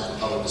matters exempt from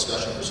public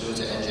discussion pursuant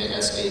to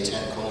NJSA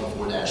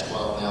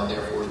 10:4-12, now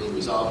therefore be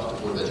resolved that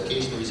the Board of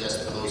Education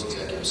recess to close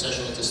executive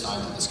session at this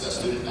time to discuss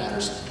student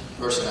matters,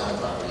 personnel, and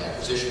property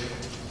acquisition.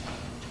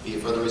 Be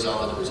it further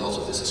resolved that the results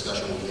of this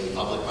discussion will be made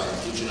public by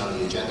inclusion on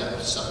the agenda of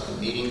a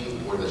subsequent meeting of the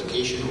Board of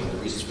Education, when the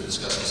reasons for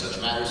discussing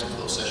such matters in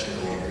closed session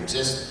no longer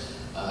exist.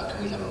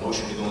 Can we have a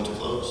motion to go into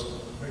close?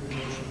 Make the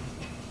motion.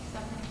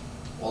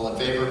 All in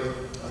favor?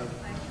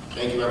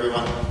 Thank you,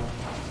 everyone.